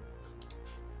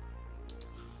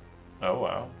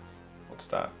wow, what's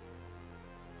that?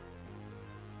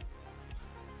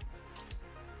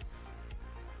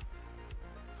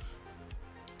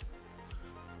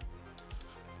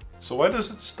 So why does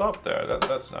it stop there?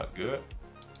 That's not good.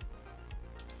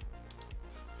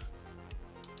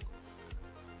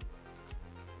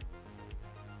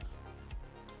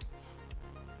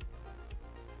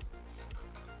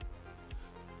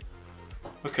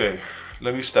 Okay,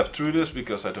 let me step through this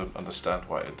because I don't understand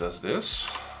why it does this.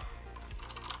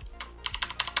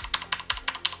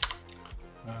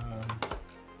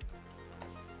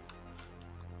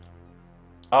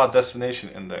 Destination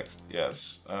index.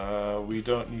 Yes, we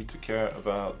don't need to care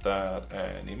about that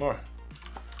anymore,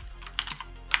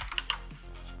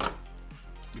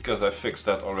 because I fixed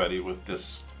that already with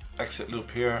this exit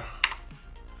loop here.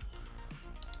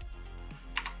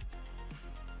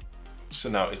 So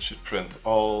now it should print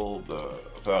all the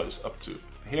values up to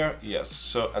here. Yes,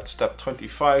 so at step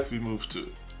 25 we move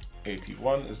to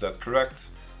 81, is that correct?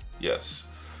 Yes.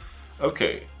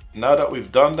 Okay, now that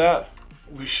we've done that,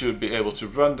 we should be able to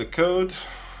run the code.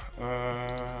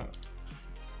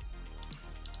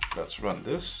 Let's run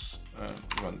this and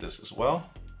run this as well.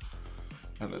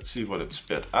 And let's see what it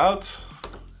spit out.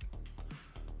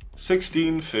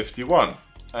 1651.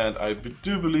 And I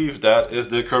do believe that is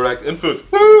the correct input.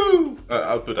 Woo!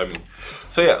 Output, I mean.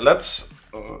 So yeah, let's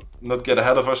not get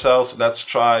ahead of ourselves. Let's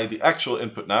try the actual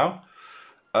input now.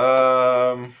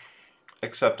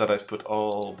 Except that I've put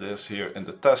all this here in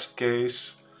the test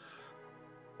case,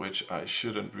 which I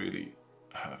shouldn't really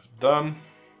have done.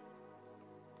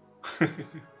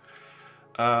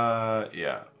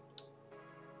 Yeah.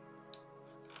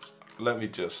 Let me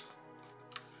just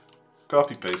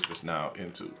copy paste this now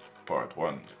into part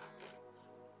 1.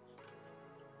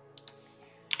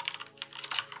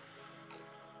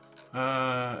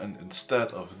 And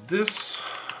instead of this,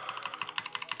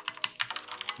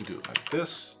 we do it like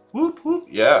this. Whoop whoop.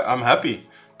 Yeah, I'm happy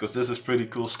because this is pretty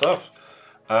cool stuff.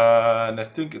 And I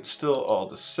think it's still all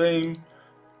the same.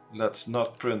 Let's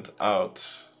not print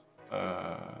out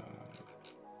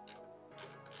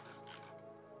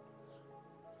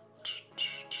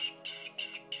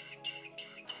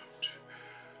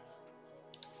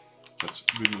let's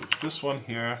remove this one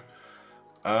here,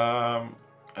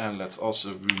 and let's also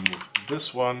remove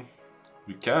this one.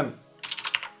 We can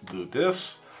do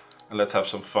this, and let's have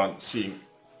some fun seeing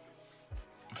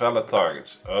valid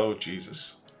targets. Oh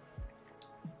Jesus,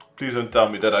 please don't tell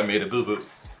me that I made a boo-boo.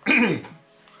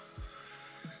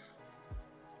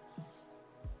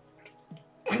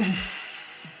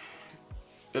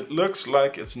 It looks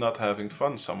like it's not having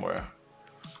fun somewhere.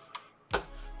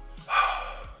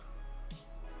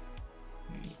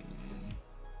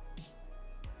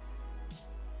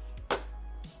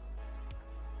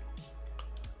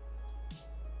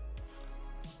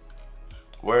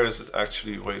 Where is it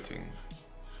actually waiting?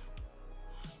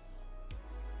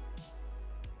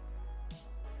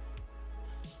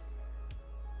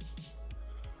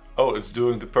 Oh, it's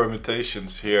doing the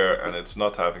permutations here and it's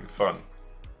not having fun.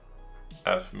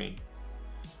 F me.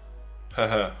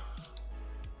 Haha.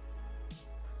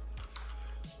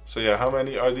 So yeah, how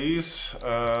many are these?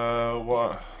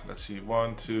 Let's see,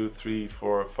 1, 2, 3,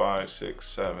 4, 5, 6,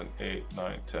 7, 8,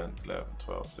 9, 10, 11,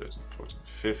 12, 13, 14,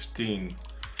 15.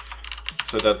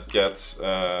 So that gets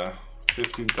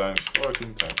 15 times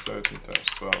 14 times 13 times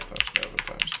 12 times 11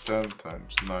 times 10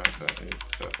 times 9 times 8,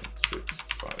 7, 6,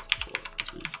 5, 4,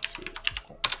 3, 2,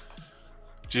 1.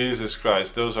 Jesus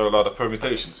Christ, those are a lot of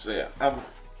permutations. So yeah,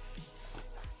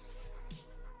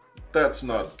 that's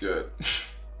not good.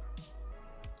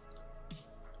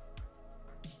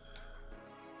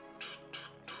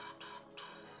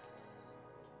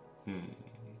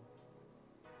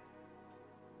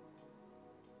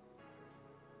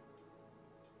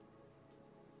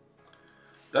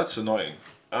 That's annoying.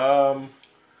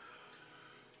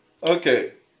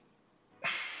 Okay.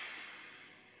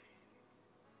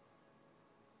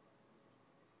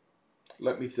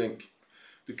 Let me think.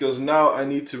 Because now I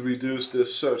need to reduce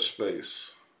this search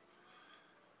space.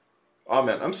 Oh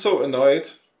man, I'm so annoyed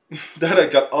that I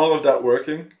got all of that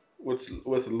working with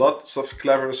lots of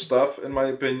clever stuff in my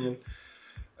opinion.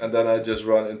 And then I just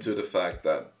run into the fact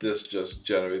that this just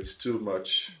generates too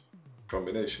much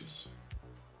combinations.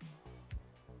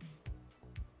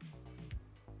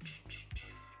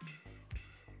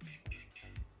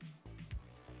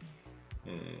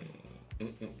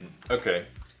 Okay,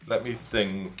 let me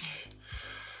think.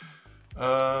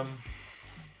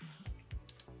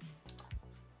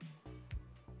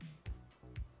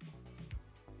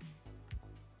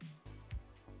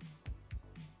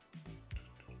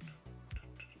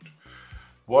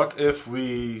 What if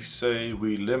we say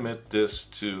we limit this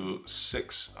to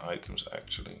 6 items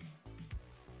actually?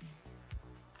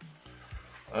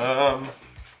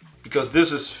 Because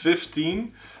this is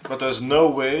 15, but there's no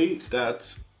way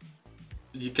that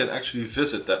you can actually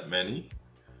visit that many.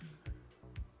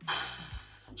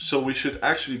 So we should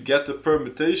actually get the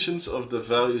permutations of the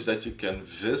values that you can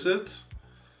visit.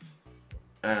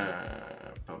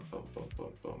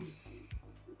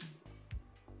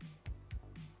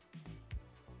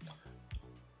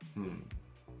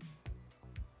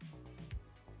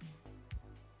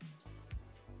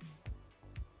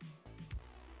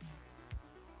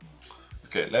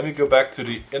 Okay, let me go back to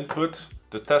the input,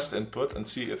 the test input, and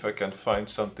see if I can find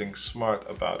something smart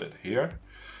about it here.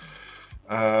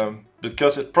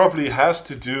 Because it probably has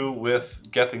to do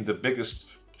with getting the biggest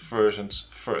versions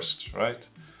first, right?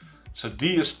 So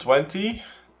D is 20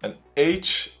 and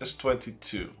H is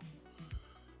 22.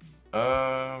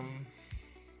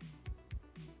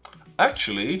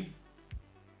 Actually,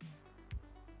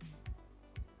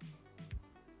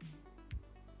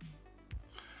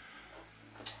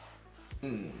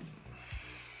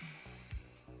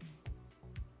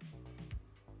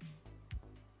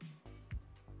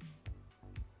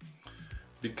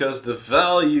 because the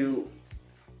value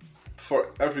for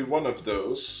every one of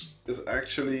those is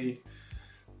actually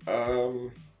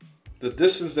the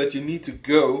distance that you need to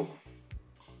go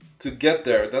to get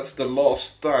there. That's the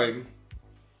lost time.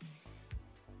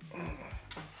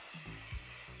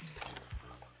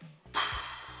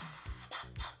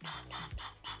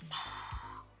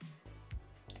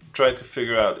 Try to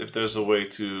figure out if there's a way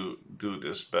to do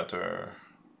this better.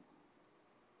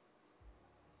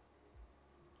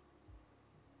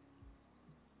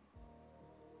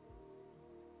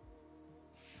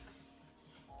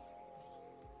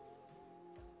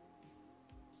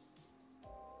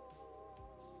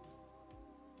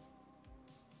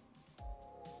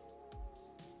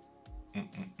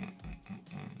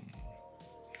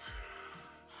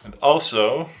 And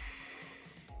also,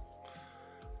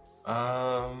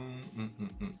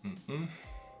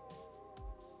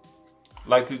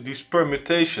 like these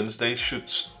permutations, they should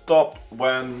stop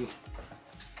when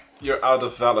you're out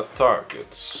of valid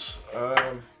targets.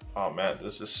 Oh man,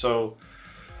 this is so...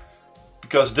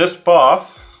 Because this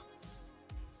path,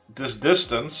 this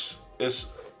distance, is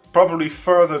probably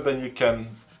further than you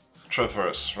can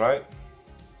traverse, right?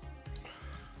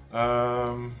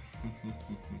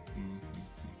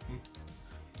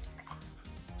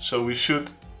 So we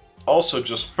should also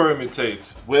just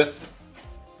permutate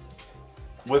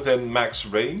within max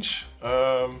range.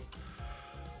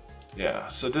 Yeah,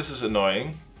 so this is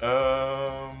annoying.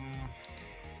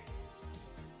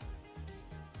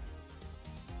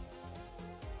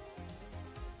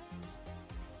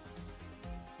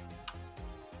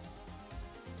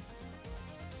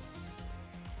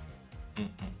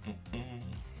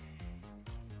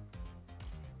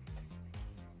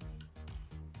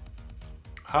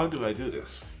 How do I do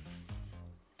this?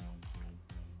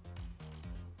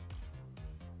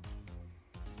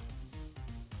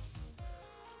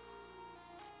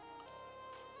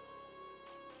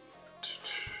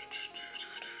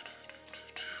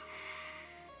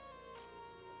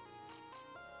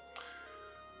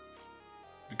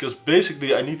 Because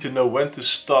basically I need to know when to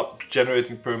stop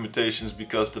generating permutations,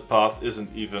 because the path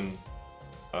isn't even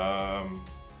a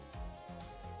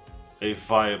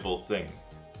viable thing.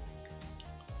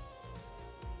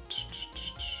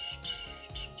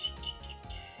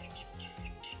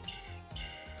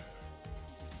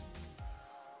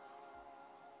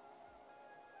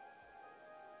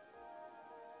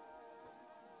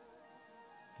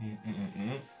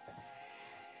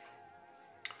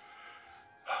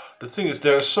 The thing is,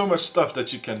 there is so much stuff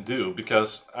that you can do,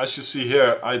 because as you see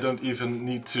here, I don't even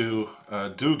need to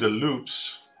do the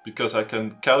loops, because I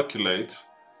can calculate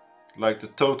like the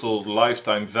total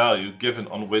lifetime value given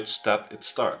on which step it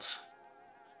starts.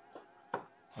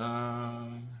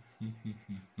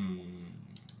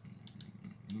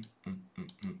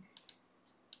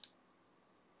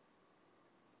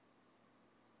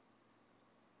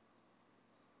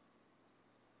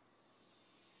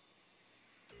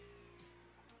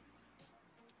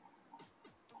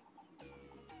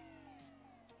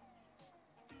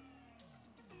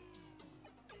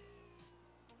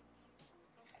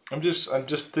 I'm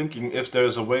just thinking if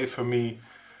there's a way for me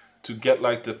to get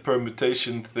like the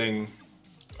permutation thing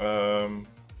and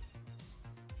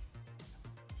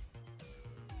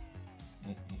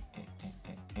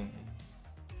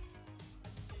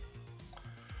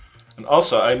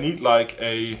also I need like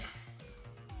a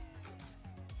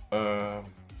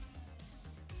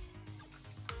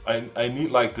I need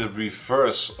like the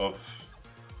reverse of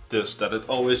this, that it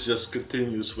always just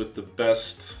continues with the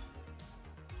best.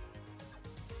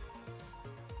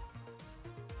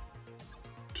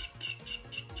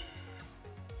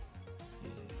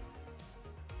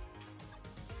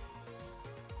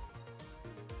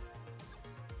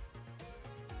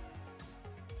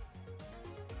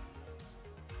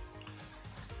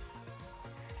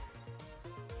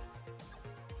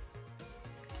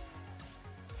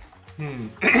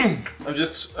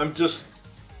 I'm just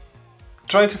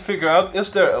trying to figure out,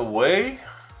 is there a way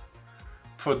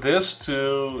for this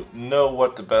to know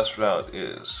what the best route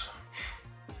is?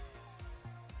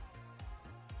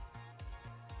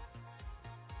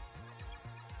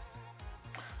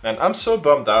 And I'm so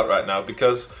bummed out right now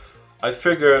because I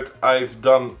figured I've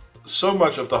done so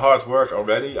much of the hard work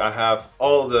already. I have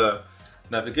all the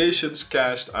navigations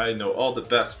cached, I know all the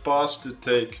best paths to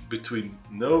take between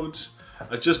nodes.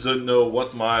 I just don't know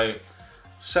what my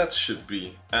sets should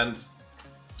be. And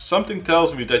something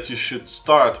tells me that you should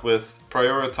start with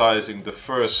prioritizing the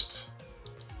first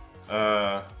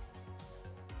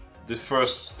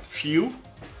few.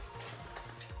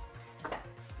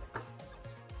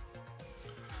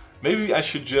 Maybe I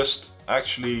should just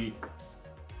actually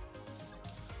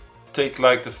take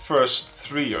like the first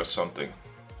 3 or something.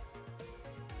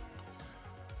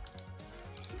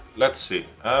 Let's see.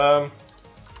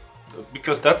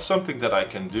 Because that's something that I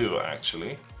can do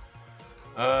actually.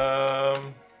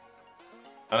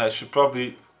 And I should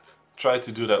probably try to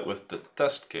do that with the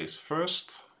test case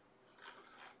first.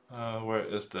 Where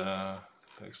is the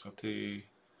XRT?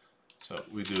 So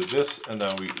we do this and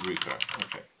then we return.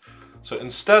 Okay. So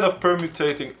instead of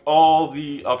permutating all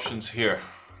the options here,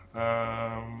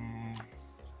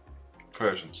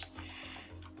 versions,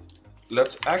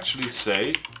 let's actually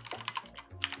say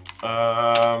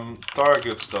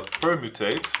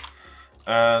targets.permutate,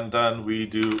 and then we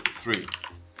do 3.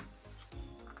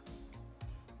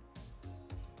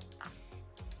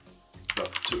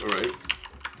 To array.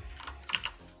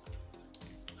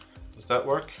 Does that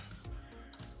work?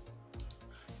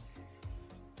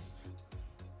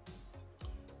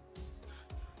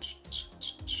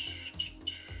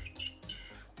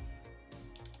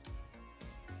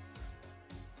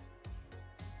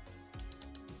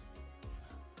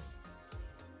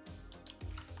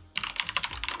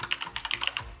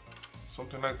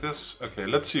 Something like this. Okay,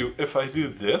 let's see if I do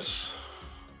this.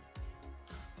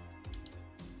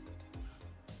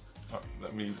 Oh,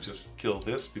 let me just kill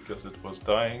this because it was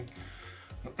dying.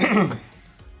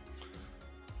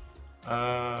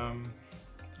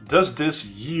 Does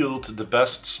this yield the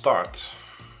best start?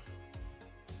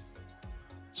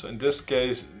 So in this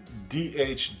case,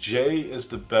 DHJ is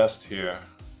the best here,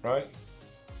 right?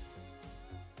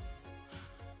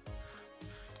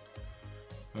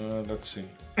 Let's see.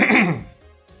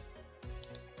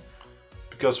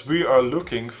 Because we are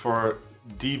looking for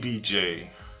DBJ.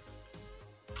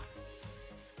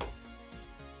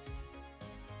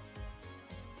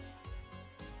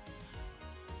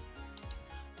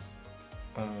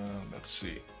 Let's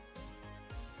see.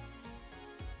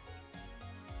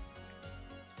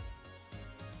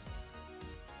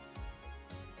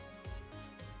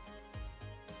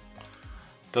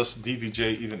 Does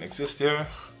DBJ even exist here?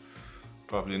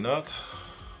 Probably not.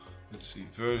 Let's see,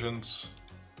 versions.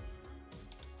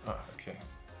 Ah, okay.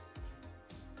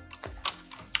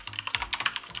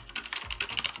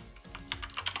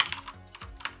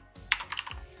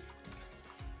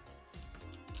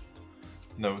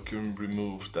 Now we can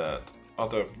remove that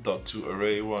other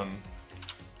 .toArray one,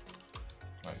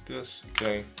 like this,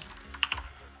 okay.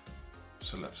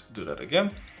 So let's do that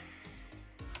again.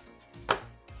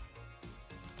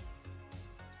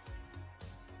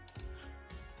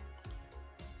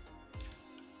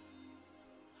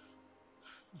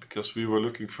 Because we were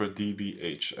looking for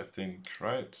DBH, I think,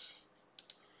 right?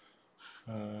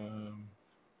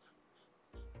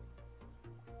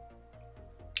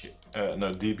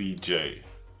 No, DBJ.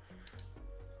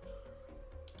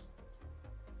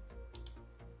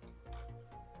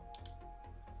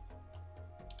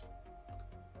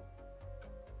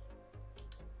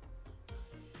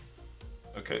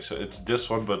 Okay, so it's this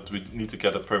one, but we need to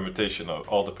get a permutation of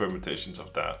all the permutations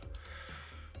of that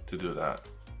to do that.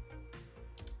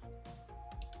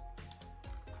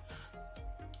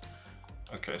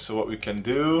 Okay, so what we can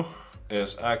do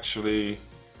is actually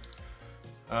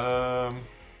I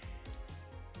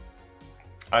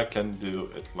can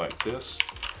do it like this.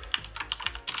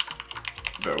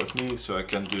 Bear with me. So I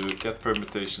can do get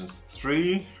permutations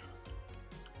 3.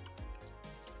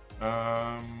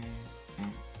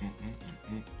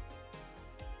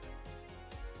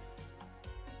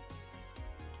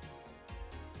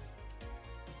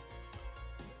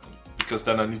 Because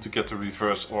then I need to get the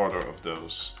reverse order of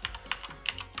those.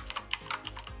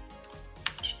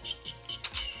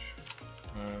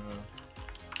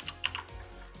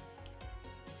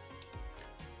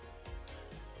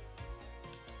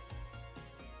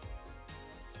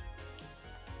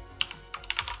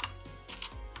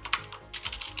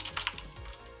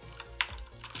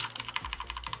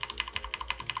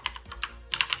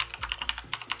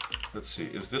 Let's see,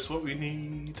 is this what we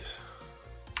need?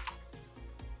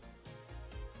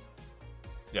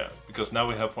 Yeah, because now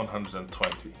we have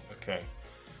 120. Okay.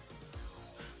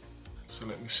 So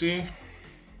let me see.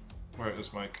 Where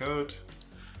is my code?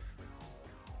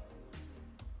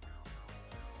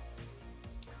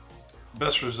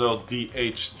 Best result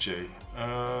DHJ.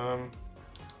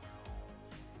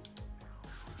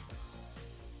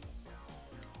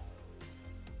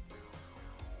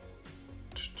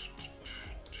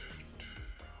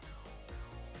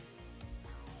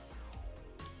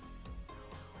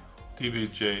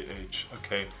 DBJH.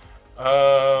 Okay.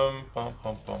 Bum, bum,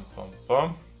 bum, bum,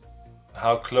 bum.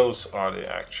 How close are they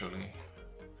actually?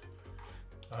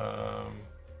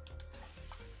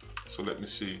 So let me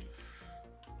see.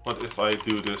 What if I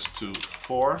do this to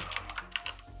 4?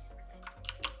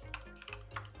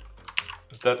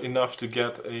 Is that enough to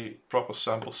get a proper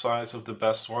sample size of the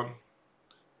best one?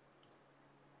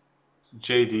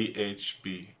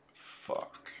 JDHB.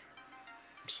 Fuck.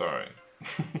 I'm sorry.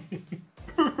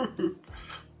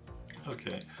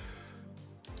 Okay.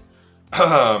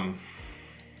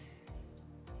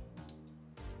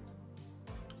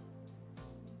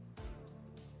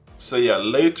 So yeah,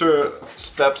 later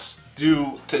steps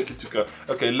do take into account.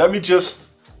 Okay, let me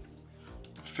just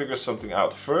figure something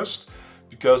out first,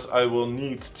 because I will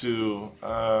need to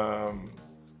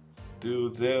do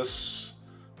this,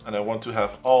 and I want to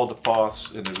have all the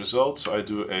paths in the result. So I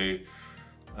do a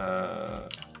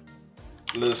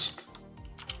list,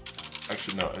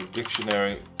 actually no, a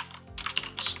dictionary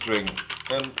string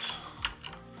int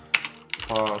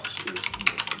path is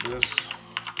this.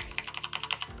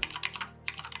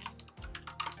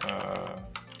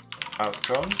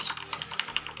 Outcomes.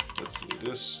 Let's do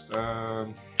this.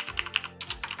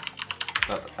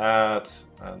 That add,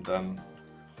 and then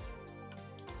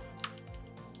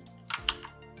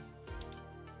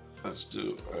let's do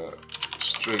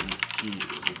string key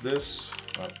is this.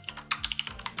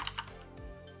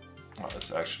 Well,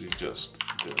 it's actually just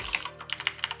this.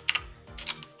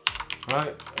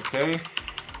 Right. Okay.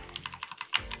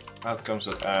 Outcomes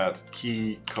that add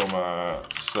key, comma,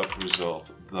 sub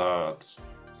result dot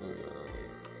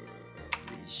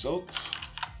result.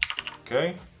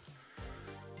 Okay.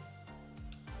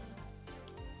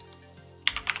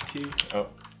 Key. Oh,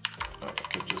 I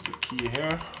can just do key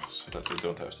here so that they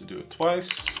don't have to do it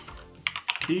twice.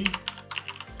 Key.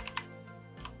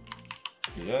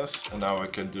 Yes, and now I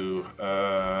can do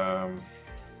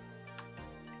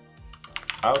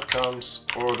outcomes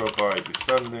order by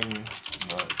descending.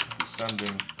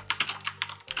 Descending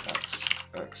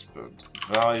expert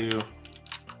value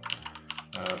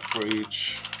for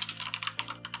each.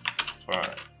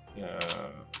 Right.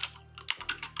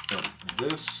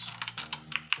 This.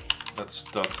 Let's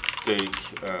dot take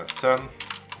 10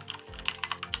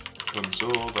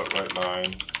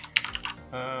 console.writeLine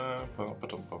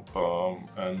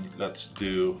and let's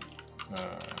do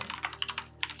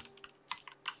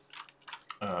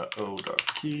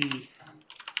o.key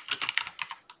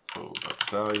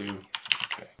o.value.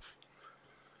 Okay.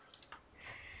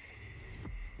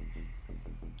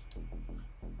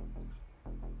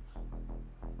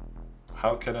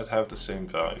 How can it have the same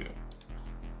value?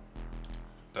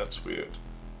 That's weird.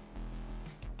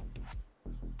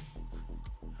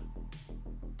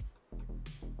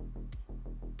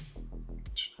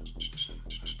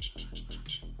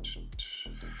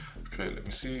 Okay, let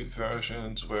me see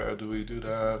versions. Where do we do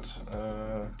that?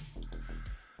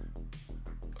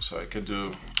 So I can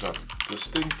do dot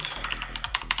distinct.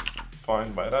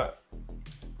 Fine by that.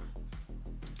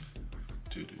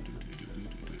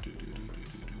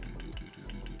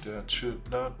 That should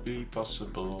not be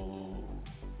possible.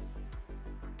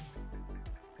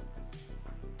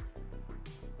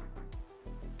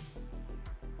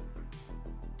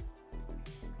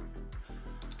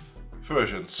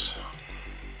 Versions.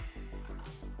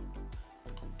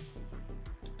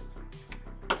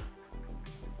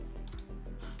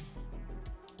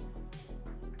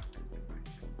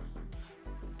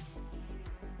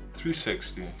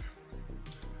 $360.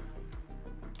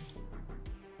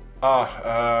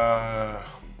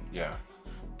 Yeah.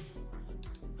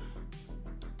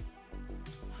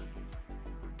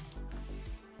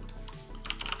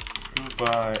 Group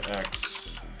by X.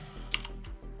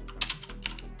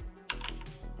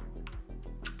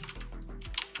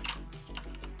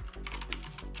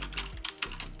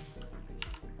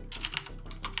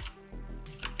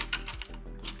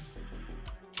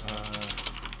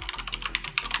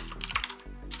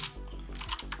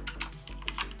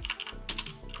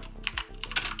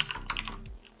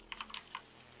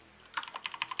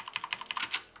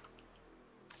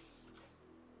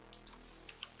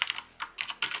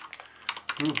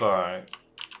 Group by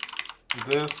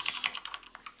this,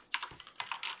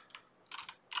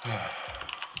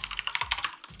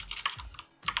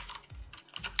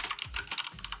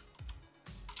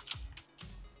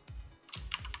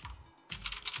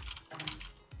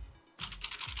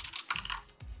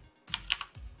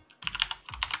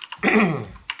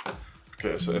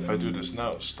 so if I do this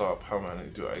now, stop, how many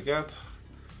do I get?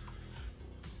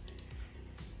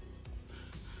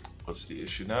 What's the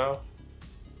issue now?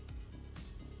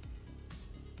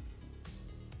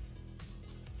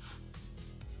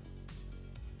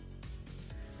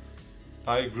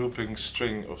 I grouping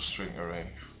string of string array.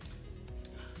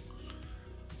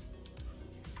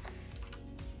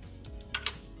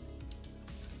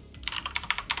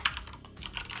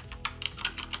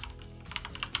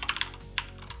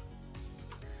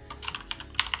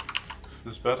 Is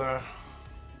this better?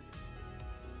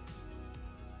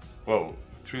 Whoa,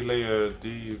 3-layer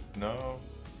D, no.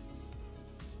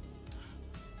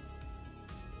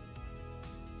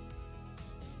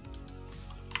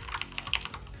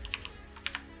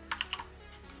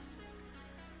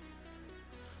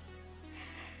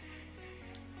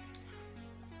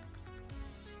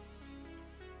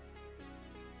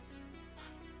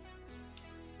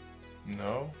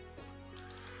 No.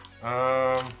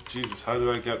 Jesus, how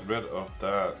do I get rid of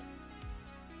that?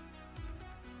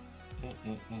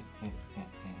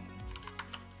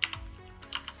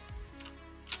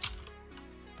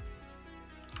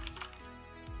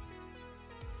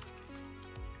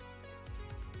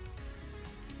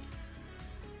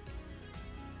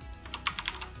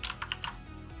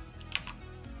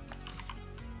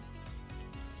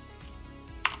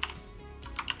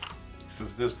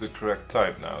 Is this the correct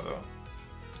type now, though?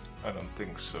 I don't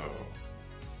think so.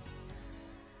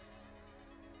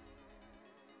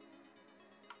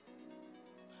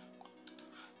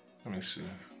 Let me see.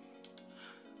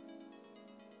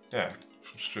 Yeah,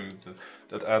 from string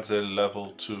that adds a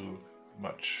level too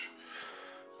much.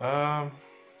 Let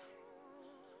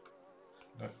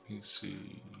me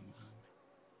see.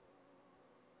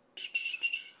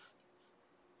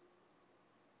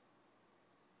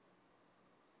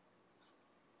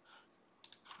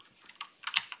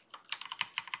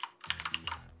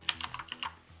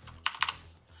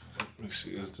 Let me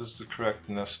see, is this the correct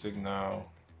nesting now?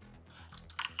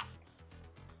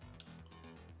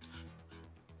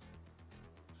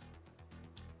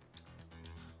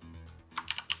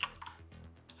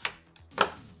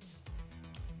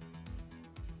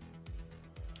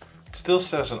 It still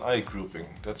says an I grouping.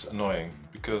 That's annoying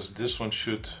because this one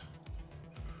should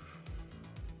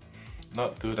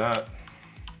not do that.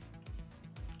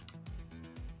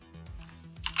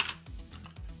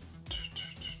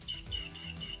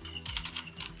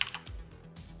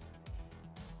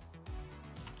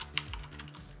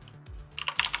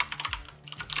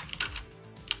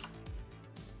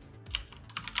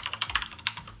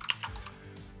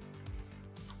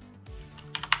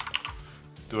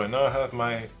 Do I now have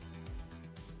my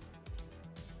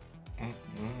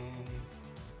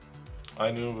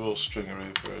innumerable string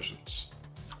array versions?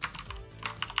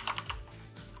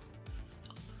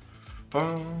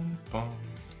 Bum, bum.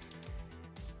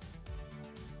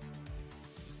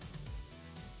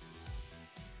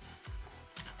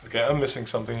 Okay, I'm missing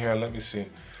something here. Let me see.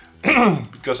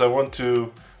 Because I want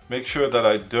to make sure that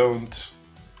I don't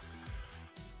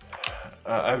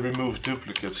I remove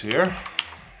duplicates here.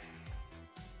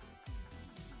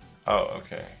 Oh,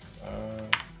 okay.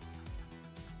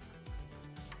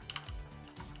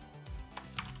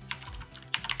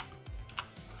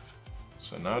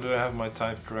 So now do I have my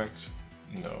type correct?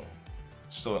 No.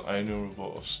 It's still an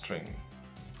enumerable of string.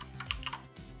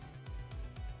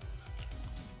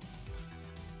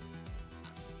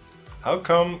 How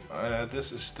come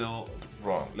this is still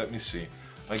wrong? Let me see.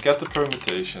 I get the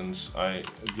permutations, I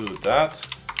do that.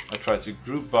 I try to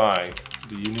group by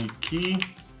the unique key.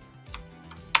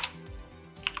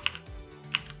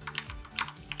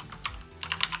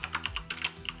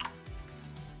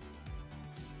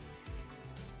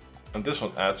 And this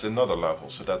one adds another level,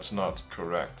 so that's not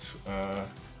correct.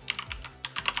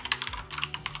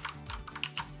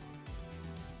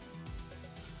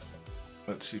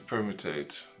 Let's see,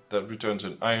 permutate. That returns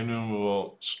an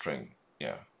enumerable string,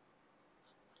 yeah.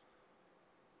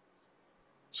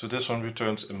 So this one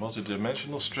returns a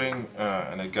multi-dimensional string,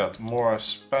 and I got more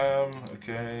spam,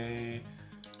 okay.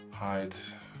 Hide.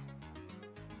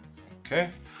 Okay,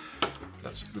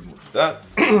 let's remove that.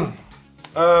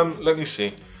 Let me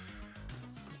see.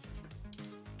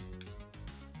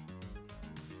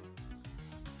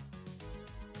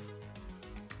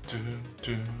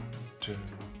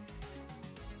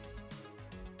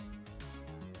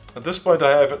 At this point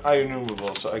I have an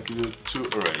enumerable, so I can do 2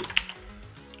 array.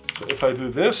 So if I do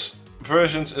this,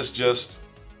 versions is just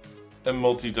a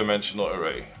multi-dimensional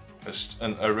array.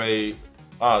 An array,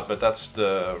 but that's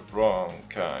the wrong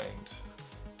kind.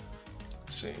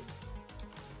 Let's see.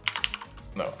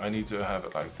 No, I need to have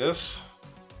it like this.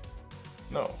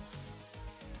 No.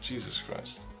 Jesus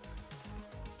Christ.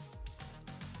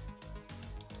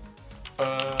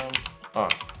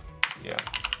 Yeah,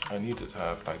 I needed to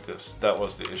have like this. That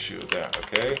was the issue there,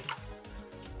 okay?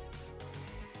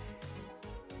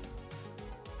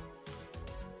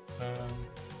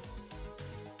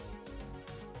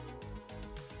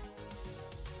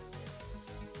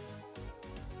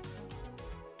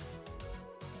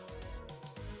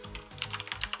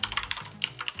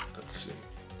 Let's see.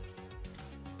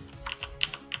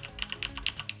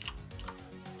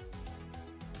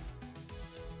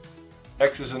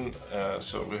 X is an,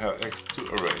 so we have X to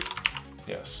array,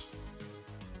 yes.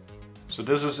 So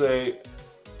this is a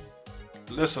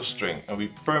list of string and we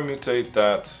permutate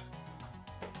that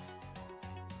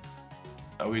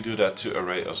and we do that to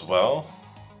array as well.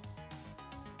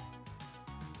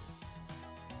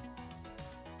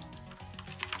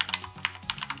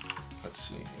 Let's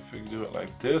see, if we do it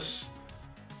like this.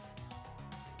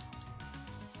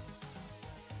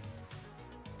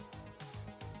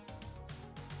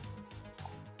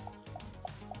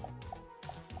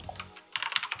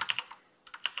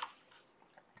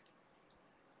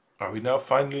 Are we now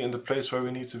finally in the place where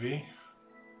we need to be?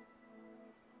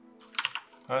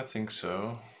 I think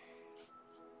so.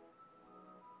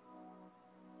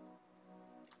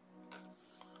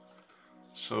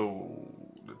 So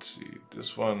let's see,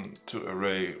 this one to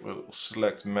array will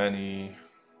select many.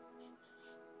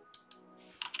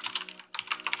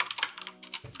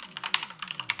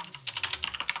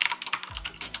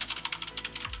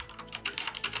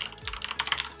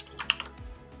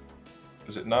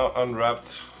 Is it now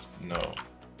unwrapped? No.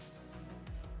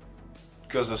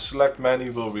 Because the select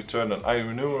many will return an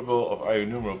IEnumerable of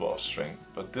IEnumerable of string.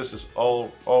 But this is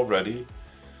already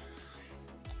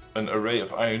an array of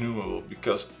IEnumerable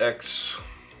because X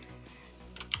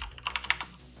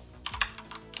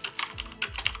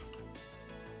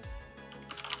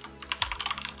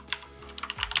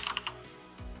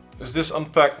is this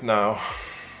unpacked now.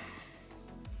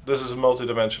 This is a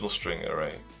multi-dimensional string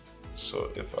array.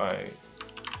 So if I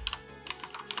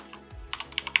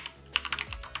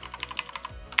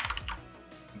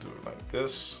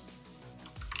this.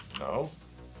 No.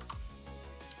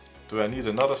 Do I need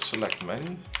another select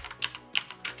many?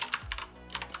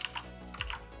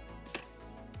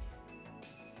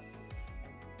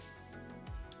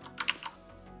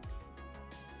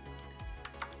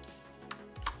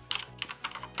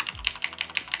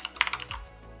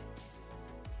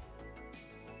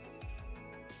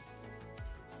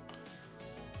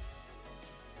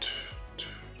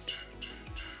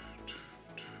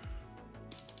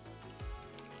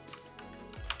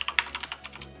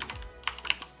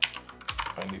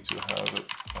 I need to have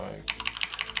it like...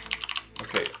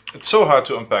 Okay, it's so hard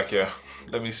to unpack here.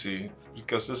 Let me see,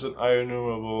 because this is an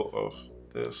IEnumerable of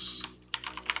this.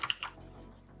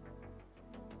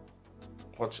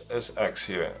 What's SX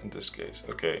here in this case?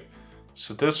 Okay,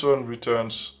 so this one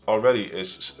returns already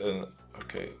is an,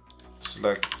 okay,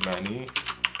 select many.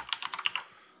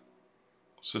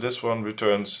 So this one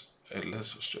returns a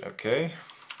list of string, okay,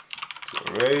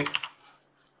 to array.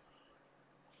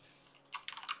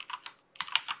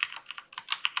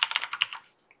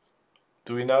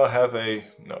 Do we now have a,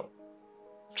 no,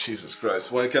 Jesus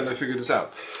Christ, why can't I figure this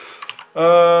out?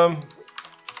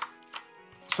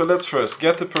 So let's first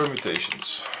get the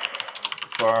permutations.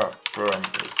 Var perm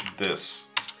is this.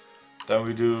 Then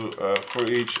we do for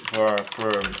each var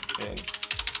perm in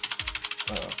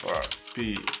var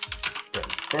p in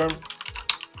perm.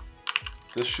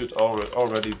 This should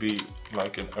already be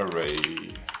like an array,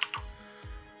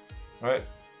 right?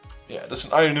 Yeah, that's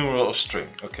an IEnumerable of string.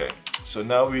 Okay, so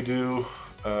now we do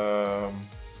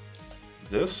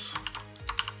this.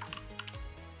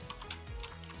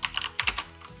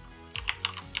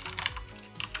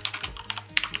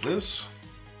 This.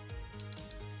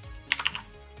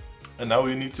 And now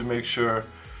we need to make sure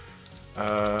we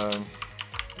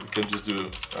can just do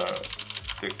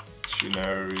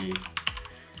dictionary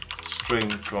string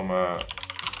comma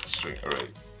string array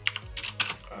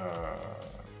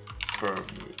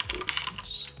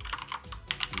permutations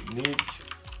unique.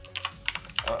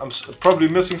 I'm probably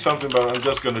missing something, but I'm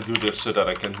just gonna do this so that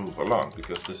I can move along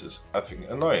because this is effing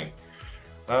annoying.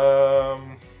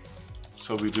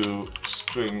 So we do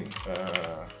string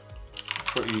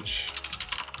for each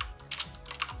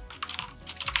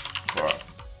var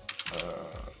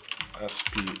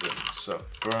sp in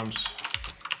subperms.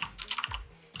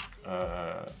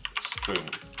 String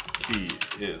key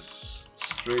is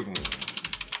string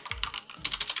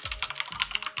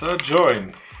the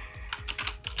join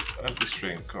empty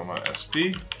string comma sp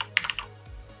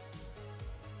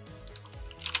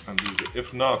and do the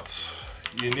if not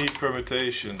unique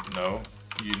permutation, no,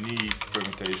 unique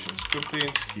permutations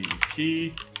contains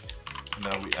key.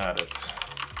 Now we add it.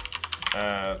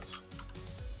 Add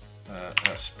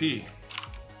SP.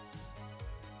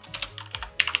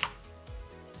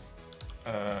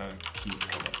 Key,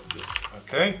 this.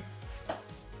 Okay.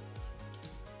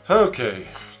 Okay.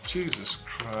 Jesus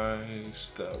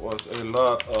Christ, that was a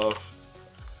lot of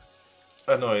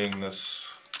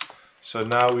annoyingness. So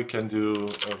now we can do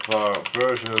var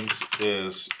versions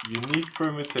is unique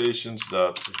permutations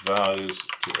dot values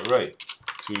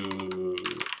to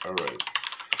array.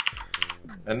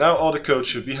 And now all the code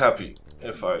should be happy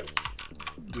if I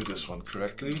do this one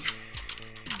correctly.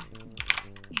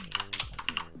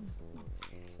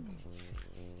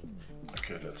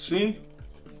 Okay, let's see.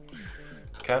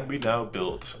 Can be now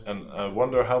built, and I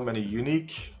wonder how many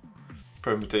unique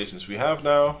permutations we have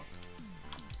now.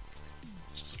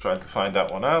 Just trying to find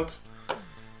that one out.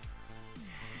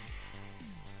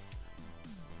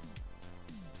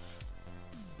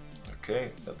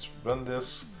 Okay, let's run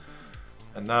this.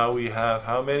 And now we have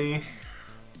how many?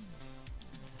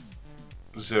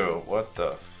 0. What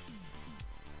the?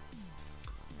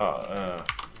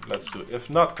 Let's do if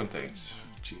not contains.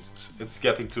 Jesus, it's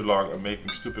getting too long. I'm making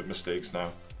stupid mistakes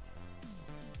now.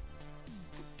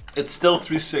 It's still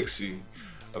 360.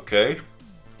 Okay.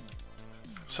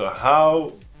 So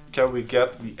how can we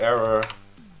get the error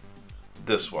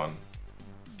this one?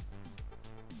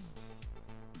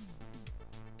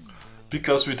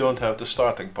 Because we don't have the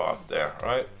starting path there,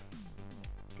 right?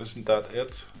 Isn't that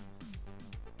it?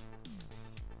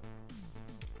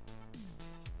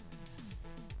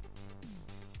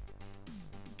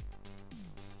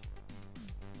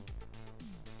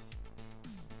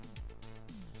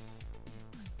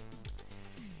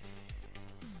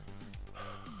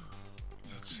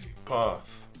 Let's see,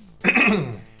 path.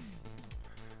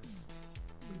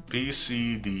 B,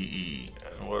 C, D, E.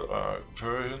 And what are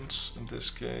versions in this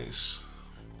case?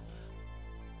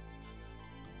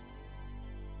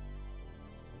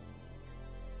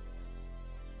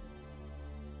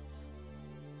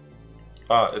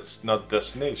 It's not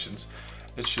destinations.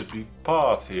 It should be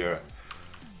path here.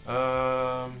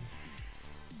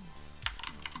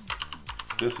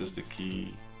 This is the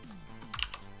key.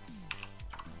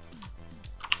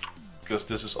 Because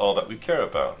this is all that we care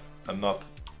about, and not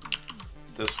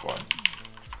this one.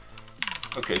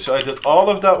 Okay, so I did all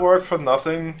of that work for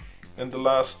nothing in the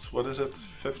last, what is it,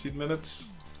 15 minutes?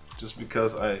 Just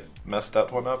because I messed that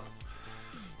one up.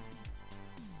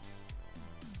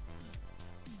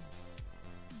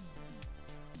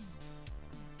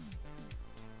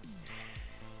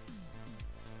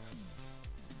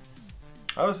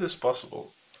 How is this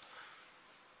possible?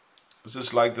 This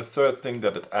is like the third thing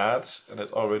that it adds and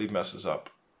it already messes up.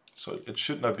 So it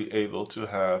should not be able to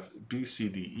have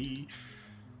BCDE,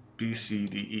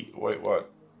 BCDE, wait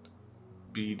what?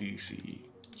 BDCE.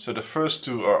 So the first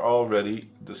two are already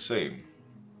the same.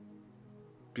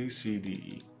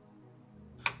 BCDE.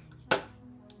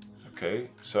 Okay,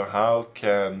 so how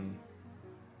can...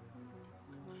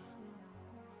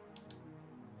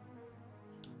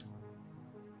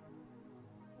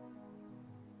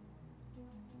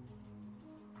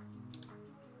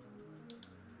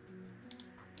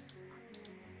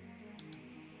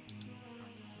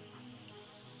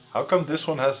 How come this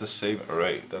one has the same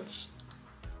array? That's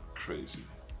crazy.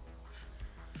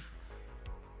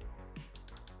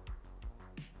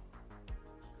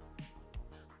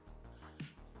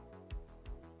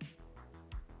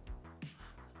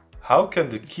 How can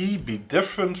the key be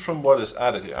different from what is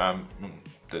added here?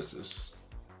 This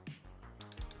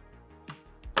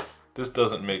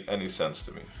doesn't make any sense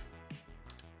to me.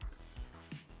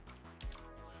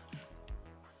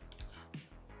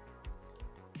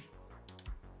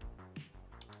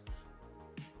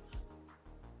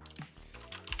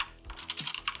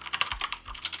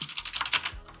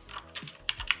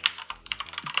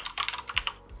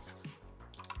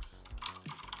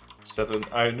 Is that an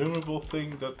enumerable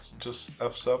thing that just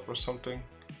F's up or something?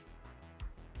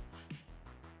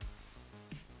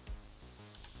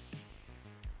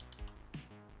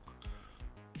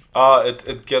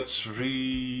 It gets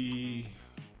re...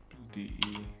 DE.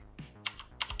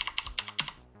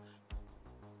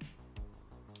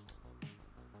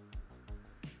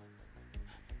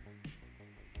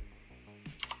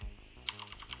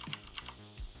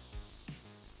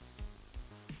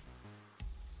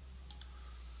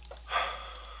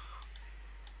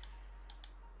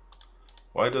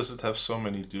 Why does it have so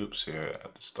many dupes here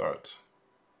at the start?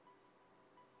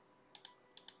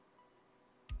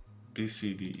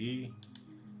 BCDE,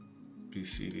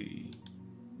 BCDE.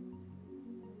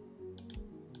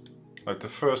 Like the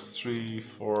first 3,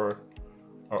 4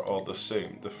 are all the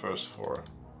same, the first 4.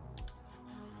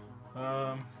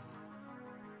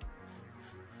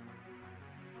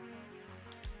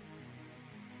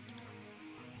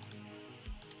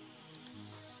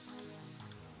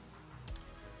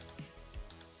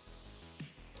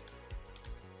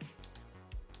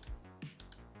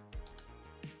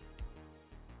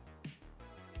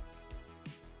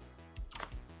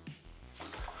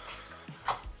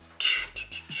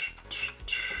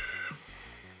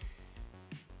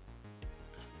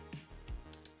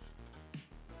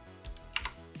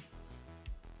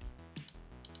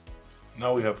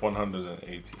 Now we have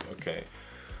 180, okay.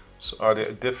 So are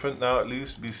they different now at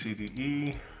least? B, C, D,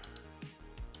 E.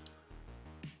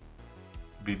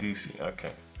 B, D, C,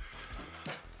 okay.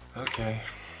 Okay.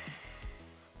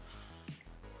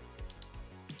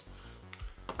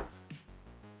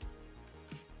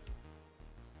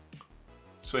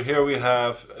 So here we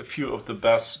have a few of the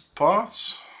best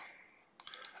paths.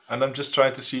 And I'm just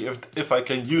trying to see if I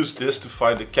can use this to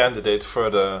find a candidate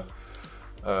for the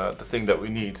thing that we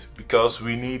need, because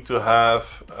we need to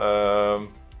have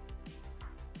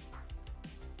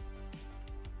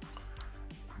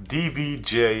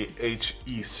DBJHEC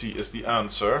is the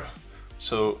answer.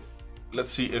 So let's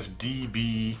see if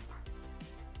DBJ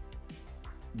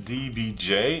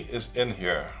is in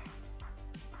here,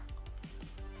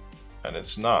 and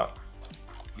it's not.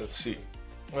 Let's see.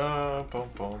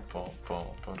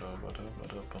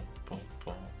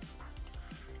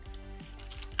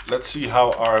 Let's see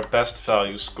how our best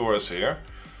value scores here.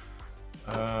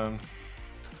 So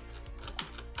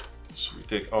we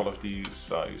take all of these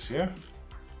values here.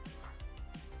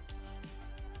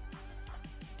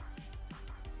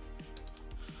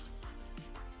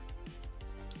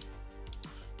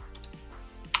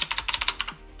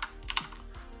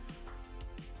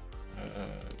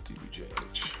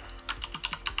 DBJH.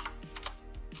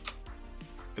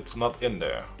 It's not in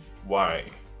there. Why?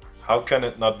 How can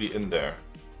it not be in there?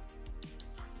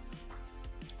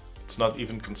 It's not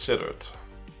even considered.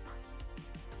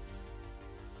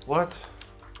 What?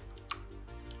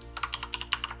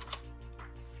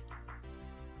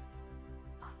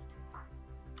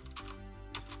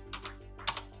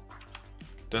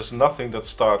 There's nothing that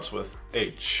starts with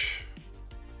H.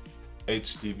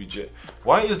 HDBJ.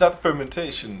 Why is that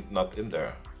permutation not in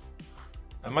there?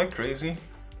 Am I crazy?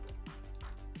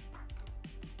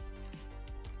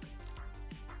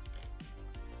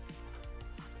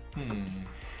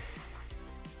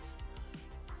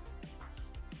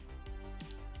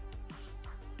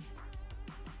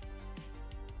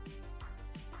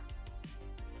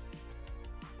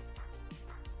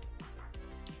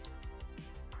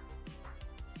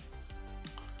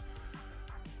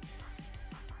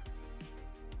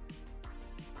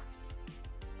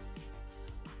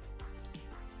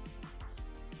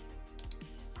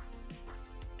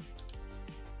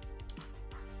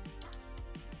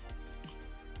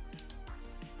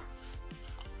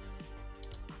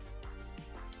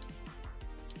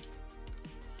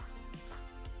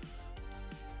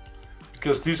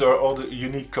 Because these are all the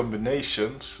unique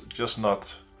combinations, just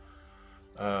not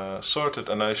sorted,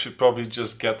 and I should probably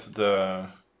just get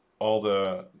all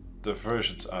the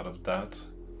versions out of that.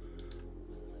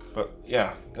 But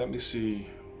yeah, let me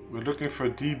see. We're looking for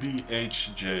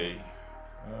DBHJ.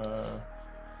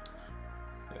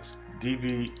 Yes,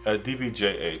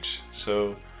 DBJH. So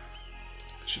it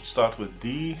should start with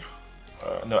D.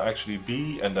 No, actually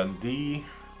B and then D.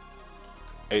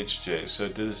 HJ, so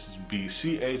this is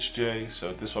BCHJ,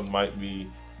 so this one might be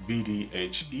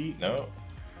BDHE, no.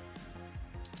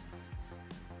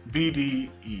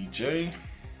 BDEJ,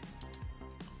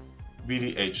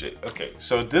 BDHJ, okay,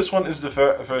 so this one is the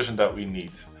version that we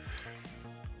need,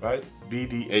 right?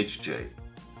 BDHJ.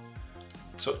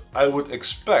 So I would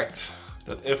expect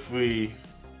that if we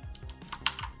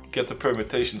get the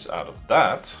permutations out of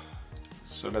that,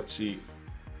 so let's see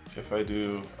if I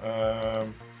do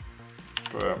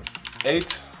perm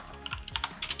 8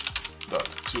 dot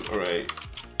to array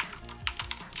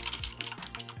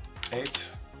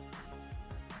 8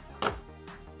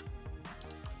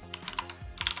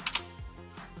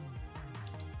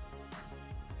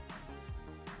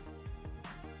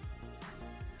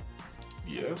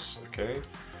 yes, okay,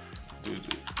 we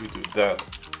do that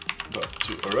dot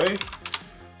to array.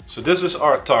 So this is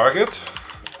our target.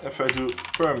 If I do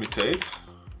permutate,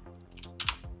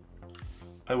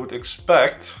 I would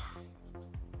expect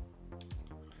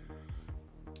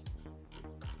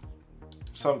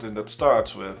something that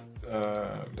starts with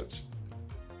let's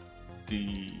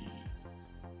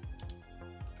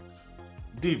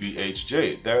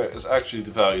DBHJ. There is actually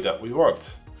the value that we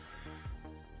want.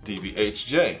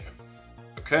 dbhj.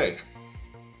 Okay.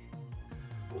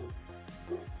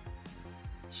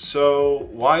 So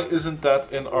why isn't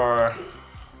that in our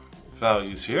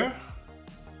values here?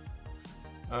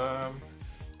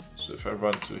 So if I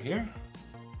run to here,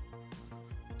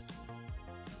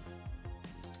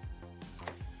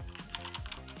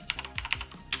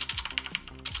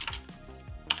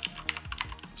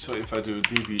 so if I do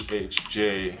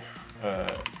dbhj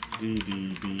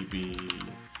ddbbhhjj,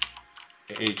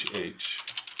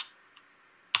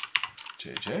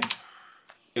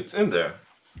 it's in there.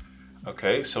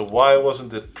 Okay, so why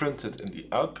wasn't it printed in the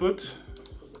output?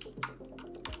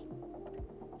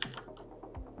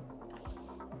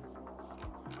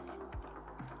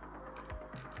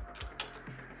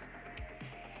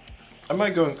 Am I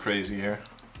going crazy here?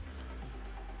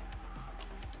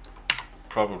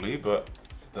 Probably, but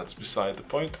that's beside the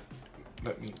point.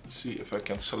 Let me see if I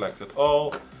can select it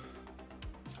all.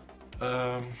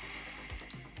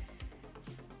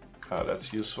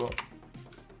 That's useful.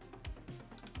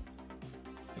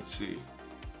 Let's see.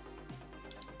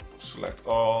 Select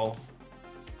all.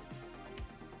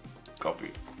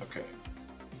 Copy. Okay.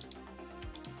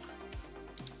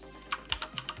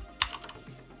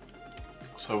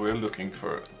 So we're looking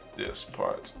for this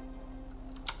part.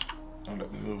 And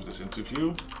let me move this into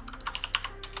view.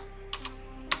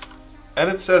 And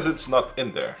it says it's not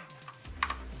in there.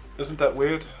 Isn't that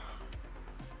weird?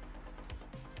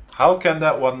 How can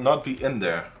that one not be in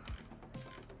there?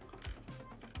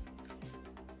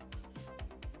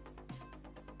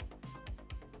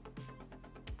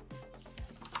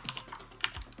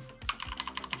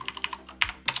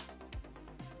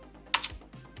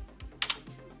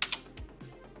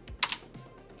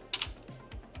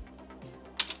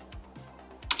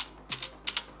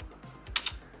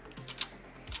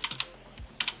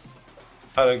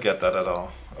 I don't get that at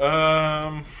all.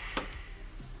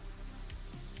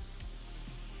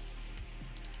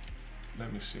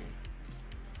 Let me see.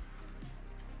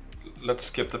 Let's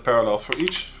skip the parallel for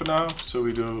each for now. So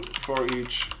we do for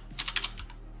each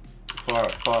var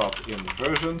path in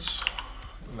versions.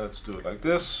 Let's do it like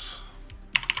this.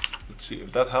 Let's see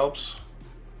if that helps.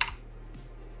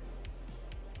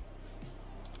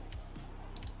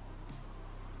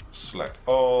 Select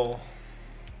all.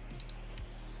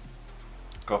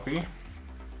 Copy.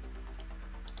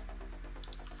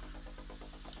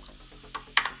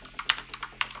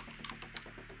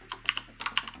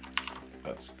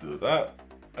 Let's do that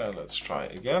and let's try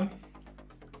again.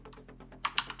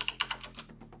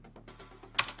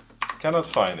 Cannot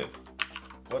find it.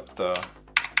 What the?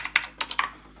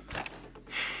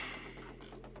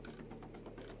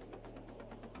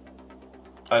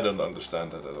 I don't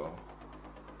understand that at all.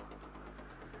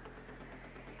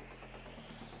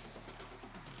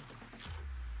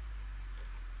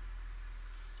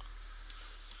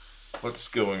 What's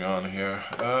going on here?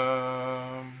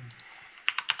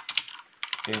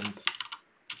 Int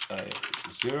ix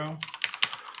is 0.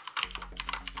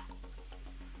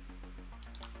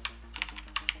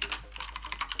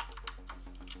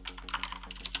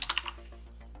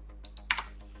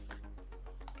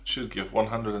 Should give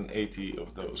 180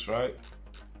 of those, right?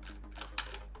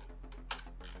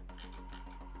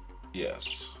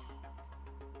 Yes.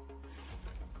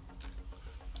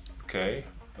 Okay.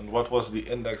 And what was the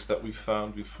index that we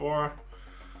found before?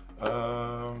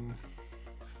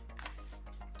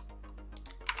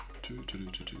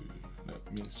 Let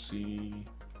me see.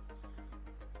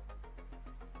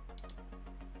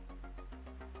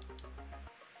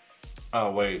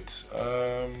 Oh wait.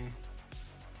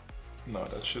 No,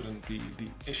 that shouldn't be the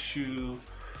issue.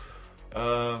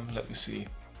 Let me see.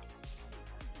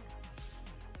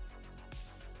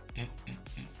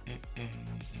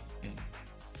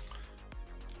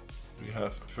 We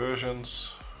have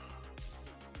versions.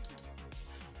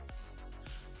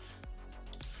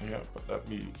 Yeah, but let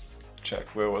me check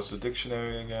where was the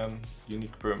dictionary again.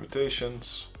 Unique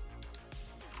permutations.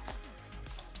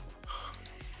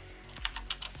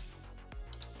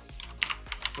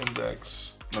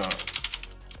 Index. No.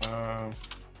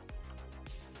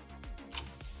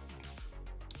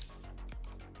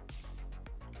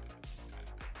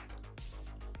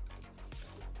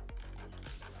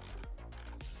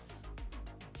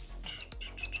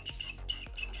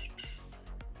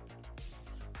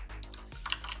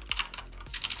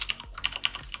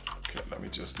 Let me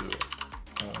just do it.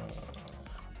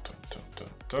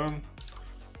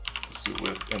 Let's do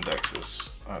with indexes.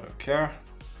 I don't care.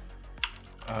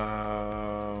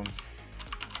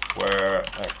 Where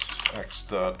x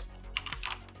dot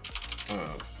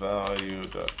value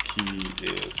dot key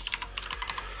is.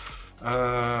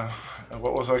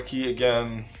 What was our key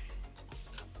again?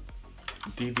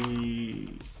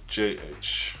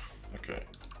 DDJH. Okay.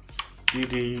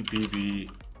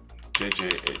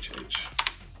 DDBBJJHH.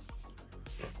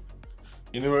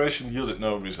 Enumeration yielded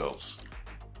no results.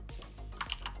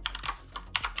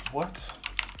 What?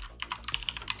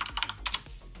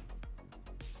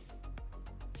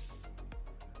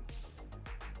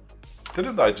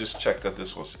 Didn't I just check that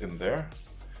this was in there?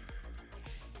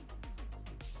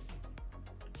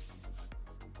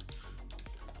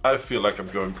 I feel like I'm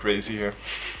going crazy here.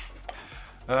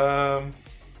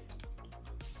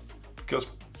 Because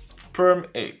perm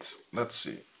 8, let's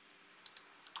see.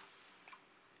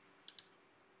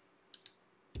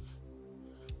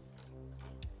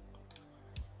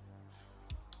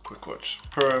 Quick watch.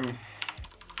 Perm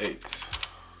 8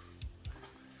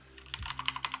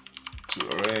 to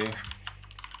array.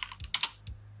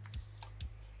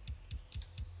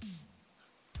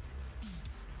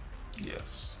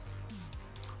 Yes.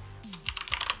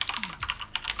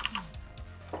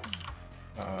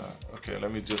 Okay,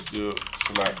 let me just do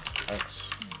select x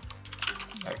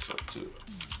up to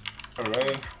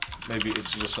array. Maybe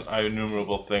it's just an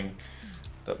IEnumerable thing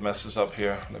that messes up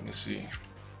here. Let me see.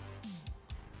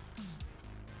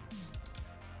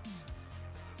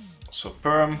 So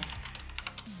perm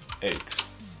 8.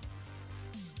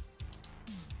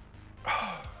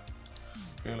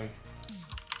 Really?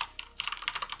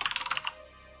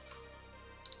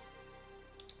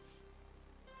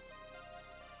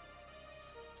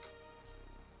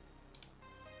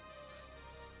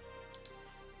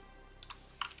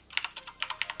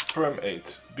 Perm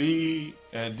 8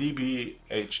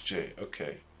 DBHJ.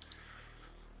 Okay,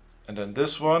 and then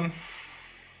this one.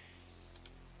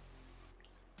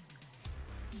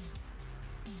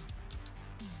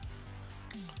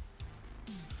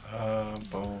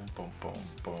 Boom, boom, boom,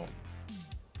 boom.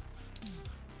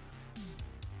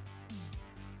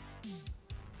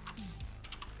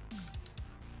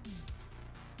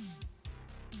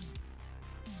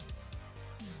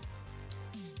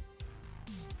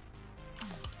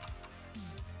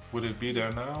 Would it be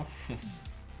there now?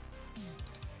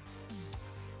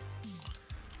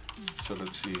 So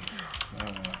let's see.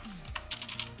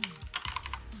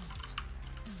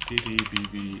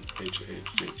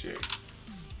 DDBBHHJJ.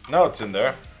 Now it's in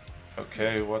there.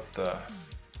 Okay, what the...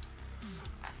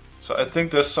 So I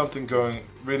think there's something going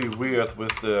really weird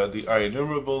with the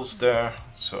IEnumerables there.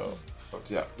 So, but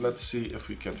yeah, let's see if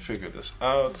we can figure this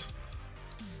out.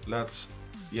 Let's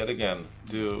yet again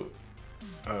do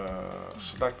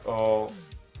select all,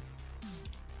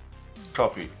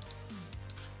 copy,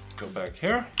 go back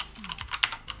here,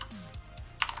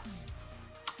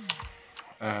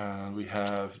 and we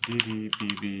have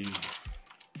DDBB.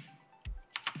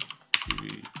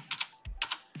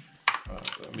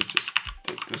 Let me just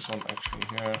take this one actually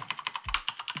here.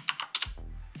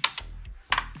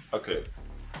 Okay,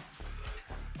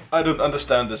 I don't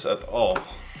understand this at all.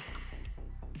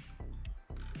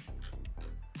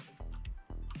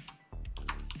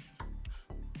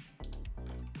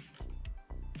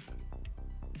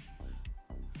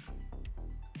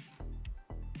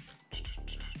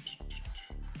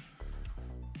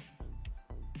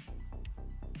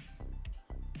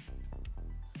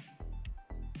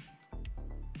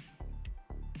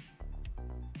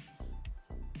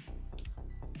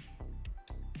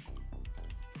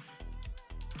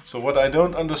 So what I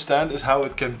don't understand is how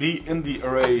it can be in the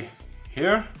array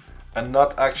here and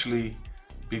not actually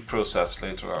be processed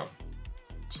later on.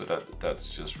 So that's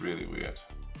just really weird.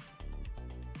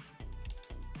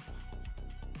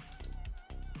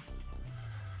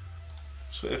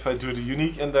 So if I do the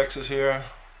unique indexes here,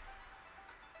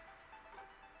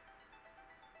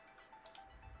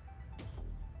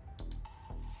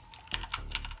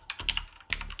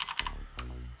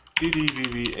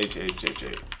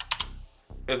 DDBBHHJJ.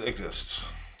 It exists.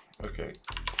 Okay.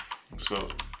 So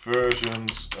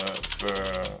versions.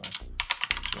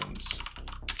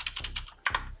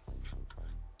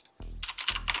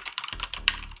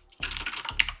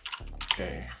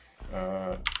 Okay.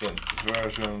 Int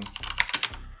version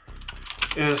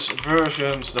is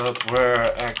versions dot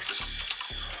where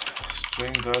x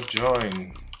string dot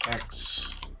join x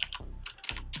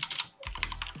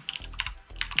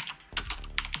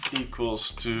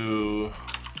equals to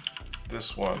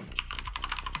this one.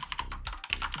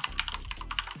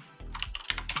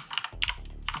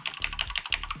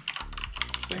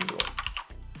 Single.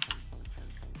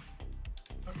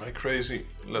 Am I crazy?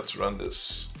 Let's run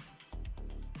this.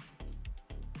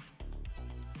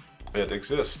 It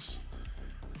exists.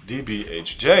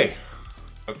 DBHJ.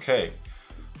 Okay.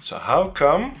 So how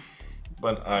come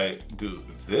when I do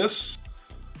this,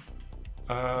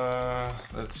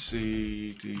 Let's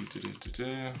see.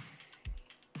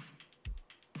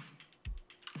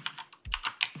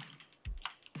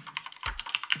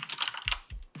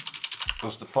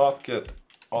 Does the path get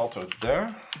altered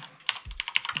there?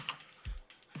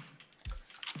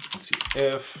 Let's see.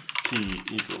 If key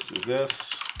equals to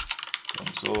this,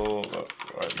 console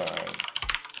right line.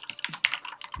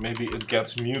 Maybe it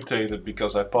gets mutated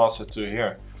because I pass it to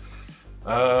here.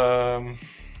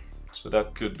 So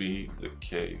that could be the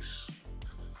case.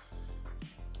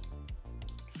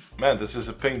 Man, this is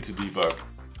a pain to debug.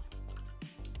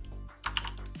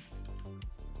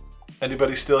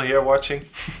 Anybody still here watching?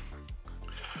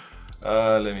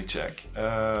 Let me check.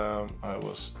 I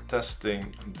was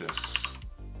testing this.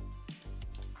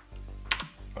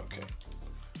 Okay.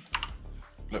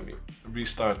 Let me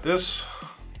restart this.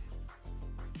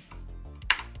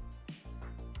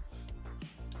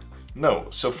 No,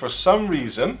 so for some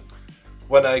reason,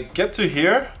 when I get to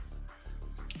here,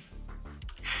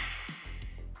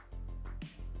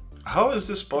 how is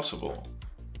this possible?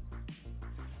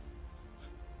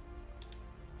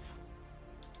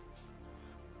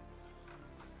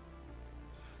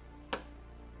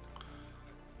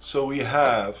 So we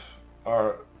have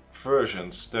our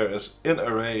versions. There is in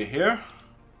array here,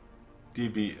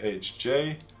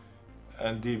 dbhj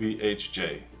and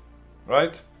dbhj,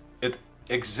 right? It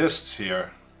exists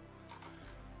here.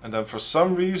 And then for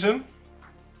some reason,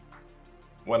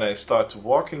 when I start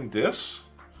walking this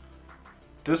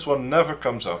one never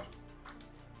comes up.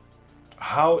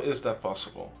 How is that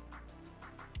possible?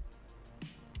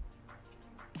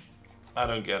 I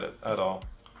don't get it at all.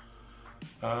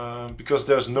 Because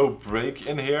there's no break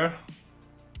in here.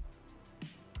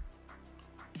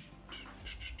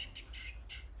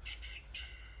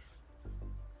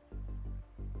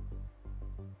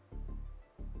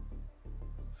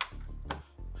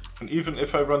 And even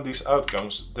if I run these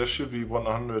outcomes, there should be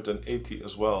 180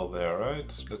 as well there,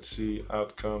 right? Let's see,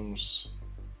 outcomes.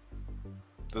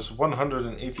 There's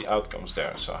 180 outcomes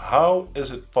there. So how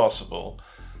is it possible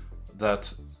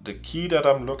that the key that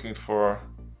I'm looking for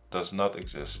does not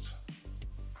exist?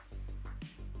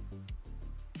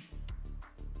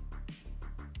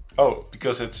 Oh,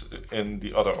 because it's in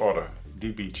the other order,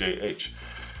 dbjh.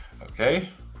 Okay.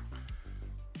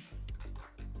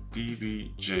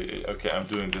 dbjh. Okay, I'm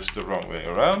doing this the wrong way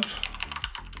around.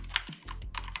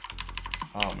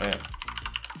 Oh man.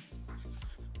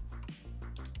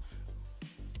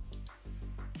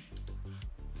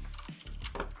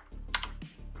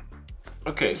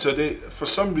 Okay, so for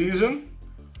some reason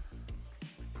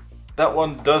that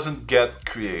one doesn't get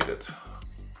created.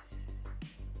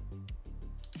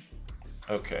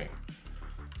 Okay,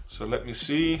 so let me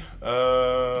see.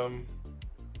 I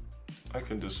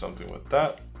can do something with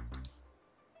that.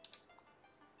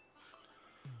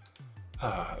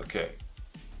 Okay.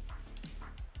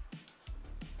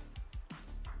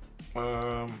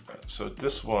 So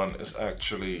this one is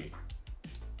actually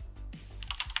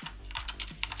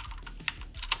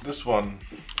this one.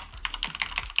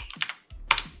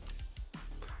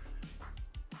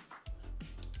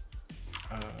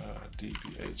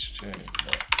 dbhj. No.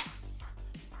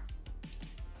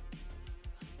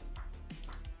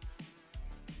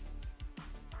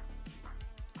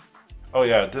 Oh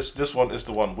yeah, this one is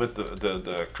the one with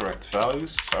the correct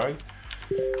values. Sorry.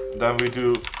 Then we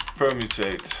do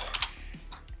permutate.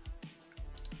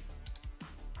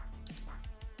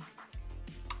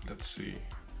 Let's see.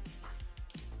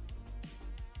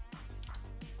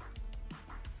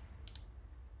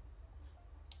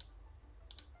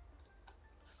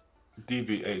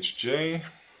 dbhj,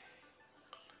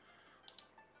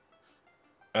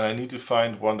 and I need to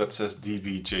find one that says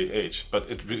dbjh, but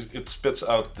it spits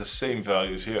out the same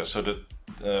values here, so that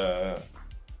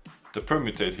the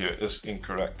permutate here is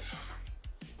incorrect.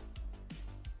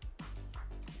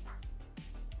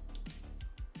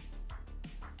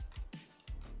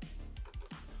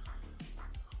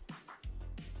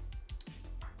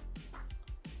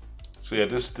 So yeah,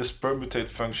 this permutate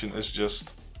function is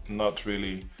just not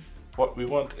really what we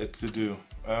want it to do.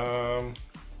 So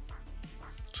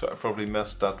I probably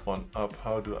messed that one up.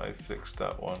 How do I fix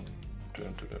that one?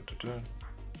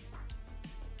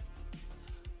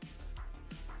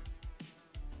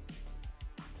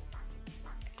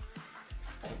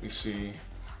 Let me see.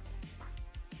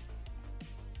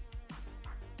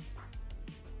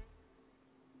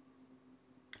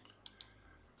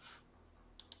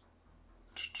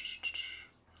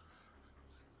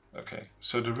 Okay,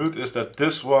 so the root is that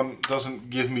this one doesn't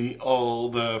give me all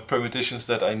the permutations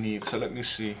that I need. So let me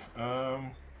see.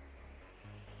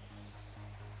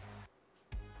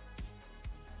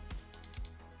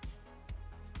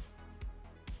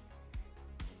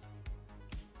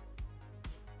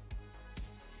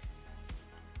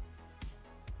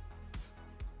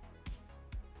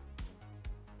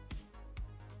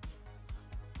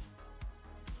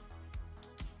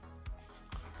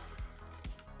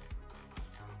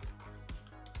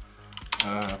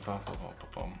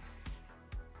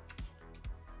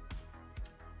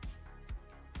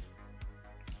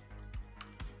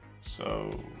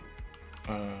 So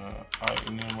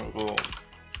IEnumerable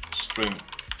string.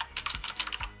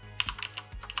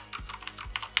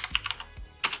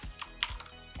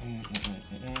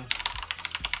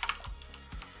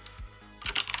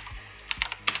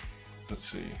 Let's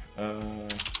see.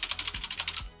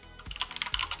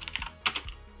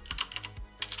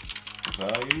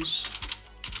 Values.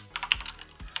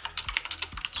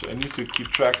 So I need to keep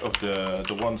track of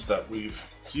the ones that we've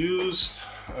used.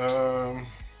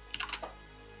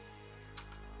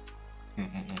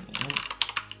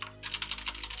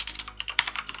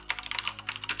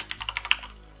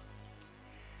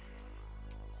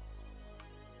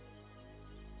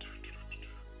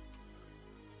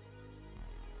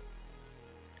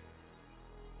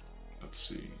 Let's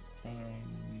see.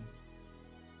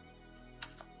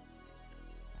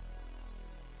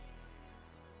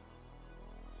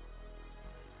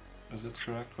 Is that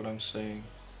correct what I'm saying?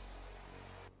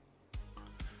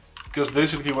 Because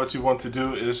basically what you want to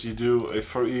do is you do a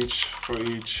for each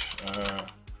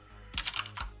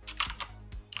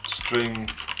string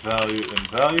value in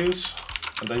values,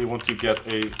 and then you want to get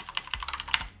a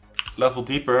level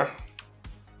deeper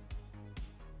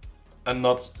and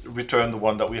not return the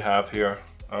one that we have here.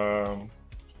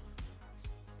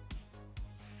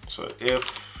 So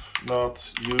if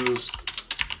not used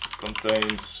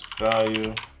contains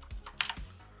value,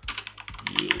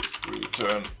 you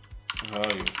return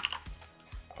value.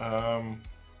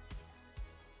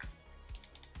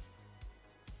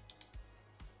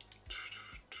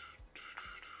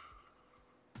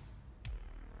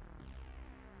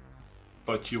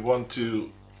 But you want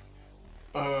to,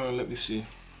 let me see.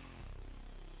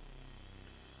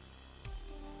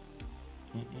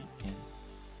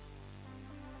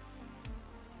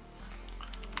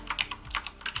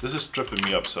 This is tripping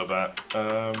me up so bad.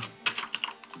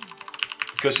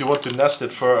 Because you want to nest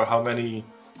it for how many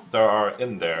there are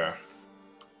in there.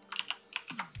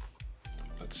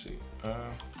 Let's see.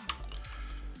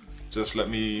 Just let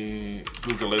me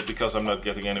Google it because I'm not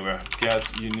getting anywhere.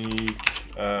 Get unique.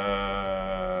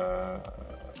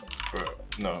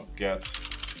 Get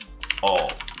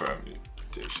all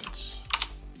permutations.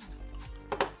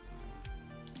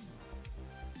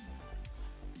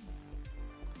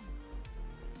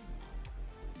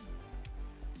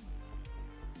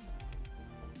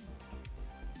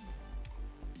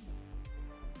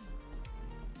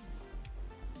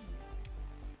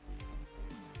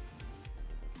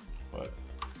 What?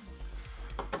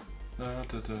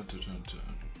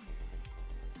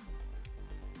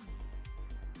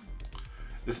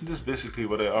 Isn't this basically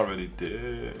what I already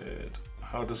did?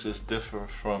 How does this differ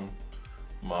from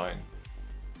mine?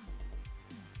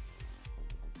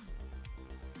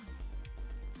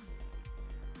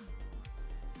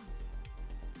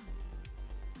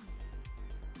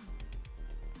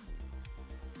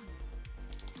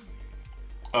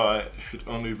 Oh, I should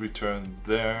only return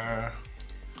there.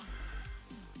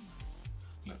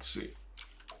 Let's see.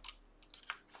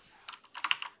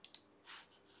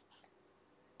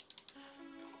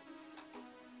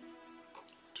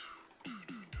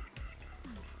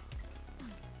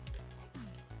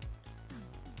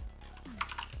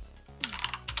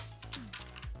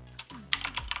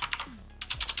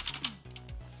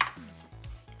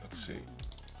 Let's see.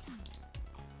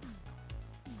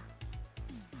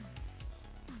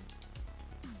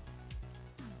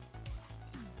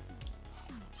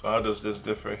 So how does this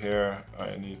differ here?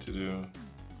 I need to do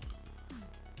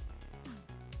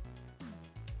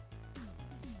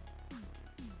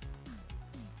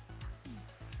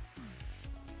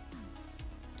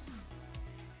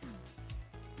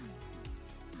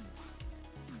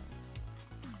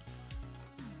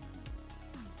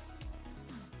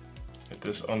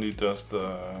this only does the,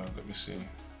 let me see,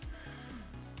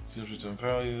 use return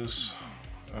values.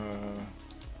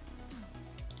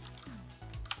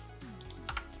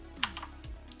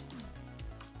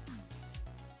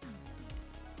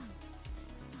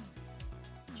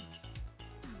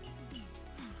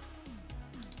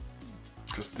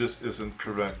 Because this isn't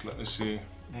correct, let me see.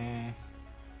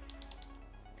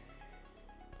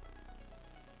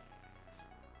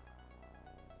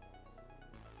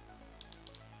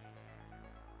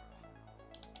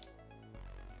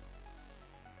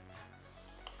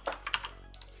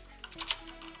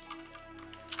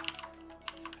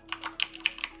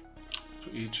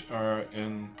 Each are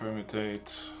in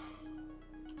permutate.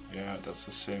 Yeah, that's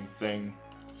the same thing.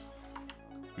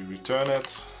 We return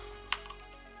it.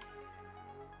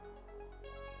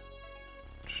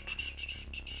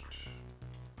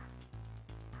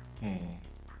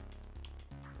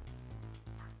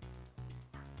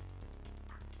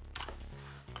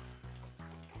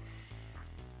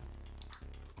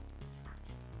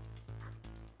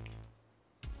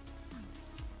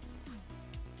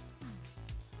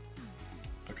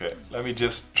 Okay, let me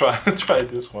just try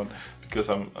this one, because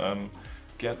I'm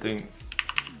getting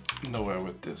nowhere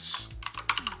with this.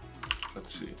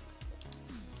 Let's see.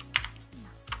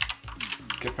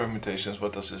 Get permutations.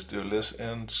 What does this do? List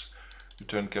ends.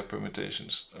 Return get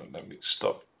permutations. Let me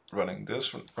stop running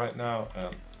this right now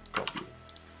and copy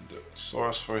the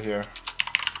source for here.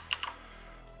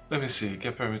 Let me see.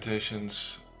 Get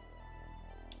permutations.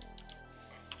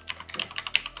 Okay.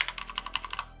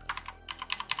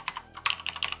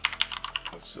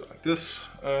 Let's do it like this.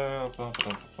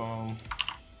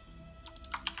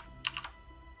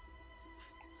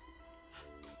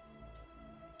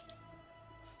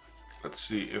 Let's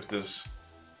see if this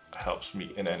helps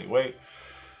me in any way,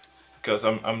 because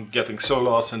I'm getting so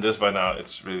lost in this by now.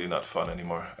 It's really not fun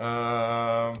anymore.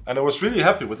 And I was really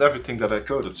happy with everything that I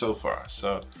coded so far.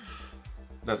 So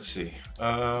let's see.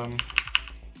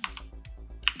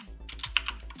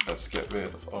 Let's get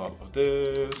rid of all of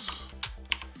this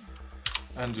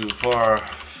and do var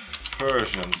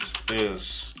versions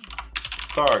is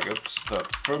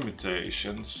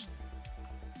targets.permutations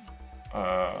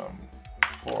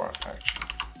for action.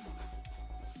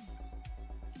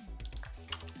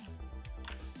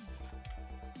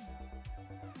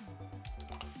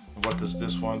 What does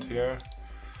this want here?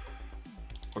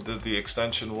 What does the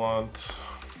extension want?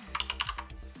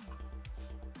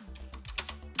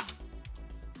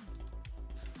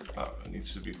 Oh, it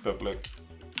needs to be public.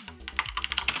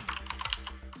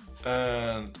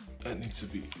 And it needs to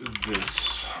be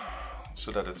this,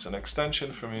 so that it's an extension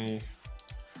for me.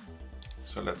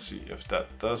 So let's see if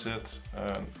that does it.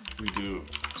 And we do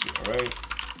to array.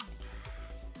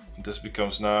 This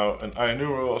becomes now an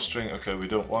IEnumeral string. Okay, we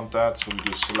don't want that, so we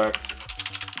do select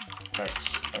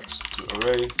x to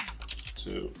array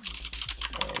to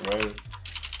array.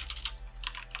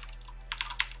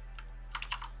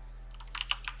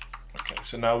 Okay,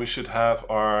 so now we should have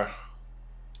our.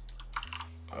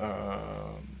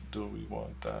 Do we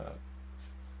want that?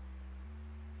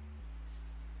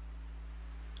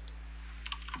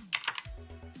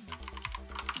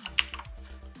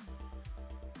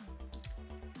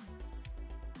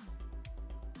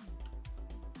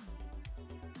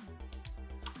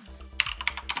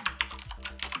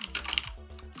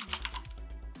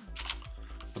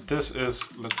 This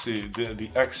is, let's see, the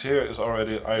x here is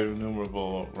already an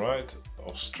IEnumerable, right,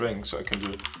 of string, so I can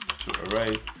do to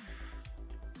array.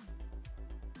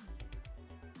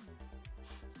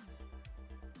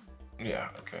 Yeah,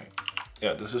 okay.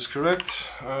 Yeah, this is correct.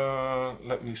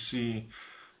 Let me see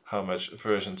how much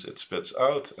versions it spits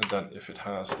out, and then if it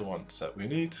has the ones that we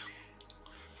need.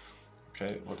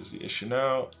 Okay, what is the issue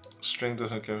now? String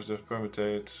doesn't give the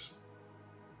permutate.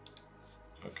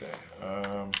 Okay.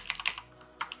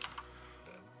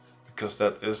 Because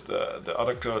that is the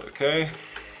other code. Okay,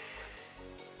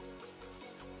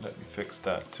 let me fix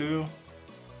that too.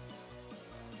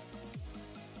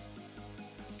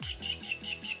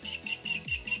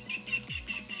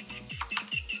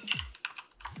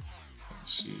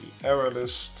 Let's see, error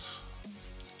list.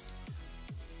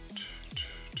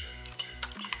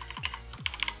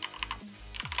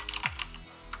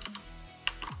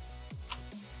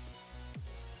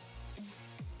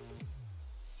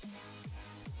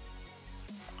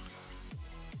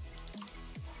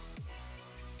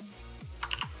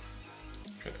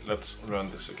 Let's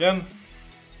run this again.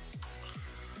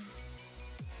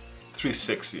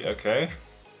 360, okay.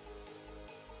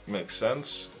 Makes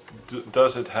sense.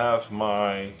 Does it have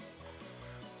my...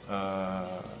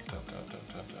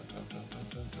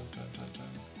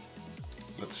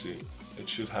 Let's see. It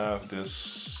should have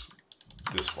this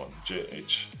one,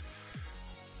 JH.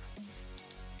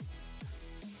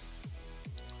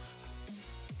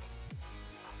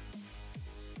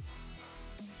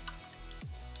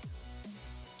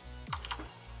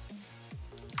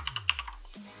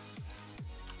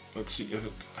 Let's see if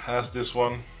it has this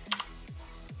one.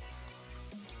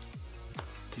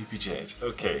 TPJs.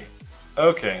 Okay.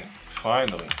 Okay.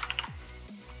 Finally.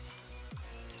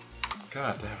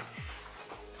 God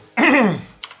damn.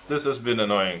 This has been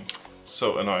annoying.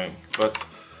 So annoying. But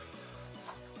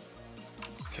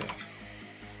okay.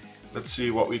 Let's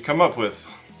see what we come up with.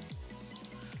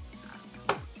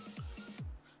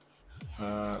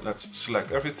 Let's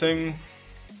select everything.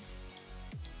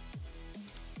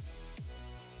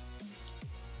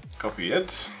 Copy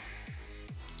it.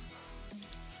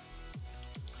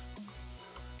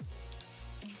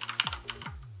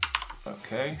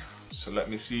 Okay, so let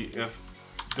me see if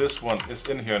this one is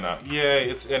in here now. Yay,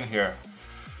 it's in here.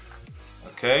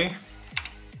 Okay.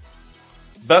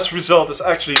 Best result is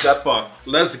actually that path.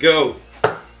 Let's go.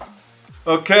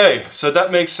 Okay, so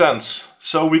that makes sense.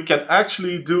 So we can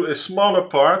actually do a smaller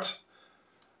part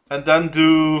and then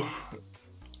do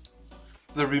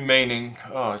the remaining.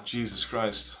 Oh, Jesus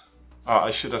Christ. Oh,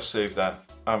 I should have saved that.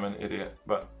 I'm an idiot,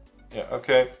 but yeah,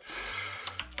 okay.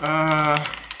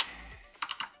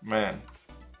 Man.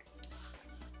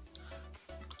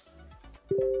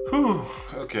 Whew,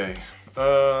 okay.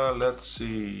 Let's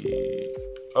see.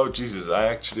 Oh, Jesus, I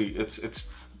actually,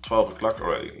 it's 12 o'clock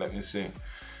already. Let me see.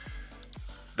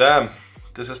 Damn,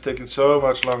 this has taken so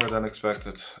much longer than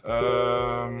expected.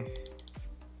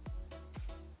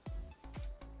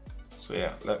 So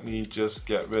yeah, let me just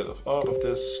get rid of all of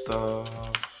this stuff.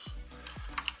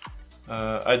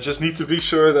 I just need to be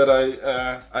sure that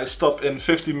I stop in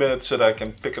 50 minutes so that I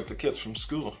can pick up the kids from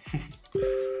school.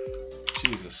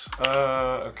 Jesus.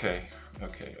 Okay.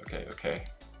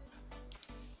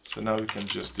 So now we can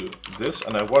just do this,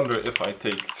 and I wonder if I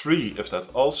take 3, if that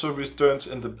also returns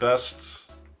in the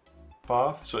best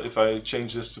path. So if I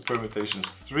change this to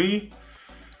permutations 3,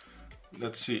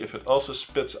 let's see if it also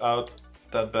spits out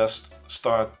that best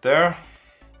start there.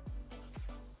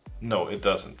 No, it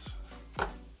doesn't.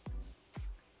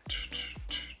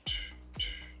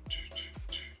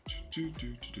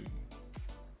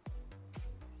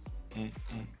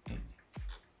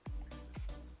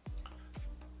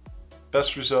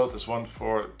 Best result is 1,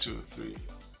 4, 2, 3,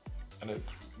 and it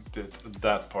did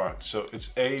that part. So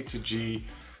it's A to G.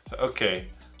 So, okay,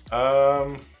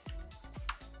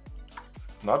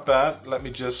 not bad. Let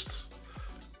me just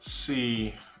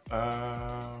see.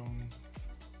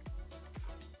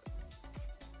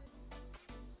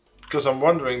 Because I'm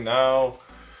wondering now.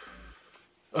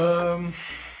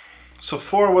 So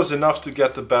 4 was enough to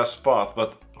get the best path,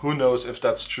 but who knows if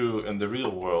that's true in the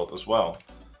real world as well.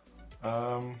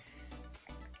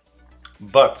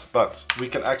 But we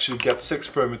can actually get 6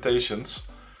 permutations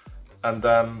and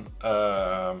then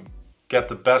get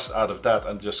the best out of that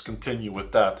and just continue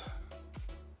with that.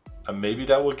 And maybe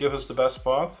that will give us the best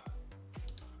path.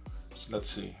 So let's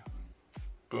see.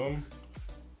 Boom.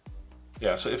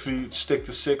 Yeah, so if we stick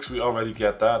to 6, we already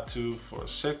get that. 2, 4,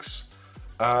 6.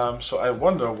 So I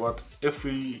wonder what if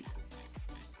we...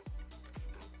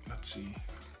 Let's see.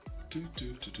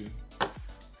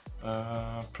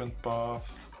 Print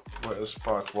path. Where is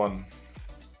part 1?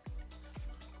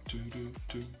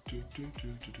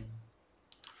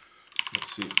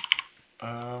 Let's see.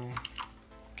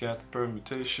 Get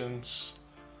permutations.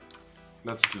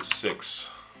 Let's do 6.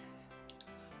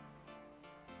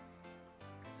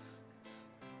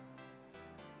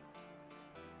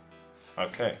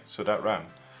 Okay, so that ran.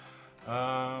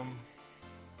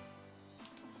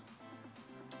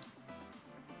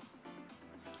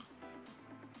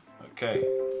 Okay,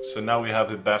 so now we have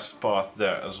the best path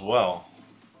there as well.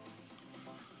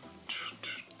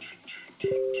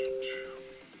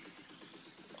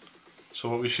 So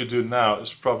what we should do now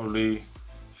is probably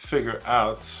figure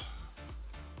out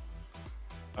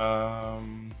I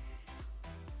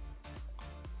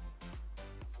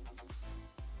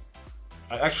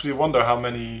actually wonder how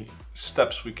many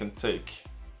steps we can take.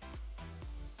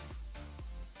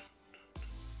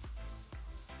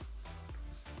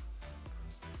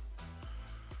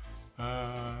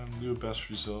 New best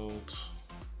result.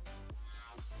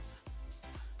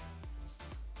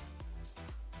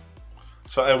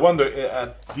 So I wonder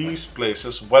at these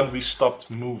places when we stopped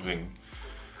moving.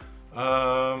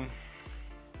 So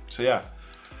yeah.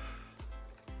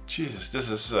 Jesus, this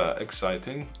is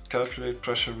exciting. Calculate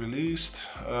pressure released.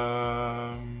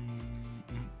 Let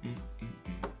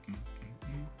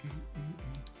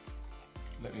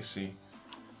me see.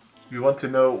 We want to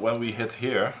know when we hit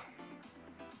here.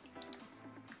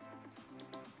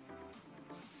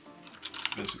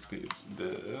 Basically it's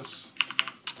this.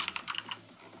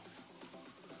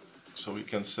 So we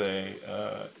can say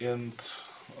int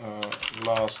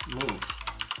last move.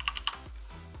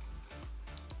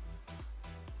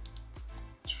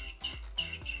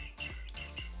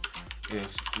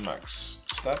 Is max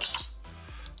steps,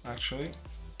 actually.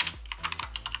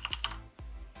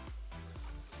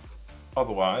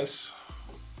 Otherwise,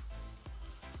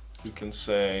 we can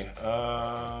say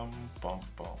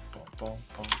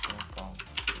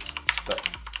step.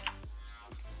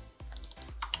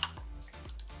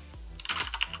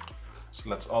 So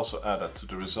let's also add that to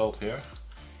the result here.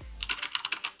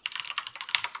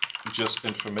 Just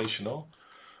informational.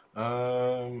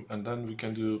 And then we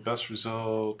can do best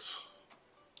result.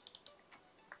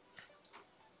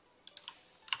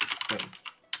 And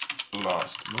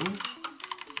last move.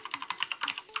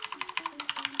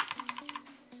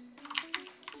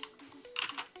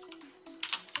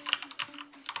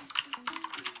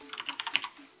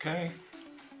 Okay.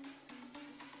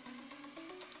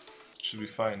 should be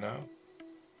fine now.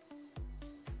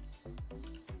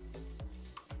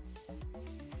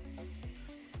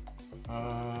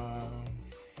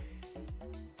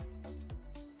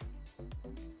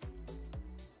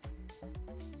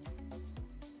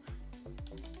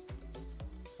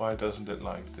 Why doesn't it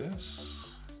like this?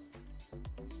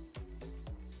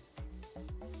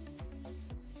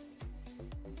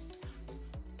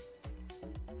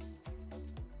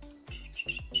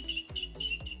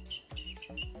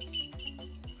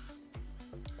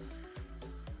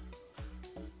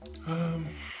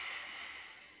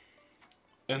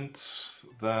 Int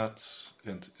that,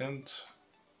 int.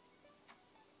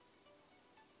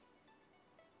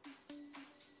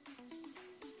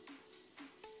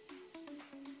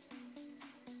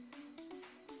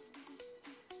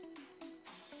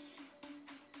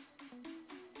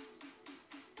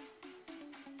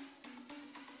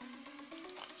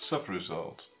 Sub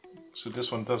result. So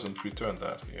this one doesn't return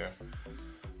that here.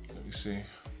 Let me see.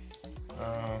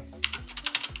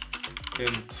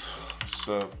 Int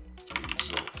sub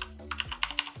result.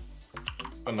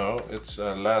 Oh no, it's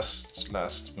last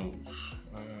move.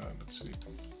 Let's see.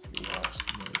 Last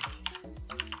move.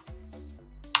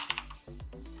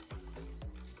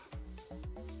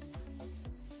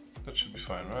 That should be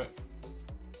fine, right?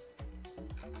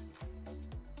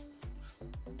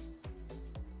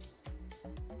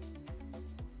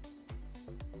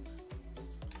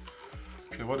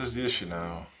 Okay, what is the issue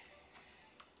now?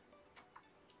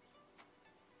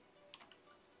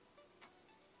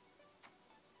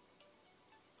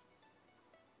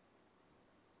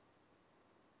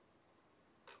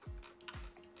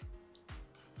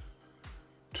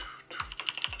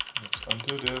 Let's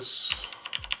undo this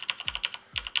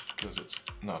because it's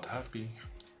not happy.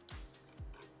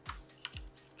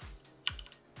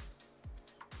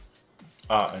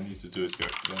 I need to do it here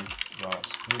again.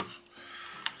 Last move.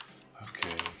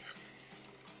 Okay.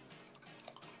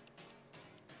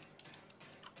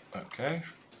 Okay.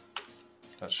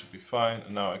 That should be fine.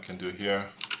 And now I can do here.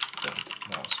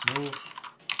 Last move.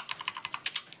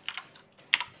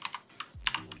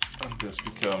 And this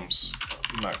becomes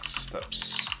max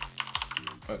steps.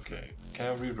 Okay.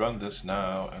 Can we run this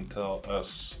now and tell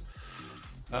us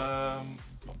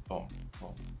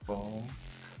boom.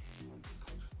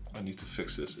 I need to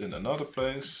fix this in another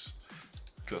place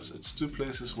because it's two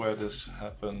places where this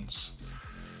happens.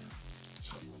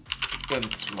 So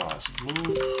int last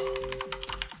move,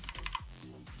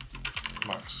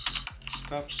 max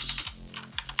steps.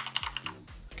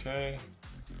 Okay.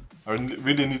 I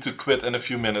really need to quit in a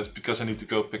few minutes because I need to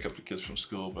go pick up the kids from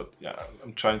school. But yeah,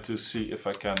 I'm trying to see if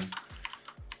I can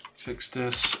fix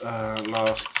this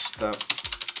last step.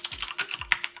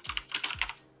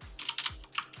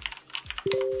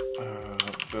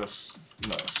 Best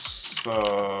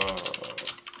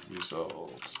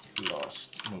result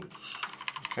last move.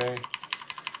 Okay.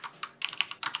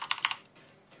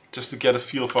 Just to get a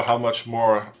feel for how much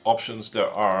more options there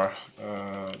are.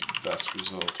 Best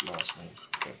result last move.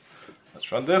 Okay. Let's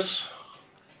run this.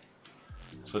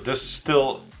 So this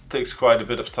still takes quite a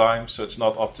bit of time, so it's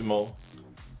not optimal.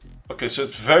 Okay, so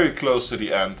it's very close to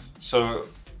the end. So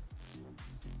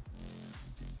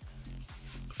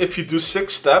if you do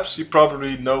 6 steps, you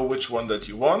probably know which one that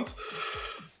you want.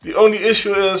 The only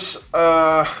issue is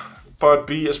part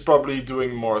B is probably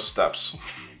doing more steps.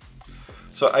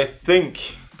 So I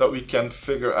think that we can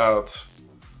figure out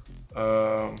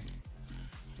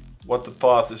what the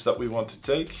path is that we want to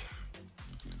take.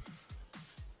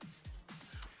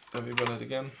 Let me run it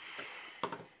again.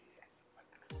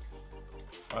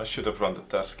 I should have run the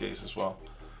test case as well,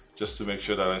 just to make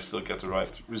sure that I still get the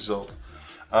right result.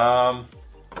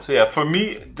 So yeah, for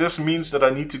me, this means that I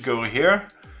need to go here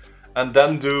and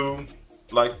then do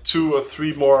like 2 or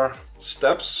 3 more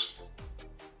steps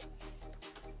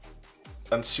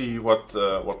and see what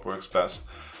works best.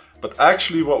 But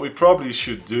actually what we probably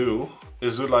should do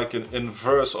is do like an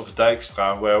inverse of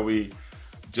Dijkstra, where we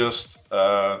just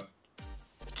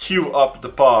queue up the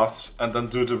path and then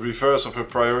do the reverse of a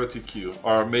priority queue,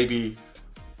 or maybe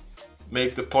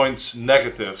make the points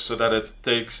negative so that it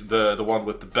takes the one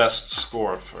with the best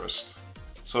score first.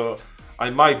 So I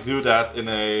might do that in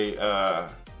a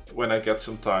when I get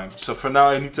some time. So for now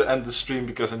I need to end the stream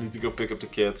because I need to go pick up the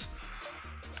kids.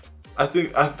 I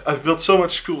think I've built so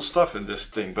much cool stuff in this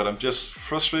thing, but I'm just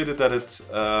frustrated that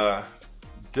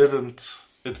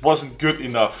it wasn't good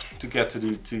enough to get to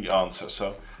the answer.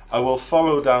 So I will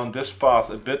follow down this path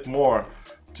a bit more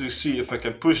to see if I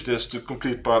can push this to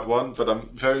complete part 1, but I'm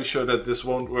very sure that this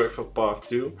won't work for part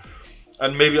 2.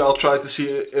 And maybe I'll try to see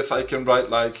if I can write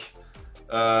like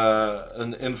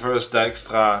an inverse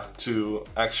Dijkstra to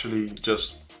actually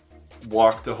just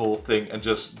walk the whole thing and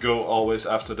just go always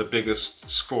after the biggest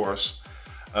scores.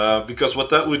 Because what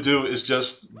that would do is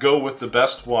just go with the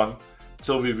best one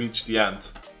till we reach the end.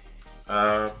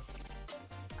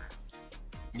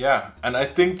 Yeah, and I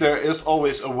think there is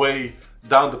always a way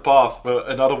down the path where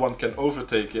another one can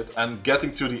overtake it, and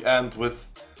getting to the end with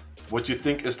what you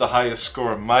think is the highest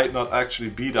score might not actually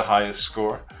be the highest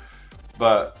score.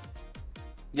 But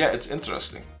yeah, it's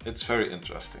interesting. It's very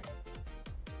interesting.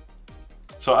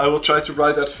 So I will try to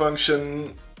write that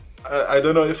function. I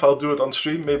don't know if I'll do it on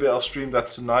stream. Maybe I'll stream that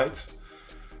tonight.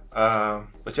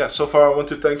 But yeah, so far I want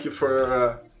to thank you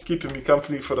for keeping me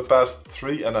company for the past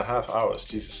 3.5 hours.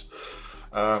 Jesus.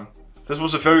 This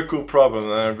was a very cool problem,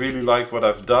 and I really like what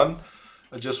I've done.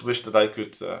 I just wish that I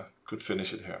could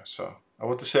finish it here. So I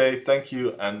want to say thank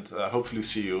you, and hopefully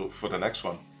see you for the next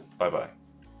one. Bye bye.